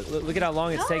is all. Look at how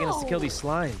long it's taking us to kill No. these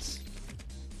slimes.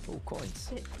 Oh, coins.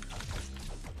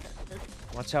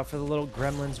 Watch out for the little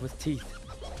gremlins with teeth.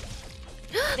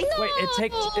 No! Wait,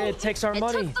 it takes our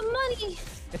money. It took the money.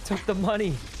 It took the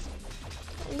money.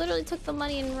 It literally took the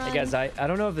money and run. Hey guys, I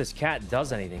don't know if this cat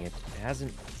does anything. It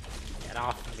hasn't. Get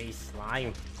off me,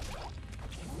 slime.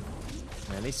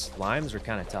 Man, these slimes are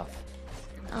kind of tough.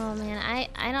 Oh man,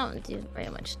 I don't do very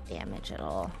much damage at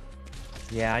all.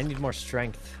 Yeah, I need more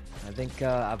strength. I think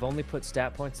I've only put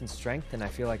stat points in strength, and I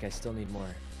feel like I still need more.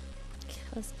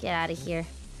 Let's get out of here.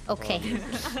 Okay.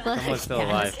 Someone's still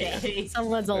alive.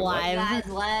 Someone's Wait, what? alive. Guys,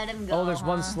 let him go. Oh, there's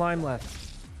one huh? slime left.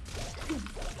 There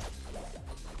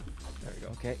we go.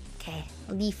 Okay. Okay,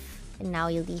 leaf. And now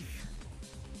you leave.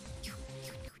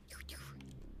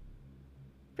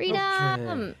 Freedom!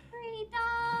 Okay. Freedom.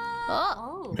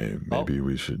 Oh. Maybe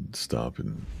we should stop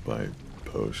and buy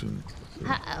potions.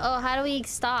 How do we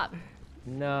stop?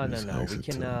 No. Just We exit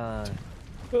can. to-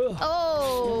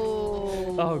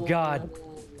 Oh! Oh God.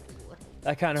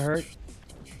 That kind of hurt.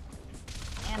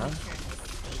 Amateur.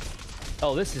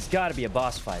 Oh, this has got to be a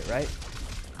boss fight, right?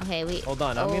 Okay, we. Hold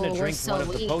on, I'm Oh, gonna we're drink so one of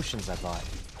the weak. potions I bought.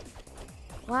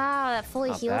 Wow, that fully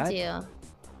Not healed bad. you.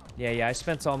 Yeah, I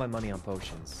spent all my money on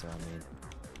potions, so I mean,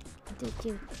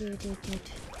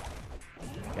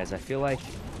 guys, I feel like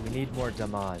we need more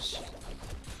damage.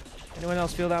 Anyone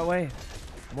else feel that way?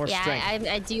 More Yeah, strength.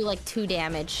 I do like 2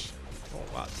 damage. Oh,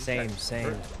 wow. these Same. guys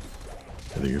hurt.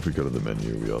 I think if we go to the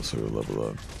menu, we also level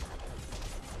up.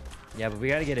 Yeah, but we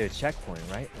gotta get to a checkpoint,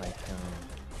 right? Like,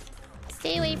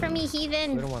 Stay away from me, we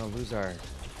heathen. don't want to lose our.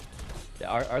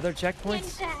 Are there Get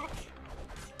checkpoints? back.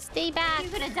 Stay back.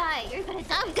 You're gonna die. You're gonna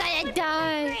die. I'm gonna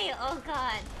die. Great. Oh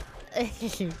God.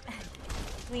 Clean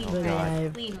Oh, res.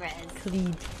 God. Clean res.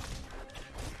 Clean.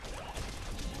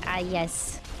 Ah,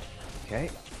 yes. Okay.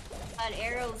 But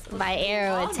arrows. By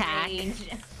arrow attack.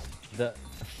 The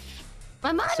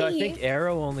My money! So I think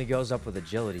arrow only goes up with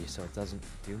agility, so it doesn't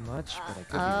do much, but I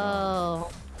could be wrong.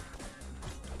 Oh.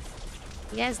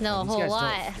 You guys know a These whole guys don't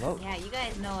lot. float. Yeah, you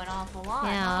guys know an awful lot.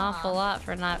 Yeah, an huh? awful lot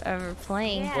for not ever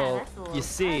playing. Yeah. Well, that's a little you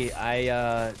see, tough.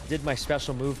 I did my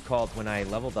special move called when I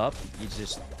leveled up.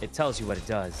 It tells you what it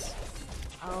does.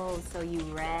 Oh, so you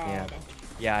read.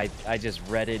 Yeah, I just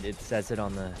read it. It says it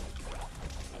on the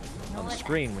You know on the what?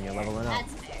 screen That's when you're fair. leveling up.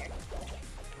 That's fair.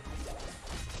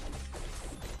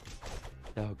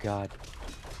 Oh God.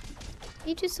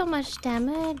 You do so much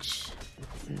damage.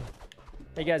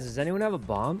 Hey guys, does anyone have a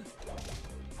bomb?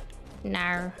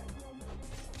 No.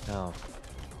 No.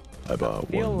 I bought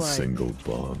feel one like- single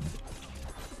bomb.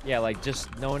 Yeah, like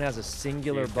just no one has a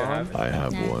singular You bomb. have I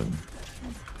have Nah. one.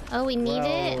 Oh, we need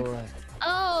it? Well,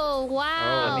 Oh, wow.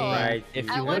 I mean, right. if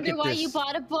I you look wonder at why this you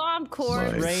bought a bomb,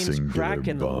 Cord. My brain's singular crack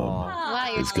in the bomb. wall. Wow,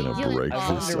 you're It's gonna singular break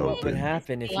I this wonder what would open.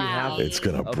 happen if you Wow. have. It's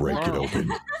gonna a break it bomb.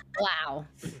 open. Wow.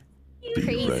 Be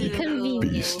Crazy ready.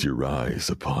 convenient. Feast your eyes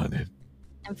upon it.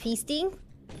 I'm feasting?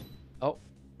 Oh,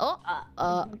 Oh,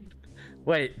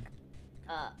 wait.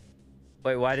 Uh,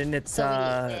 Wait, why didn't it,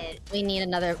 so we need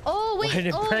another. Oh, wait. why didn't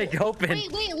it oh, break open?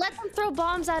 Wait, let them throw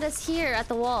bombs at us here at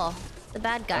the wall. The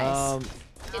bad guys.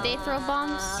 Do they throw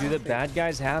bombs? Do the bad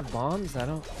guys have bombs? I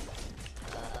don't.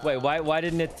 Wait, why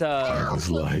didn't it, I was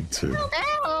lied to.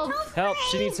 Help! help?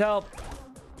 She needs help.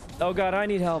 Oh God, I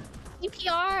need help.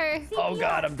 CPR. Oh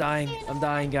God, I'm dying. I'm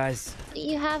dying, guys.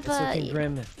 You have It's looking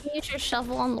grim. use your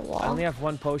shovel on the I wall. only have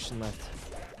one potion left.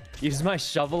 Use my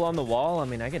shovel on the wall? I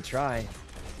mean, I can try.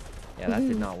 Yeah, that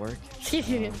did not work.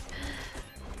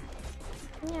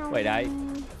 Wait, I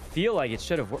feel like it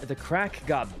should have worked. The crack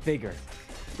got bigger.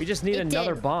 We just need It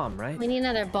another did. bomb, right? We need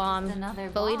another bomb. Another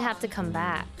But we'd have to bomb. come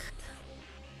back.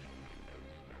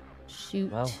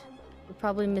 Shoot. Well. We're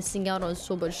probably missing out on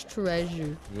so much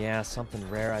treasure. Yeah, something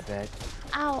rare, I bet.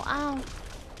 Ow, ow.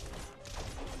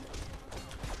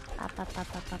 Ba, ba, ba,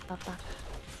 ba, ba, ba, ba.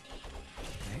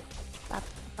 Okay. Ba,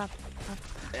 ba, ba.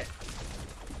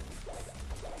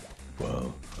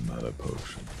 Well, I'm out of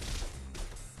potion.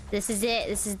 This is it.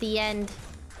 This is the end.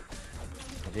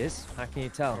 It is? How can you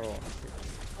tell?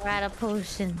 We're out of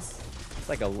potions. It's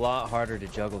like a lot harder to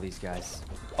juggle these guys.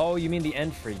 Oh, you mean the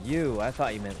end for you? I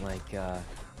thought you meant like, I'm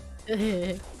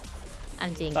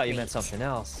doing thought you great. meant something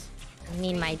else. I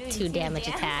need my You're doing 2 damage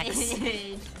attacks.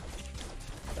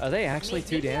 Are they actually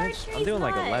 2 Maybe damage? archery's I'm doing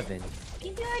like not. 11.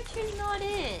 Maybe archery's not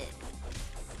it.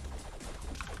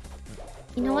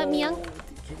 You know what, Myung?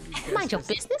 Mind your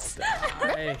business.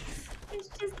 Hey. It's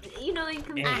just, you know, in I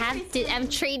comparison. have I'm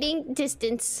trading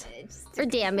distance it's for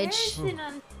damage. comparison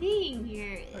I'm seeing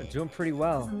here. We're It doing pretty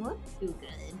well. doesn't look too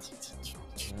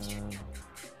good.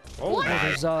 Oh What? my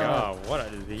There's, God, what are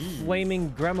these?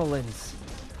 Flaming gremlins.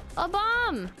 A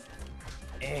bomb.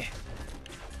 Eh.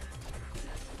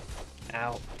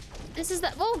 Ow. This is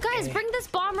the. Oh, guys, bring this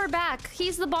bomber back.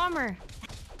 He's the bomber.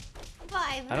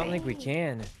 Bye, I don't think we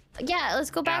can. Yeah,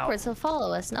 let's go backwards. He'll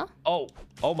follow us, no?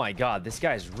 Oh my God, this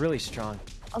guy's really strong.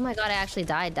 Oh my god, I actually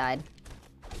died.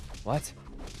 What?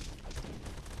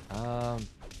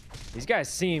 These guys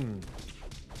seem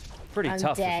pretty I'm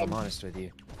tough dead. if I'm honest with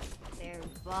you. They're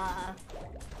buff.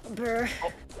 Brr.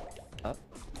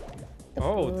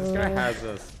 Oh, this guy has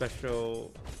a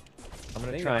special. I'm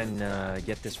gonna try and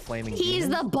get this flaming He's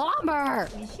demon. the bomber.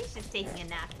 I mean, she's just taking a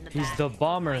nap in the He's back. the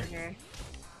bomber. Behind her.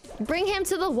 Bring him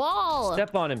to the wall.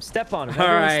 Step on him, step on him. All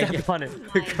Everyone right. step on him.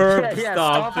 Curb Yeah,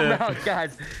 stomp stomp him him. out,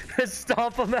 guys.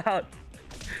 Stomp him out.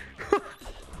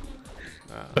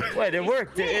 Wait, it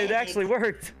worked. It actually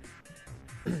worked.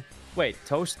 Wait,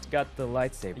 Toast got the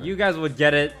lightsaber. You guys would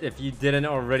get it if you didn't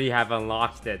already have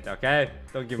unlocked it, okay?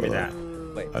 Don't give me that.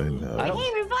 Wait, I didn't know. I don't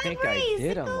Hey, revive think I Ray,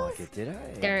 did Sickles. unlock it, did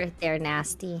I? They're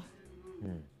nasty.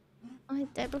 I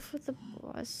died before the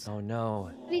boss. Oh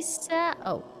no. What he said?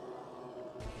 Oh,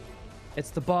 It's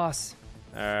the boss.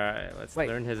 Alright, let's Wait,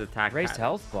 learn his attack. Raised pattern.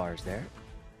 health bars there.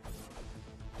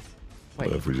 What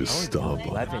if we just I stomp only on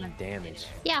do it? 11 damage.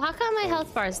 yeah. How come my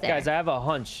health bar's there? Guys, I have a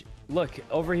hunch. Look,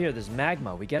 over here, there's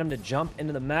magma. We get him to jump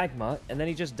into the magma, and then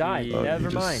he just died. Oh, Never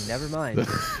he mind, just- never mind.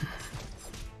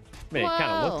 I mean, it kind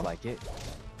of Whoa. looked like it.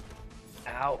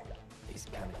 Ow. He's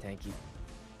kind of tanky.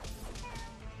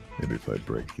 Maybe if I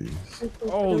break these.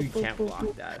 Oh, you can't block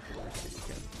that. You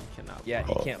cannot. Yeah,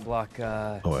 he can't block,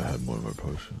 Oh, I had one more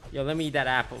potion. Yo, let me eat that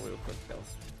apple real quick, though.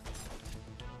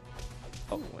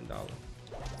 Oh, $1.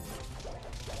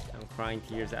 I'm crying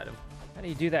tears at him. How do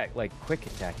you do that, like, quick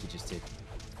attack you just did?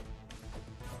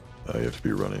 You have to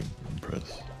be running and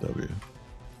press W.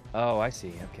 Oh, I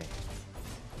see. Okay.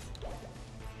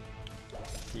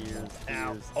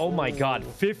 Tears. Oh my god,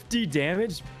 50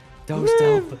 damage? Toast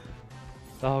help.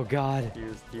 Oh god.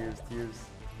 Tears. Tears.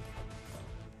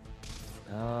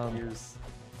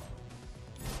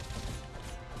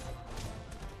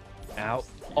 Ow.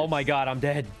 Oh my god, I'm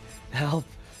dead. Help.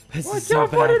 This is so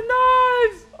bad. Watch out for the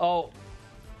knives! Oh.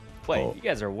 Wait, Oh. you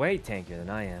guys are way tankier than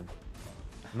I am.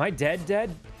 Am I dead?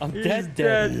 I'm He's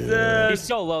dead. Yeah. He's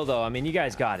so low though. I mean, you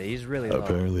guys got it. He's really low.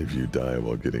 Apparently, if you die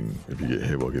while getting, if you get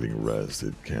hit while getting rest,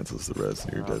 it cancels the rest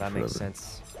and you're dead That forever. makes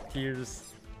sense. Tears.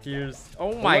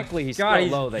 Oh my luckily he's god, still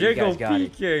low that you jiggle guys got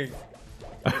it. peeking.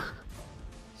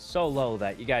 So low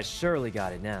that you guys surely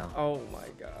got it now. Oh my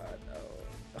god.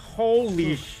 Oh.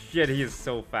 Holy shit, he is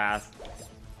so fast.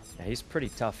 Yeah, he's pretty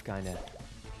tough, kinda.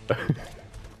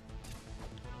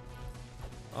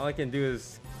 All I can do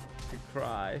is to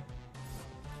cry.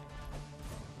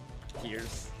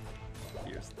 Tears.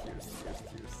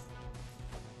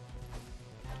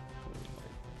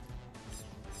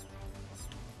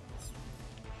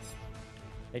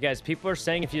 Hey guys, people are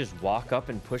saying if you just walk up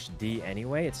and push D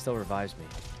anyway, it still revives me.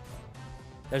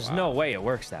 There's no way it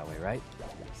works that way, right?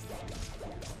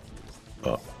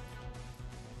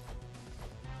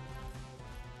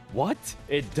 What?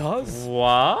 It does?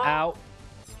 What? Ow.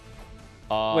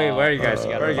 Wait, where are you guys?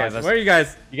 You gotta Where are you revive guys? us. Where are you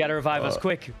guys? You gotta revive us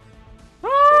quick.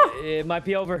 Ah! It might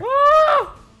be over.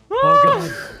 Ah! Oh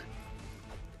god.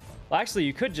 Well, actually,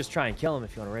 you could just try and kill him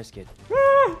if you want to risk it.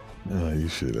 Ah! You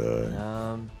should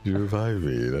you revive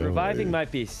me. Don't Reviving worry.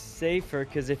 might be safer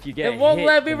because if you get It won't hit,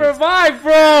 let me then it's- revive,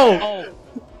 bro! Oh,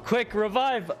 quick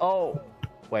revive! Oh,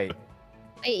 wait,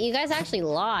 Wait, you guys actually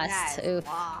lost. Guys, Oof.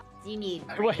 lost. You need.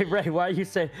 wait, Ray, why are you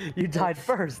saying you died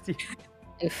first?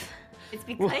 Oof. It's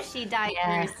because she died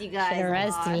Yeah, first, you guys. should've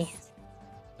rezzed me.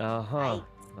 Uh-huh,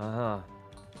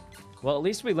 Well, at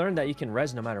least we learned that you can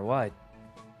res no matter what.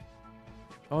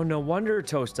 Oh, no wonder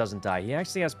Toast doesn't die. He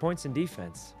actually has points in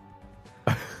defense.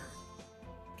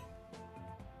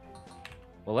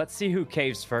 Well, let's see who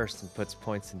caves first and puts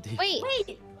points in defense.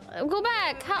 Wait, go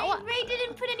back. How? Ray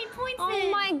didn't put any points Oh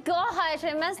in. my gosh,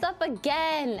 I messed up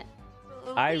again.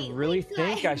 I Wait, really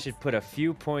think I guys. should put a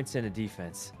few points into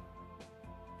defense.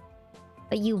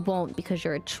 But you won't because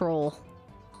you're a troll.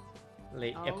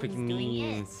 Late Oh, epic he's doing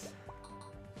it. memes.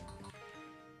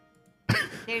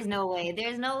 There's no way.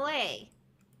 There's no way.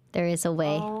 There is a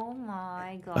way. Oh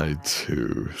my god. I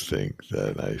too think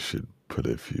that I should put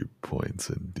a few points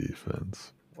in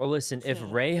defense. Well, listen, if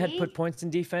Ray had put points in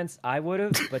defense, I would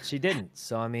have, but she didn't.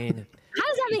 So, I mean, How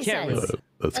does that you make can't sense? really...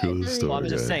 Let's go to the store, Well, I'm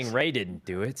just guys. saying Ray didn't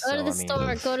do it, so, Go to the I mean...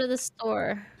 store. Go to the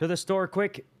store. To the store,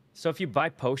 quick. So if you buy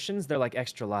potions, they're like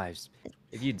extra lives.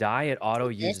 If you die, it auto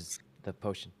uses the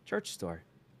potion. Church store.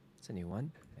 It's a new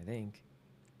one, I think.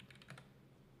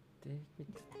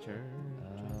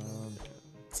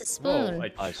 It's a spoon. Whoa,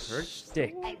 A church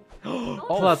stick. Oh,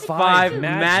 Plus five 5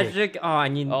 magic. magic. Oh, I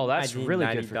need. Oh, that's I need really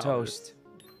good for $90. Toast.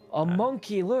 A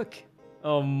monkey, look.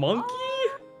 A monkey?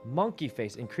 Monkey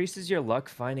face. Increases your luck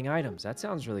finding items. That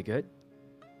sounds really good.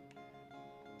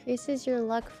 Increases your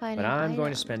luck finding But I'm going to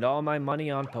items. spend all my money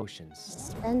on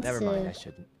potions. Never mind, I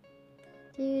shouldn't.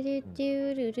 Wait,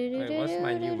 what's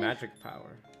my new magic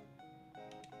power?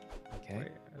 Okay. Wait,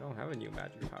 I don't have a new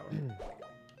magic power.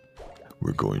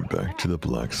 We're going back to the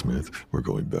blacksmith. We're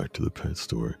going back to the pet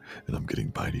store, and I'm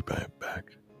getting Bitey back.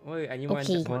 Wait, I need Okay. one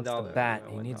He just wants the $1. bat.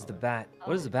 He needs the bat.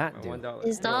 What does the bat do? $1.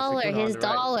 His No, dollar. Sykkuno on His the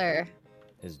right. dollar.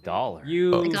 His dollar.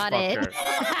 You Got it.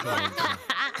 fucker.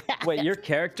 Wait, your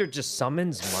character just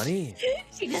summons money?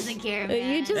 She doesn't care,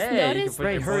 man. You just Hey, you can noticed. put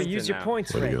Ray, your hurry, points in use your now.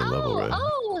 points, Way to Ray. go, level,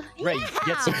 Ray. Ray, yeah.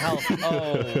 get some help.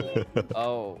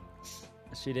 Oh,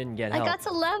 she didn't get I help. got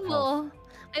to level.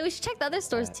 Wait, we should check the other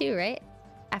stores too, right?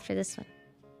 After this one.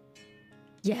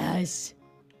 Yes.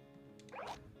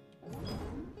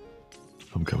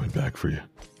 I'm coming back for you.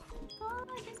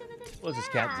 What does this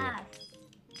cat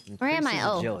do? Where am I? Increases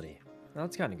Oh. agility. Well,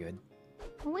 that's kind of good.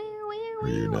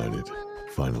 Reunited.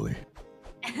 Finally.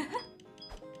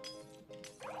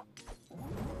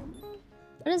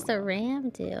 What does the ram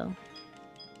do?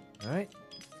 All right.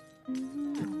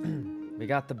 We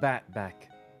got the bat back.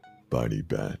 Bitey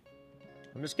bat.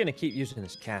 I'm just gonna keep using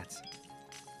this cat.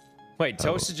 Wait,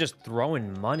 Toast is just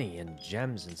throwing money and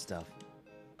gems and stuff.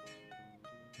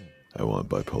 I want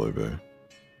bipolar bear.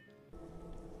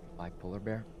 Bipolar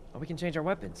bear. Oh, we can change our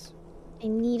weapons. I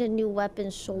need a new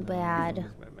weapon so bad.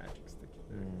 Where's my magic stick?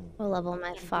 What level am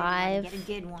I? 5. Get a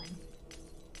good one.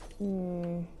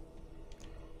 Hmm.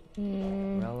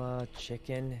 Umbrella,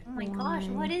 chicken. Oh my gosh,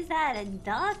 what is that? A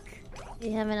duck?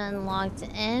 We haven't unlocked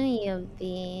any of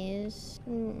these.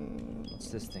 What's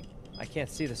this thing? I can't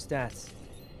see the stats.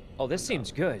 Oh, this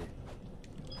seems good.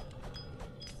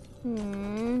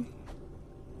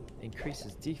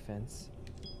 Increases defense.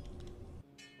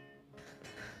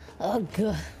 Oh,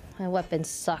 good. My weapon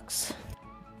sucks.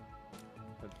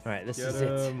 All right, this is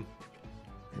it.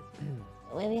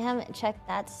 Wait, we haven't checked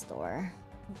that store.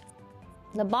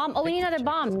 The bomb. Oh, we need another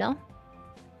bomb, no?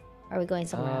 Or are we going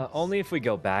somewhere else? Only if we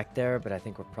go back there, but I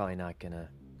think we're probably not gonna.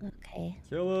 Okay.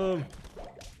 Kill him.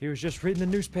 He was just reading the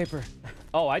newspaper.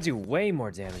 Oh, I do way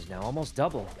more damage now, almost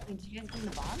double. Did you guys bring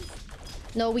the bombs?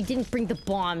 No, we didn't bring the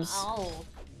bombs. Oh.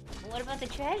 What about the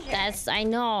treasure? That's, I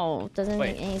know. Doesn't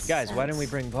Wait, make any sense. guys, why didn't we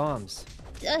bring bombs?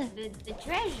 The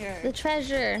treasure. The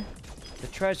treasure. The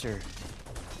treasure.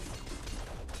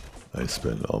 I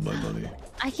spent all my money.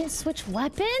 I can switch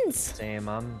weapons? Same,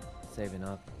 I'm saving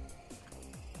up.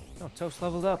 Oh, Toast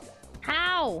leveled up.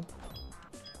 How?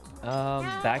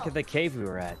 Back at the cave we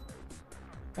were at.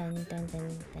 Dun, dun,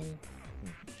 dun, dun.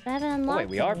 I haven't Oh, unlocked wait,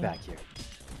 we are any. back here.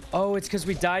 Oh, it's because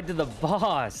we died to the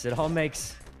boss. It all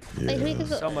makes Yeah. Wait, we could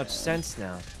go. so much sense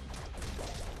now.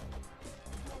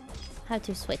 How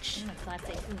to switch?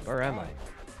 Where am I?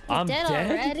 You're I'm dead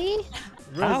dead? already?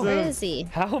 How? Where is he?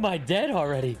 How am I dead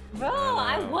already? Bro,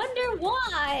 I wonder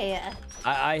why.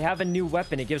 I have a new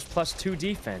weapon. It gives +2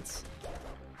 defense.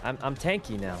 I'm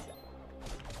tanky now.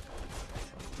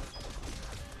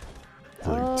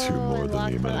 Like 2 more than the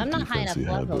I'm amount not of high defense enough he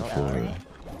had level, before. right?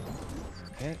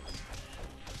 Okay.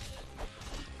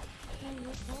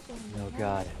 Oh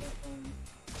god.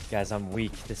 Guys, I'm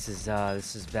weak. This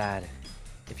is bad.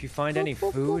 If you find any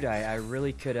food, I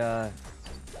really could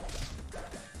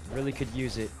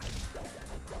use it.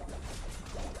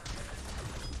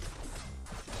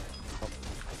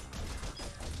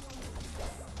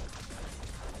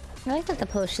 I like that the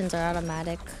potions are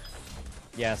automatic.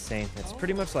 Yeah, same. It's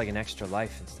pretty much like an extra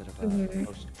life instead of a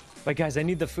potion. But guys, I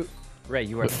need the food. Ray,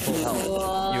 you are at full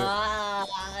health.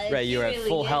 Ray, you're at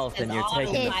full health and you're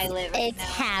taking the food. It's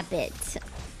habit.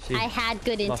 She- I had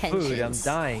good My intentions. food, I'm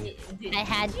dying. I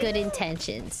had good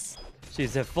intentions.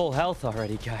 She's at full health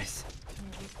already, guys.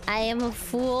 I am a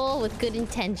fool with good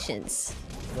intentions.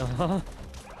 Uh-huh.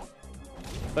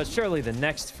 But surely the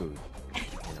next food. You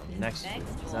know, next food.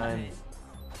 'Cause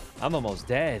I'm almost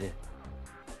dead.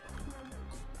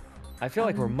 I feel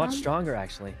like we're much stronger,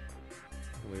 actually.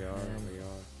 We are.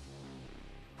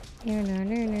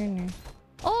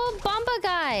 Oh, Bomba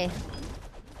guy!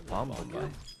 Bomba guy.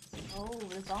 Oh,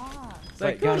 the bomb.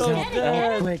 Wait, guys, Sykkuno help,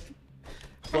 dead. quick.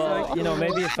 Well, you know,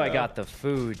 maybe if I got the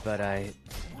food, but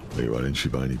Wait, why didn't you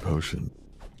buy any potion?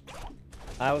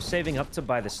 I was saving up to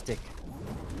buy the stick.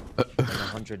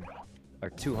 100 or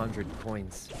 200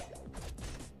 coins.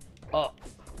 Oh,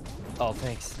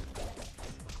 thanks.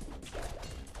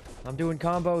 I'm doing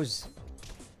combos.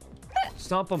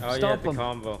 Stomp him, Oh yeah, stomp the him.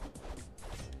 combo.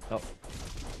 Oh,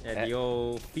 Yeah, the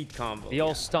old feet combo. the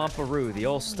old stomparoo, the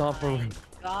old stomparoo.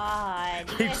 God.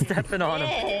 you Keep guys stepping on him.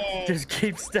 sick. Just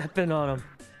keep stepping on him.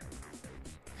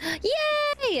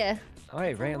 Yay! All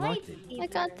right, Ray unlocked it. I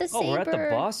got the saber. Oh, we're at the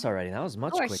boss already. That was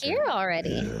much Oh, we're quicker. here already.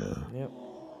 Yeah. Yep.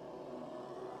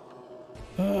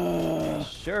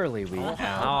 Surely we.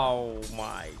 Oh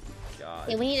my god.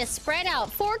 Okay, we need to spread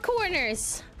out 4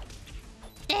 corners.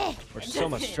 We're so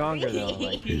much stronger though.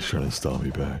 Like, He's trying to stall me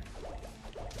back.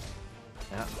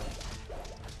 yeah.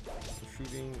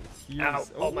 Shooting. Ow.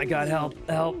 Oh my god, help,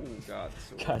 help. Oh god.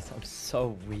 So Guys, I'm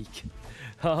so weak.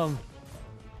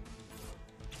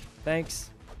 Thanks.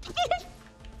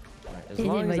 Alright, as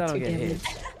long as I don't get hit.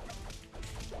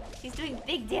 He's doing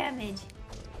big damage.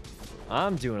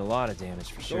 I'm doing a lot of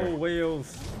damage for Go sure.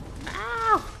 whales.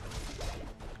 Ow!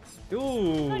 Dude,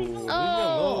 leave me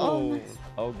Oh, alone.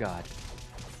 Oh god.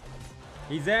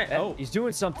 He's at. Oh, He's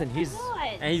doing something. He's. What?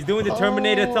 and he's doing the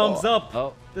Terminator thumbs up.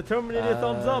 Oh. The Terminator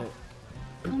thumbs up.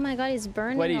 Oh my god, he's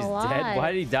burning Wait, he's a lot. dead.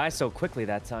 Why did he die so quickly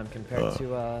that time compared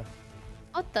to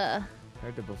What the?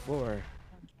 before?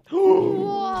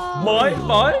 Whoa. Mine.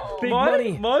 Big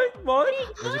money.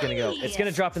 Where's it gonna go? It's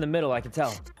gonna drop in the middle. I can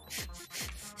tell.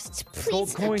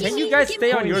 Please, coins. Can give you me- guys give stay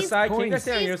me on your these side? Can you coins. guys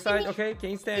stay on your Please, side? give me- Okay, can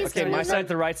you stand? please, Okay, Okay, give my me side's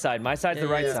the right side. My side's the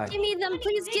right Yeah. side. Give me them.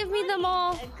 Please give me them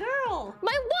all. A girl.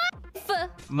 My wife.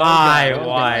 My Okay.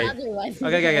 wife. Other wife.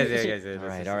 Okay,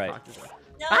 guys. All right.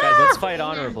 No. Guys, let's fight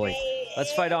honorably.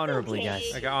 Let's fight honorably, guys.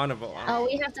 Okay, honorable. Oh,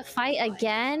 we have to fight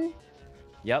again?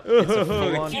 Yep. It's a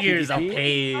full-on Tears of PvP.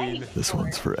 pain. This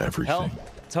one's for everything. Help.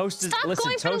 Toast is. Stop Listen,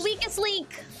 going for the Toast. weakest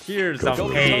link. Tears Go of Go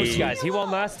for pain. Toast, guys. He won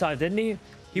last time, didn't he?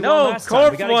 He won No, last time. We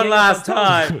Corpse gotta won gang up last on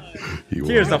Toast. time. He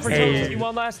Tears won. of For Toast. He pain.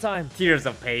 won last time. Tears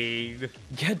of pain.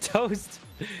 Get Toast.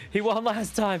 He won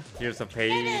last time. Here's a Get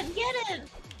page. him! Get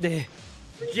him!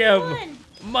 Gem.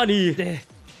 Money.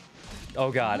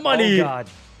 Oh god. Money. Oh god.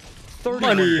 30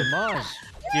 Money. damage.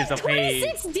 Here's a page.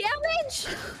 26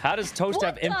 damage? How does Toast What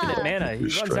have infinite the? mana? He Your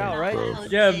runs strength, out, right? bro.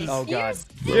 Gems. Oh god.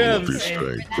 Bro, Gems. your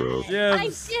strength, bro. I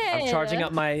Gems. did. I'm charging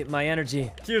up my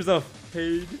energy. Here's a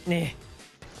page.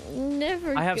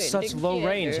 Never. I have good such low together.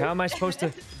 range. How am I supposed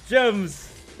to?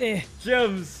 Gems. Eh,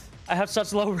 Gems. I have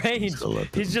such low range. Still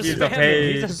at He's the- just Here's a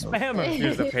spamming. He's page. a spammer.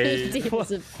 Here's a page.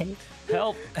 Here's a page.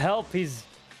 Help! Help! He's.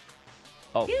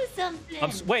 Oh. Do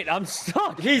something. Wait, I'm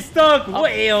stuck. He's stuck. Oh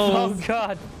Whales.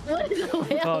 god. What did the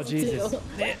whales Oh Jesus. do?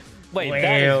 Wait,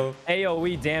 Whale. that is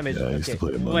AOE damage. Yeah, I used to Okay.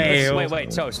 play Among Whale. Us.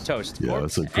 Wait, Toast. Yeah, Corpse?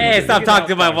 it's like Hey, stop Look at talking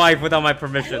to my that wife without my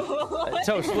permission.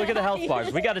 Toast, look at the health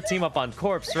bars. We got to team up on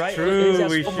Corpse, right? True, He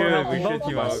has we full more health should. We than should both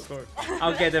team of up. us. Of course.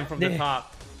 I'll get them from the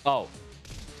top. Oh.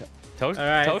 Toast? All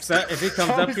right. Toast? So if he comes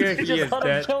up here, he just is let him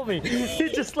dead. kill me. He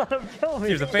just let him kill me.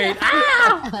 Here's a fade.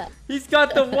 Ah! He's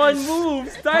got the one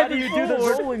move. How do you do the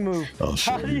forward. rolling move? I'll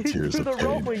show How do you you tears do of the pain.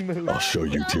 rolling move? I'll show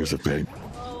you tears of pain.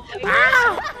 Woohoo!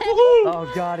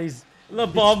 Oh god, he's La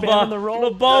spamming Bomba. the roll. La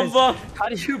Bomba. How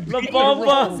do you La beat Bomba. the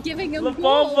roll? Giving him La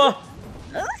gold. Bomba.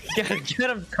 Get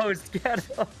him, Toast. Get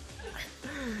him.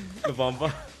 La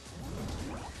Bomba.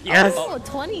 Yes. Oh,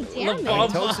 20 damage.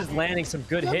 Bomba. Toast is landing some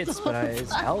good hits, but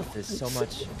his health is so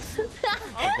much. Does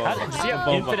he have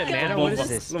La infinite Bomba. mana? La What is Bomba.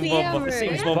 this? La Bomba. Spammer.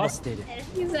 Seems La Bomba. busted.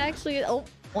 He's actually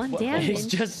one damage. He's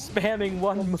just spamming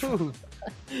one move.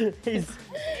 He's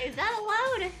Is that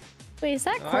allowed? Wait, is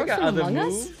that I Corpse got from other Among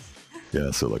moves. Us?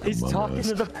 Yeah, so like he's Among talking Us.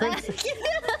 to the princess.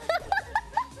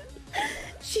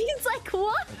 She's like,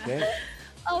 what? Okay.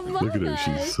 Among Look at her, Us.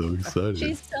 she's so excited.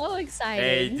 She's so excited.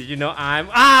 Hey, did you know I'm?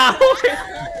 Ah!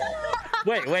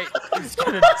 Wait. He's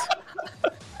gonna.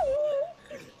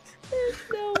 There's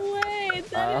no way.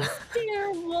 That is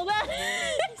terrible. That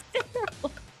is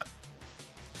terrible.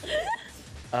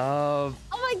 Oh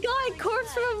my god,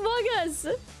 Corpse from Among Us.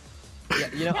 Yeah,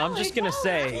 you know, I'm just gonna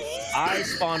say, I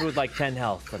spawned with like 10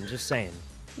 health. I'm just saying.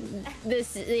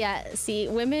 See,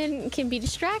 women can be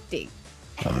distracting.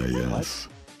 Ah, yes.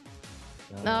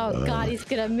 Oh god, he's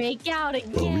gonna make out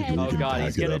Well, we again. can, Oh, we can God, pack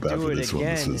he's it gonna up do after it this one.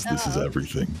 again. This is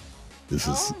everything. This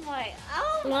is Oh my!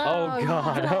 Oh my! Oh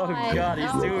god, oh god, he's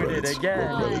Oh, doing it credits, again.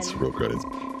 roll credits,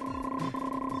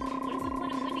 What is the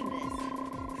point of winning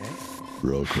this?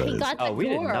 roll He credits. got the Oh, we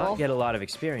did girl. not get a lot of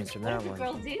experience from What that does the one.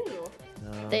 girl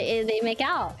do? They make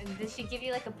out. And does she give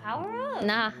you like a power up?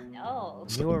 Nah, No.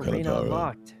 Some New kind of arena power up.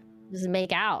 unlocked. just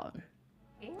make out.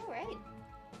 Okay, alright.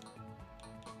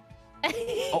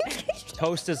 Oh,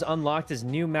 Toast has unlocked his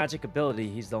new magic ability.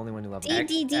 He's the only one who leveled it.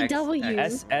 DDDW.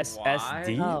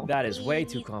 SSSD? Oh. That is way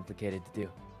too complicated to do.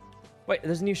 Wait,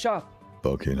 there's a new shop.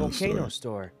 Volcano Volcano Store.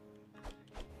 store.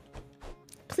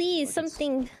 Please,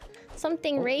 something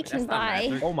Ray can that's not buy.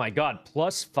 magic. Oh my god,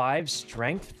 +5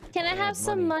 strength? Can I have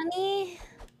some money?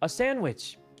 A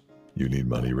sandwich. You need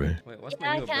money, Ray? Wait, what's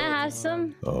Yeah, my new can I ability? have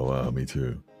some? Oh wow, me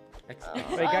too. Wait,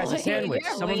 guys, a Oh, sandwich.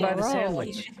 you're Someone way buy the wrong.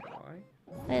 sandwich.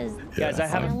 There's- Guys, I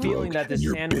have a I'm feeling broke, that this and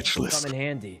you're sandwich will bitchless. come in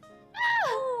handy.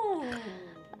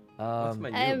 What's my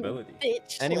new I'm ability?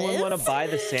 bitchless. Anyone want to buy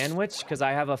the sandwich? Because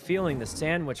I have a feeling the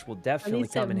sandwich will I definitely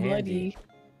need come some in handy.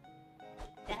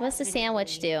 money. What's the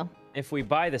sandwich do? If we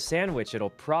buy the sandwich, it'll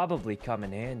probably come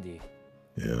in handy.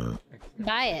 Yeah.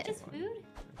 Buy it. Just food?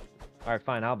 All right,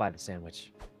 fine, I'll buy the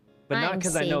sandwich. But not I'm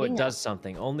because I know it saving does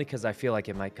something, only because I feel like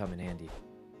it might come in handy.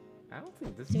 I don't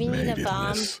think this Do we is. need a Made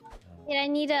bomb? this. Wait, I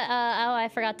need a. Oh, I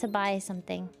forgot to buy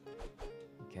something.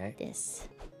 Okay, This.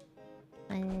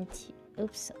 One, two.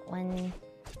 Oops. One.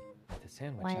 the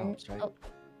sandwich One. helps, right? Oh,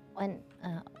 one.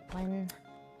 One.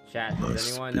 Chat, does Must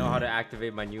anyone know how be. to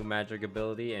activate my new magic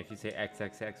ability? And if you say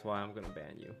XXXY, I'm gonna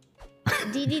ban you.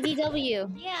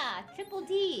 DDDW. Yeah, triple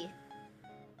D.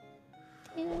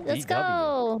 Let's DW. go.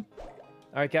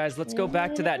 All right, guys, let's go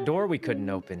back to that door we couldn't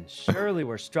open. Surely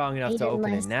we're strong enough to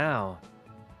open it Must- now.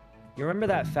 You remember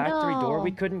that factory door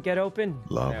we No. couldn't get open?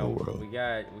 Lava Yeah, world. we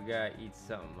gotta eat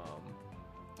some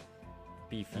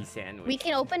beefy sandwich. We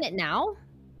can open it now.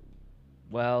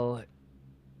 Well,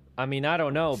 I mean, I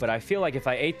don't know, but I feel like if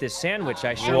I ate this sandwich,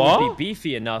 I sure What? would be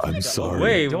beefy enough. I'm to sorry. open the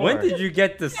Wait, when door. did you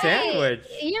get the sandwich?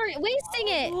 Hey, you're wasting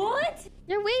it. What?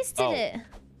 You're wasting Oh. it.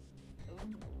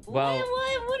 Well,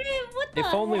 What the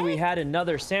if only we heck? had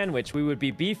another sandwich, we would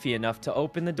be beefy enough to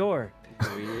open the door.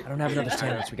 I don't have another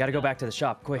sandwich. We gotta go back to the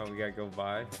shop, quick. Oh, we gotta go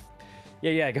buy.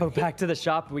 Yeah, go back to the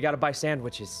shop. We gotta buy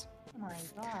sandwiches. Oh my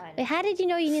god. Wait, how did you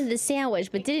know you needed the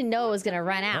sandwich, but didn't know it was gonna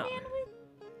run out?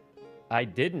 I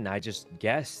didn't. I just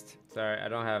guessed. Sorry, I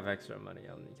don't have extra money.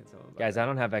 I'll need someone buy. Guys, I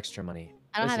don't have extra money.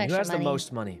 I don't have Listen, extra who has money. the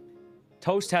most money?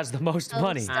 Toast has the most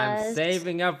money. I'm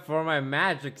saving up for my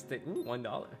magic stick. Ooh,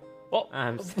 $1. Oh.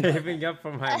 I'm saving up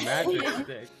for my magic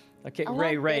stick. Okay, I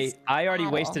Ray, want this I already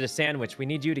bottle. wasted a sandwich. We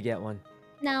need you to get one.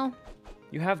 No,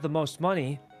 You have the most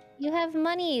money. you have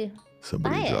money.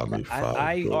 Somebody Buy drop it. me 5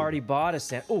 I gold. already bought a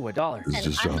sand. Oh, $1.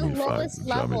 Just I'm drop the me five. lowest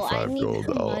Drop me level. I 5 need gold.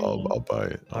 the money. I'll buy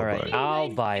it. All right, buy it. I'll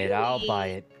guys buy it. I'll doing? buy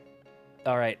it.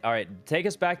 All right. Take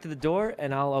us back to the door,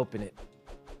 and I'll open it.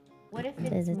 What if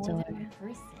There's it's a more door. than one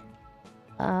person?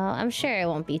 I'm sure it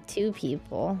won't be 2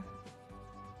 people.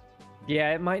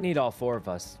 Yeah, it might need all 4 of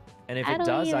us. And if I it don't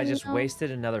does, I even just know.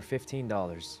 wasted another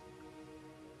 $15.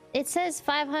 It says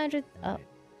 500. Oh,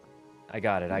 I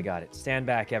got it. Stand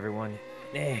back, everyone.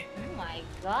 Eh, Oh my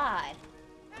god.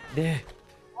 eh.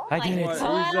 Oh I my did it. What?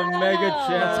 god. Who's a mega Let's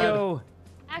chad? go.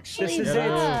 actually, This is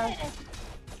yeah.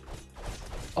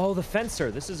 Oh, the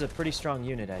fencer. This is a pretty strong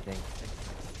unit, I think.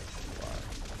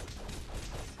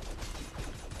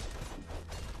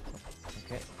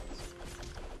 Okay.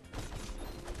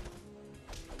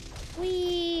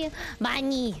 Wee,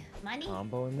 money. Money?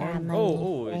 Combo in Yeah, there. money.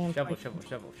 Oh, Damn. shovel.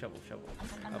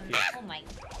 Up here. Oh my.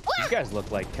 You guys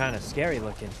look like kind of scary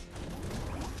looking.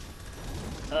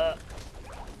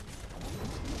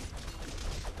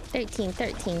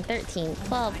 13,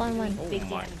 12, 1, 1. Oh Big my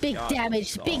damage. Big God.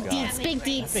 damage, Oh, big God. deeds, big Damage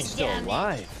deeds. Thing's still Damn it.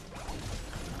 alive.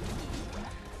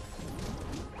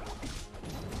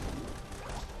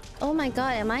 Oh my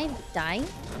god, am I dying?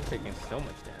 I'm taking so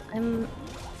much damage.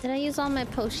 Did I use all my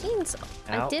potions?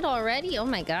 I Ow. did already. Oh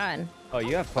my god. Oh,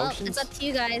 you have Well, potions? it's up to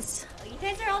you guys. You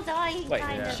guys are all dying. Wait,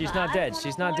 kind of, she's but not I dead. wanna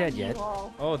She's not warn dead you yet.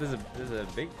 all. Oh, there's a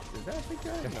big. Is that a big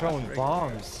guy? They're No, throwing it's a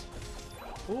bombs.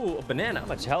 big guy. Ooh, a banana. How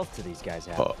much health do these guys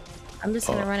have? Oh, I'm just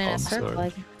gonna run in I'm a circle. sorry.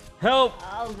 like- Help!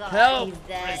 Oh god, Help! he's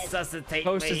dead. Resuscitate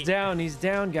Toast me. is down. He's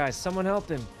down, guys. Someone help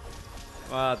him.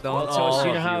 Don't Well, Toast, all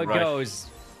you know of how it rush. goes.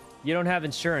 You don't have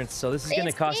insurance, so this is gonna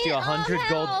It's cost you me. 100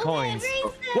 gold Oh, coins.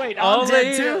 help. Wait, I'm Only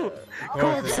dead too. Of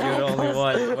course, you're the only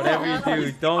one. Whatever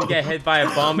you do, don't get hit by a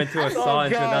bomb into a saw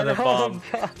into another bomb.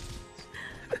 God.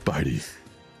 Bitey.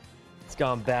 It's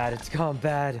gone bad. It's gone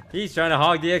bad. He's trying to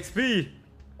hog the XP.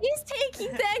 He's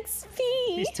taking the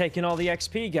XP. He's taking all the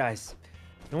XP, guys.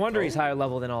 No wonder he's higher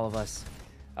level than all of us.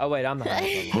 Oh wait, I'm the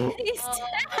highest level. He's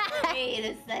Oh, wait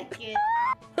a second.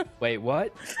 Wait,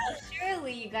 what?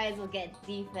 Surely you guys will get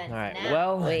defense All right. now.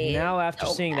 Well, Wait, now after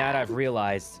so seeing that, bad. I've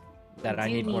realized that I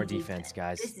You need do more need defense,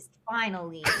 guys. This is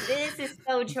finally. This is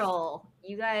so troll.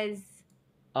 You guys. Wait,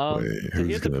 So who's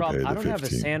here's the gonna problem. pay I the don't have a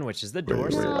 15? sandwich. Is the Wait, door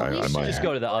wait, still? No, open? we We should should- just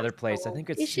go to the other place. I think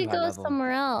it's You too should high go level.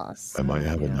 somewhere else. I might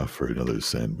have enough for another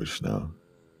sandwich now.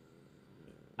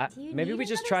 Do you Maybe need we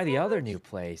just another try the other sandwich? new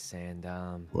place and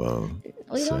Well,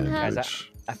 We don't have.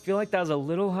 sandwich. I feel like that was a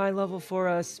little high level for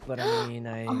us, but I mean,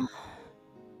 Oh,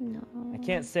 no. I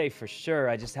can't say for sure.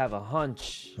 I just have a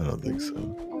hunch I don't think so.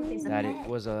 Oh, there's a that pet. it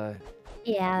was a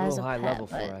Yeah, that's little a high pet, level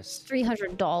but for it's us.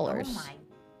 $300. Oh my.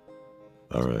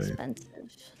 All right. Expensive.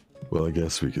 Well, I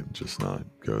guess we could just not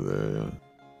go there. Yeah.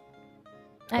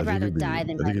 I I'd think rather it'd be- die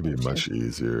than I think buy it'd be much potions.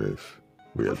 easier if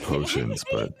we had potions,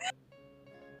 but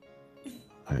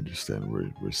I understand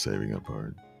we're saving up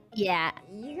our. Yeah.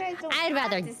 You guys don't I'd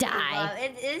have rather to save die. up.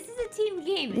 This is a team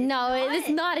game. It's No, it is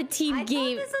not. not a team I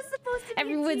game. thought this was supposed to be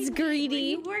Everyone's a team game where greedy.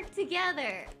 you work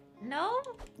together. No?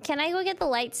 Can I go get the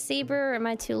lightsaber or am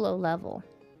I too low level?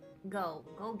 Go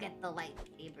get the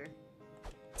lightsaber.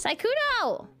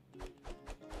 Sykkuno!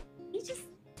 He just.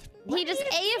 He just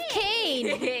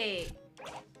AFK'd. Hey.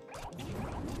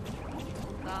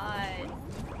 God.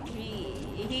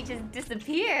 He just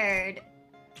disappeared.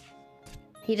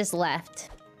 He just left.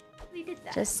 We did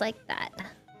that. Just like that.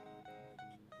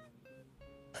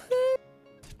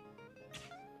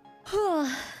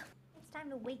 It's time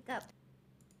to wake up.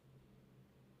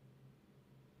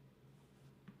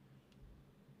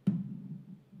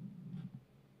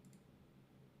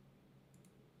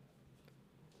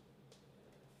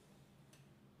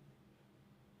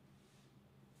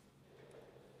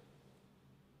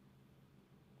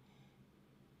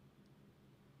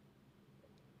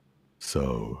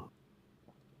 So,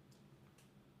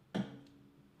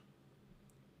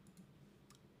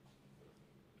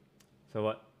 So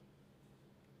what?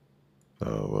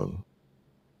 well,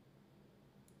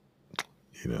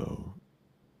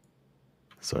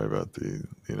 sorry about the,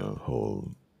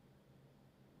 whole,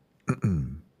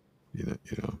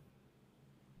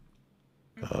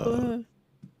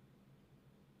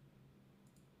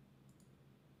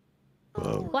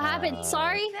 well, What happened?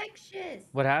 Sorry? Infectious.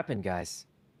 What happened, guys?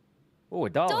 Oh,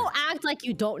 $1. Don't act like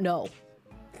you don't know.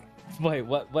 Wait,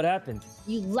 what happened?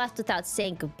 You left without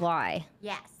saying goodbye.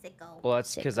 Yeah, sicko. Well,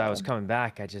 that's because I was Sicko. coming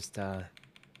back. I just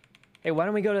Hey, why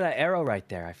don't we go to that arrow right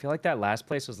there? I feel like that last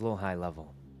place was a little high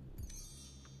level.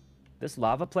 This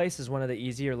lava place is one of the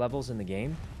easier levels in the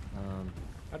game.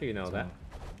 How do you know that?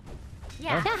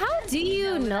 Yeah. Yeah, how do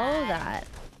you know that?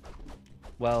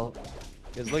 Well,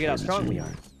 because look at how strong we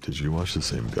are. Did you watch the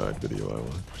same guide video I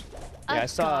watched? Yeah, I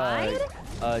saw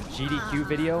a GDQ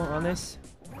video on this.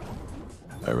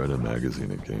 I read a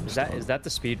magazine at GameStop. Is that the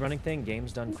speedrunning thing?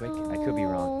 Games done quick? I could be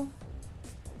wrong.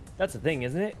 That's the thing,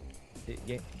 isn't it?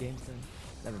 Games done.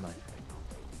 Never mind.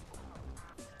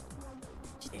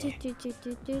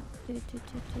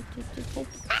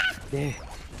 Yeah.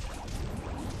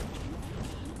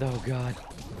 Oh god.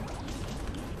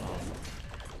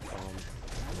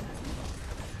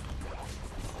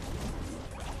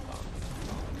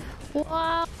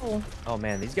 Wow. Oh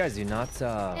man, these guys do not.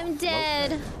 I'm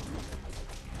dead.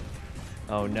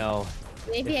 Oh no.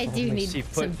 Maybe I do need she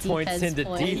some put points defense into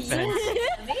points. defense.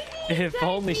 If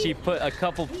only she put a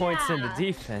couple points into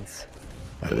defense.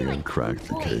 I think in cracked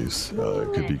the case,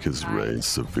 it could be because Ray's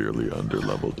severely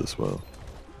underleveled as well.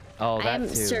 Oh, that I'm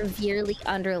too. severely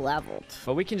underleveled.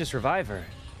 But we can just revive her.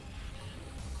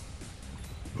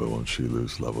 But won't she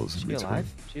lose levels in She's between?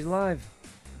 alive. She's alive.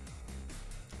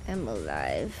 I'm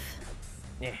alive.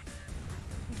 Yeah.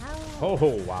 Oh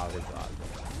wow, that's awesome.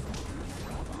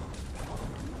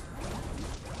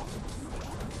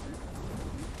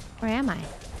 Where am I?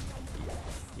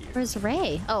 Where's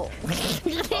Ray? Oh.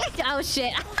 Oh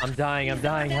shit. I'm dying.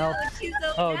 Help.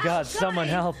 Oh god, someone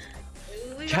help.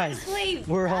 Guys,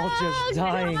 we're all just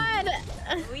dying. God.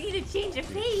 We need to change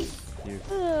of pace.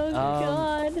 Oh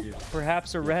god.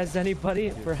 Perhaps a res,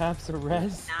 anybody? Perhaps a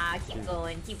res? Nah, keep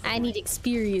going. Keep going. I need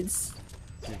experience.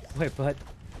 Wait,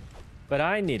 but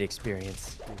I need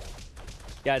experience.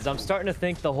 Guys, I'm starting to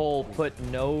think the whole put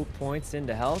no points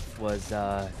into health was,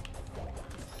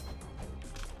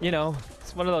 you know,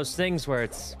 it's one of those things where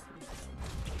it's...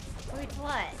 Which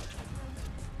what?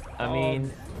 I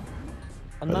mean,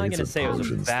 I'm not think gonna it's say it was a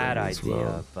potions bad thing as idea,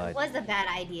 well. It but was a bad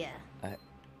idea.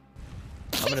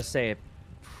 I'm gonna say it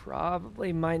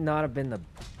probably might not have been the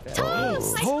best.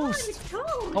 Toast! Toast! Toast!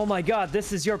 Oh my god,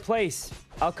 this is your place.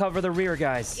 I'll cover the rear,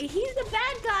 guys. He's the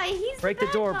bad guy. He's Break the the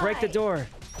bad door, guy. break the door.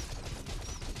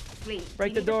 Wait,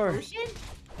 Break do the you need door. potion?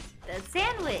 The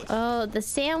sandwich. Oh, the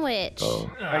sandwich. Oh,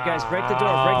 Alright guys, break the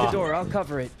door, break the door, I'll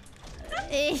cover it.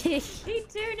 He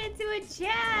turned into a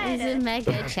chat. He's a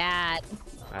mega chat.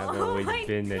 I've Oh always my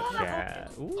been a God.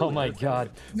 chat. Ooh, Oh my that's god.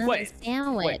 Another Wait,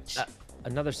 sandwich.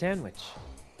 another sandwich.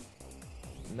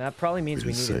 That probably means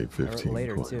we just need save it 15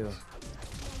 later coins. too.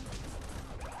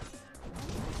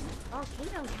 Oh,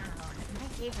 Kato Town. My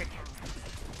favorite town.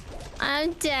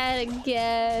 I'm dead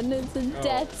again. It's a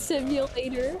death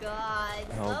simulator. God.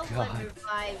 Oh, Someone God.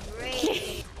 revive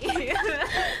Ray.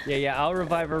 Yeah, I'll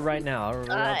revive her right now.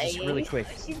 I'll just really quick.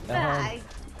 She's back.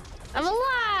 I'm alive.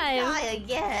 Die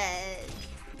again.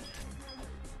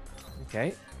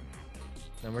 Okay.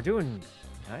 Then we're doing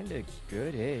kind of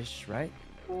good-ish, right?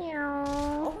 Meow.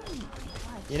 Oh my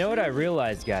God. You know what I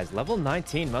realized, guys? Level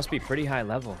 19 must be pretty high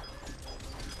level.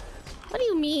 What do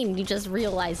you mean you just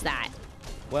realized that?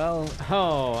 Well,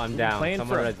 Oh, I'm I'm down. playing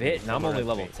Someone for a res me, bit, and I'm someone only res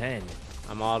level me. 10.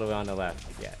 I'm all the way on the left.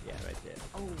 Yeah, right there.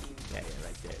 Oh. Yeah,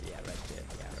 right there. Yeah, right there.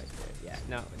 Yeah, right there. Yeah,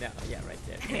 no, yeah, right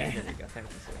there. Yeah, there we go. Thank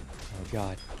you, sir. Oh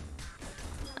god.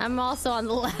 I'm also on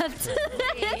the left.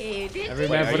 Everybody,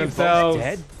 Wait, are for you themselves. both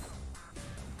dead?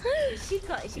 She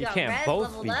got You can't res both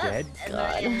leveled be up, dead. and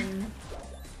God. then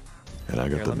and I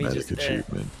got Here, the let me medic just,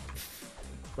 achievement.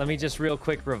 Let me just real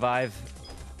quick revive.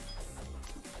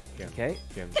 Jim, Okay.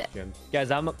 Jim.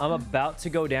 Guys, I'm about to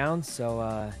go down,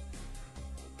 so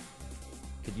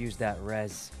could use that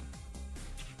res.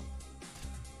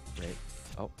 Right.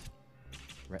 Oh.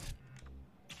 Right.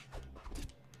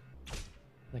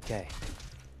 Okay.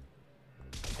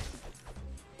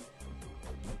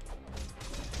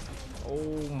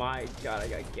 Oh my god, I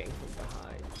got ganked from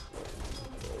behind.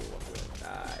 Oh,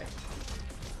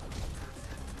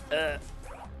 I'm gonna die.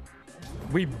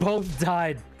 We both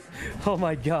died. Oh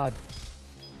my god.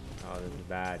 Oh, this is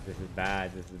bad. This is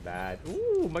bad. This is bad.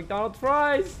 Ooh, McDonald's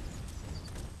fries.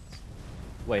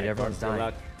 Wait, Alright, everyone's good dying.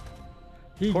 luck.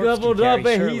 He Corpse leveled can up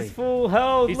carry and Shirley. he's full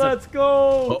health. He's a- Let's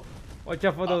go. Watch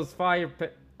out for those fire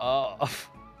pit. Oh.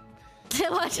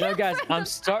 Watch You know, out guys, for I'm the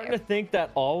starting to think that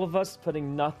all of us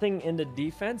putting nothing into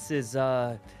defense is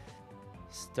starting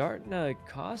to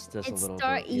cost us a little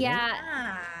bit. you know?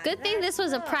 Yeah. Good thing this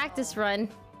was a practice run.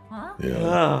 Huh? Yeah.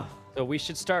 Ugh. So we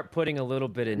should start putting a little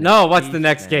bit in. No, what's the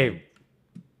next game?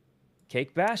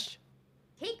 Cake Bash?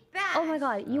 Take back. Oh my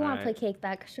god, you want to play Alright. Cake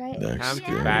Bash, right? Next Time to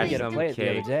game. I bash get to some play it the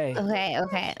other cake. day. Okay. How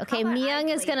about I Myung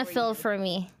is play gonna for fill you? for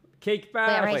me. Cake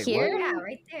bash. right Wait, here? Yeah,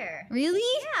 right there. Really?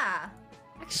 Yeah.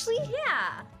 Actually?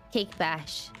 Yeah. Cake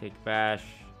bash. Cake bash.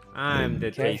 I'm the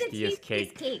Okay. tastiest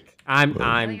cake. Cake. I'm No,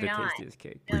 the you're not. tastiest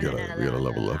cake. We gotta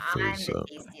level up I'm first. the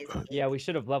tastiest cake. Yeah, we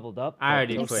should have leveled up. I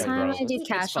already but Next quit, okay. time bro. I do It's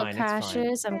casual fine, it's fine.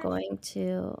 crashes, I'm going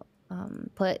to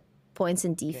put points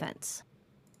in defense.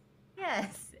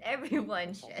 Yes,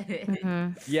 everyone should.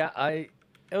 Mhm. Yeah, it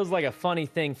was like a funny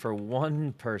thing for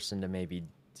one person to maybe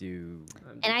do.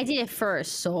 And I did it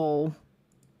first, so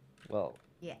Well,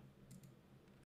 Yeah.